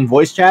everyone in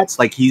voice chats.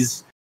 Like he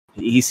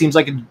seems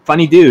like a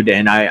funny dude,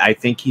 and I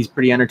think he's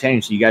pretty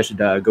entertaining. So you guys should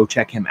go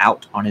check him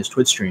out on his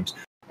Twitch streams.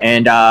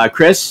 And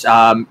Chris,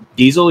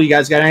 Diesel, you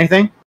guys got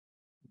anything?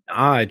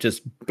 I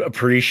just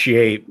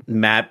appreciate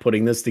Matt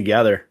putting this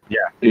together.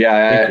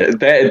 Yeah.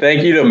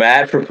 Thank you to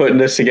Matt for putting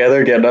this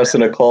together, getting us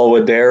in a call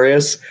with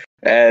Darius.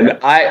 And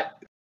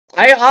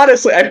I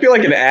honestly, I feel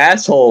like an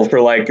asshole for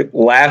like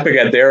laughing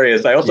at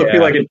Darius. I also feel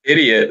like an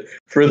idiot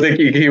for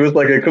thinking he was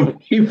like a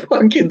complete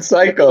fucking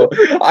psycho.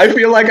 I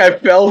feel like I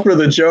fell for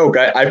the joke.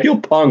 I feel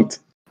punked.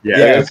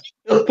 Yeah.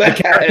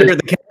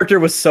 The character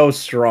was so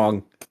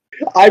strong.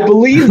 I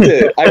believed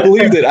it.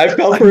 I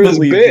fell for his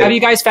bit. Have you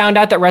guys found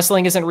out that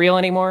wrestling isn't real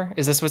anymore?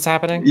 Is this what's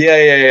happening?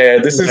 Yeah.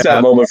 This is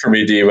that moment for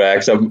me,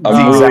 D-Max. I'm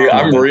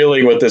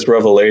reeling with this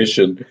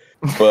revelation.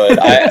 But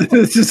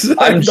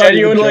I'm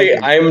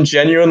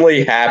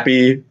genuinely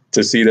happy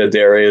to see that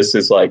Darius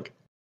is like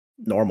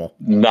normal,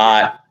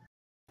 not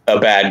a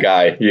bad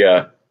guy.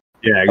 Yeah,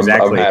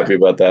 exactly. I'm happy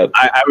about that.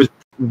 I was.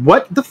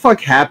 What the fuck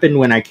happened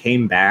when I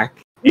came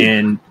back?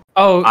 And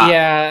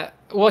yeah.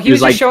 Well, he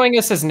was just showing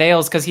us his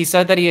nails because he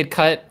said that he had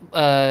cut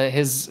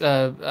his. He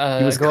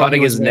was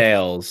cutting his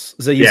nails.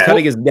 So he was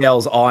cutting his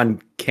nails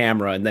on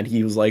camera, and then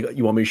he was like,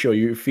 "You want me to show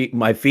you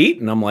my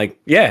feet?" And I'm like,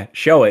 "Yeah,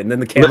 show it." And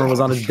then the camera was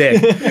on his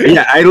dick.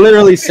 Yeah, I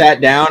literally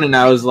sat down and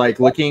I was like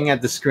looking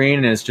at the screen,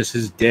 and it's just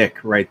his dick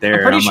right there.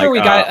 I'm pretty sure we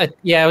got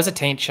it was a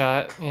taint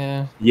shot.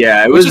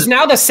 Yeah, which is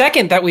now the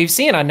second that we've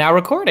seen on Now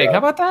Recording. How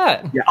about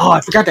that? Yeah. Oh,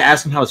 I forgot to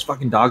ask him how his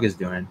fucking dog is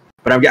doing,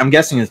 but I'm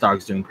guessing his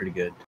dog's doing pretty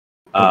good.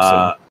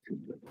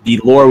 The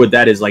lore with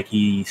that is like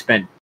he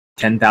spent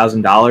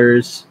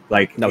 $10,000.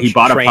 Like he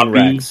bought a puppy.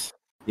 Rex.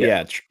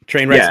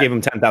 Trainwreck gave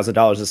him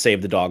 $10,000 to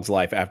save the dog's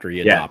life after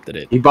he adopted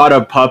it. He bought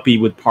a puppy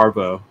with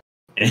parvo,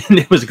 and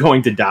it was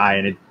going to die,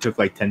 and it took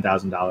like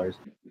 $10,000.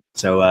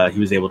 So he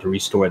was able to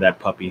restore that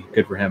puppy.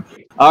 Good for him.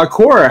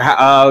 Core,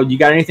 you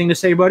got anything to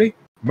say, buddy?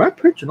 Matt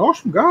Pitt's an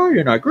awesome guy,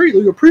 and I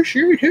greatly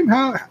appreciate him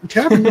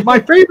having my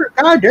favorite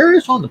guy,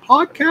 Darius, on the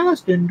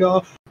podcast. And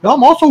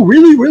I'm also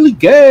really, really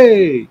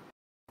gay.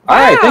 All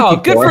right, thank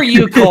you, good for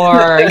you,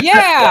 Core.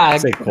 Yeah,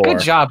 good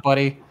job,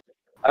 buddy.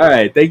 All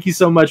right, thank you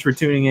so much for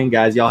tuning in,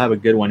 guys. Y'all have a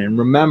good one. And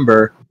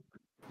remember,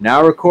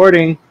 Now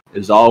Recording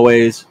is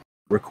always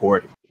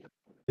recording.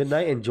 Good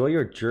night. Enjoy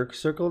your jerk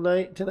circle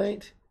night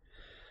tonight.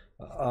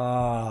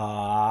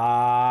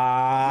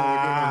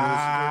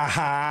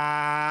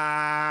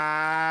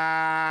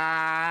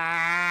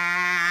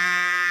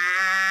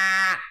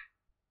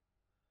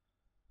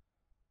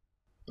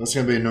 That's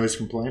going to be a noise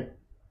complaint.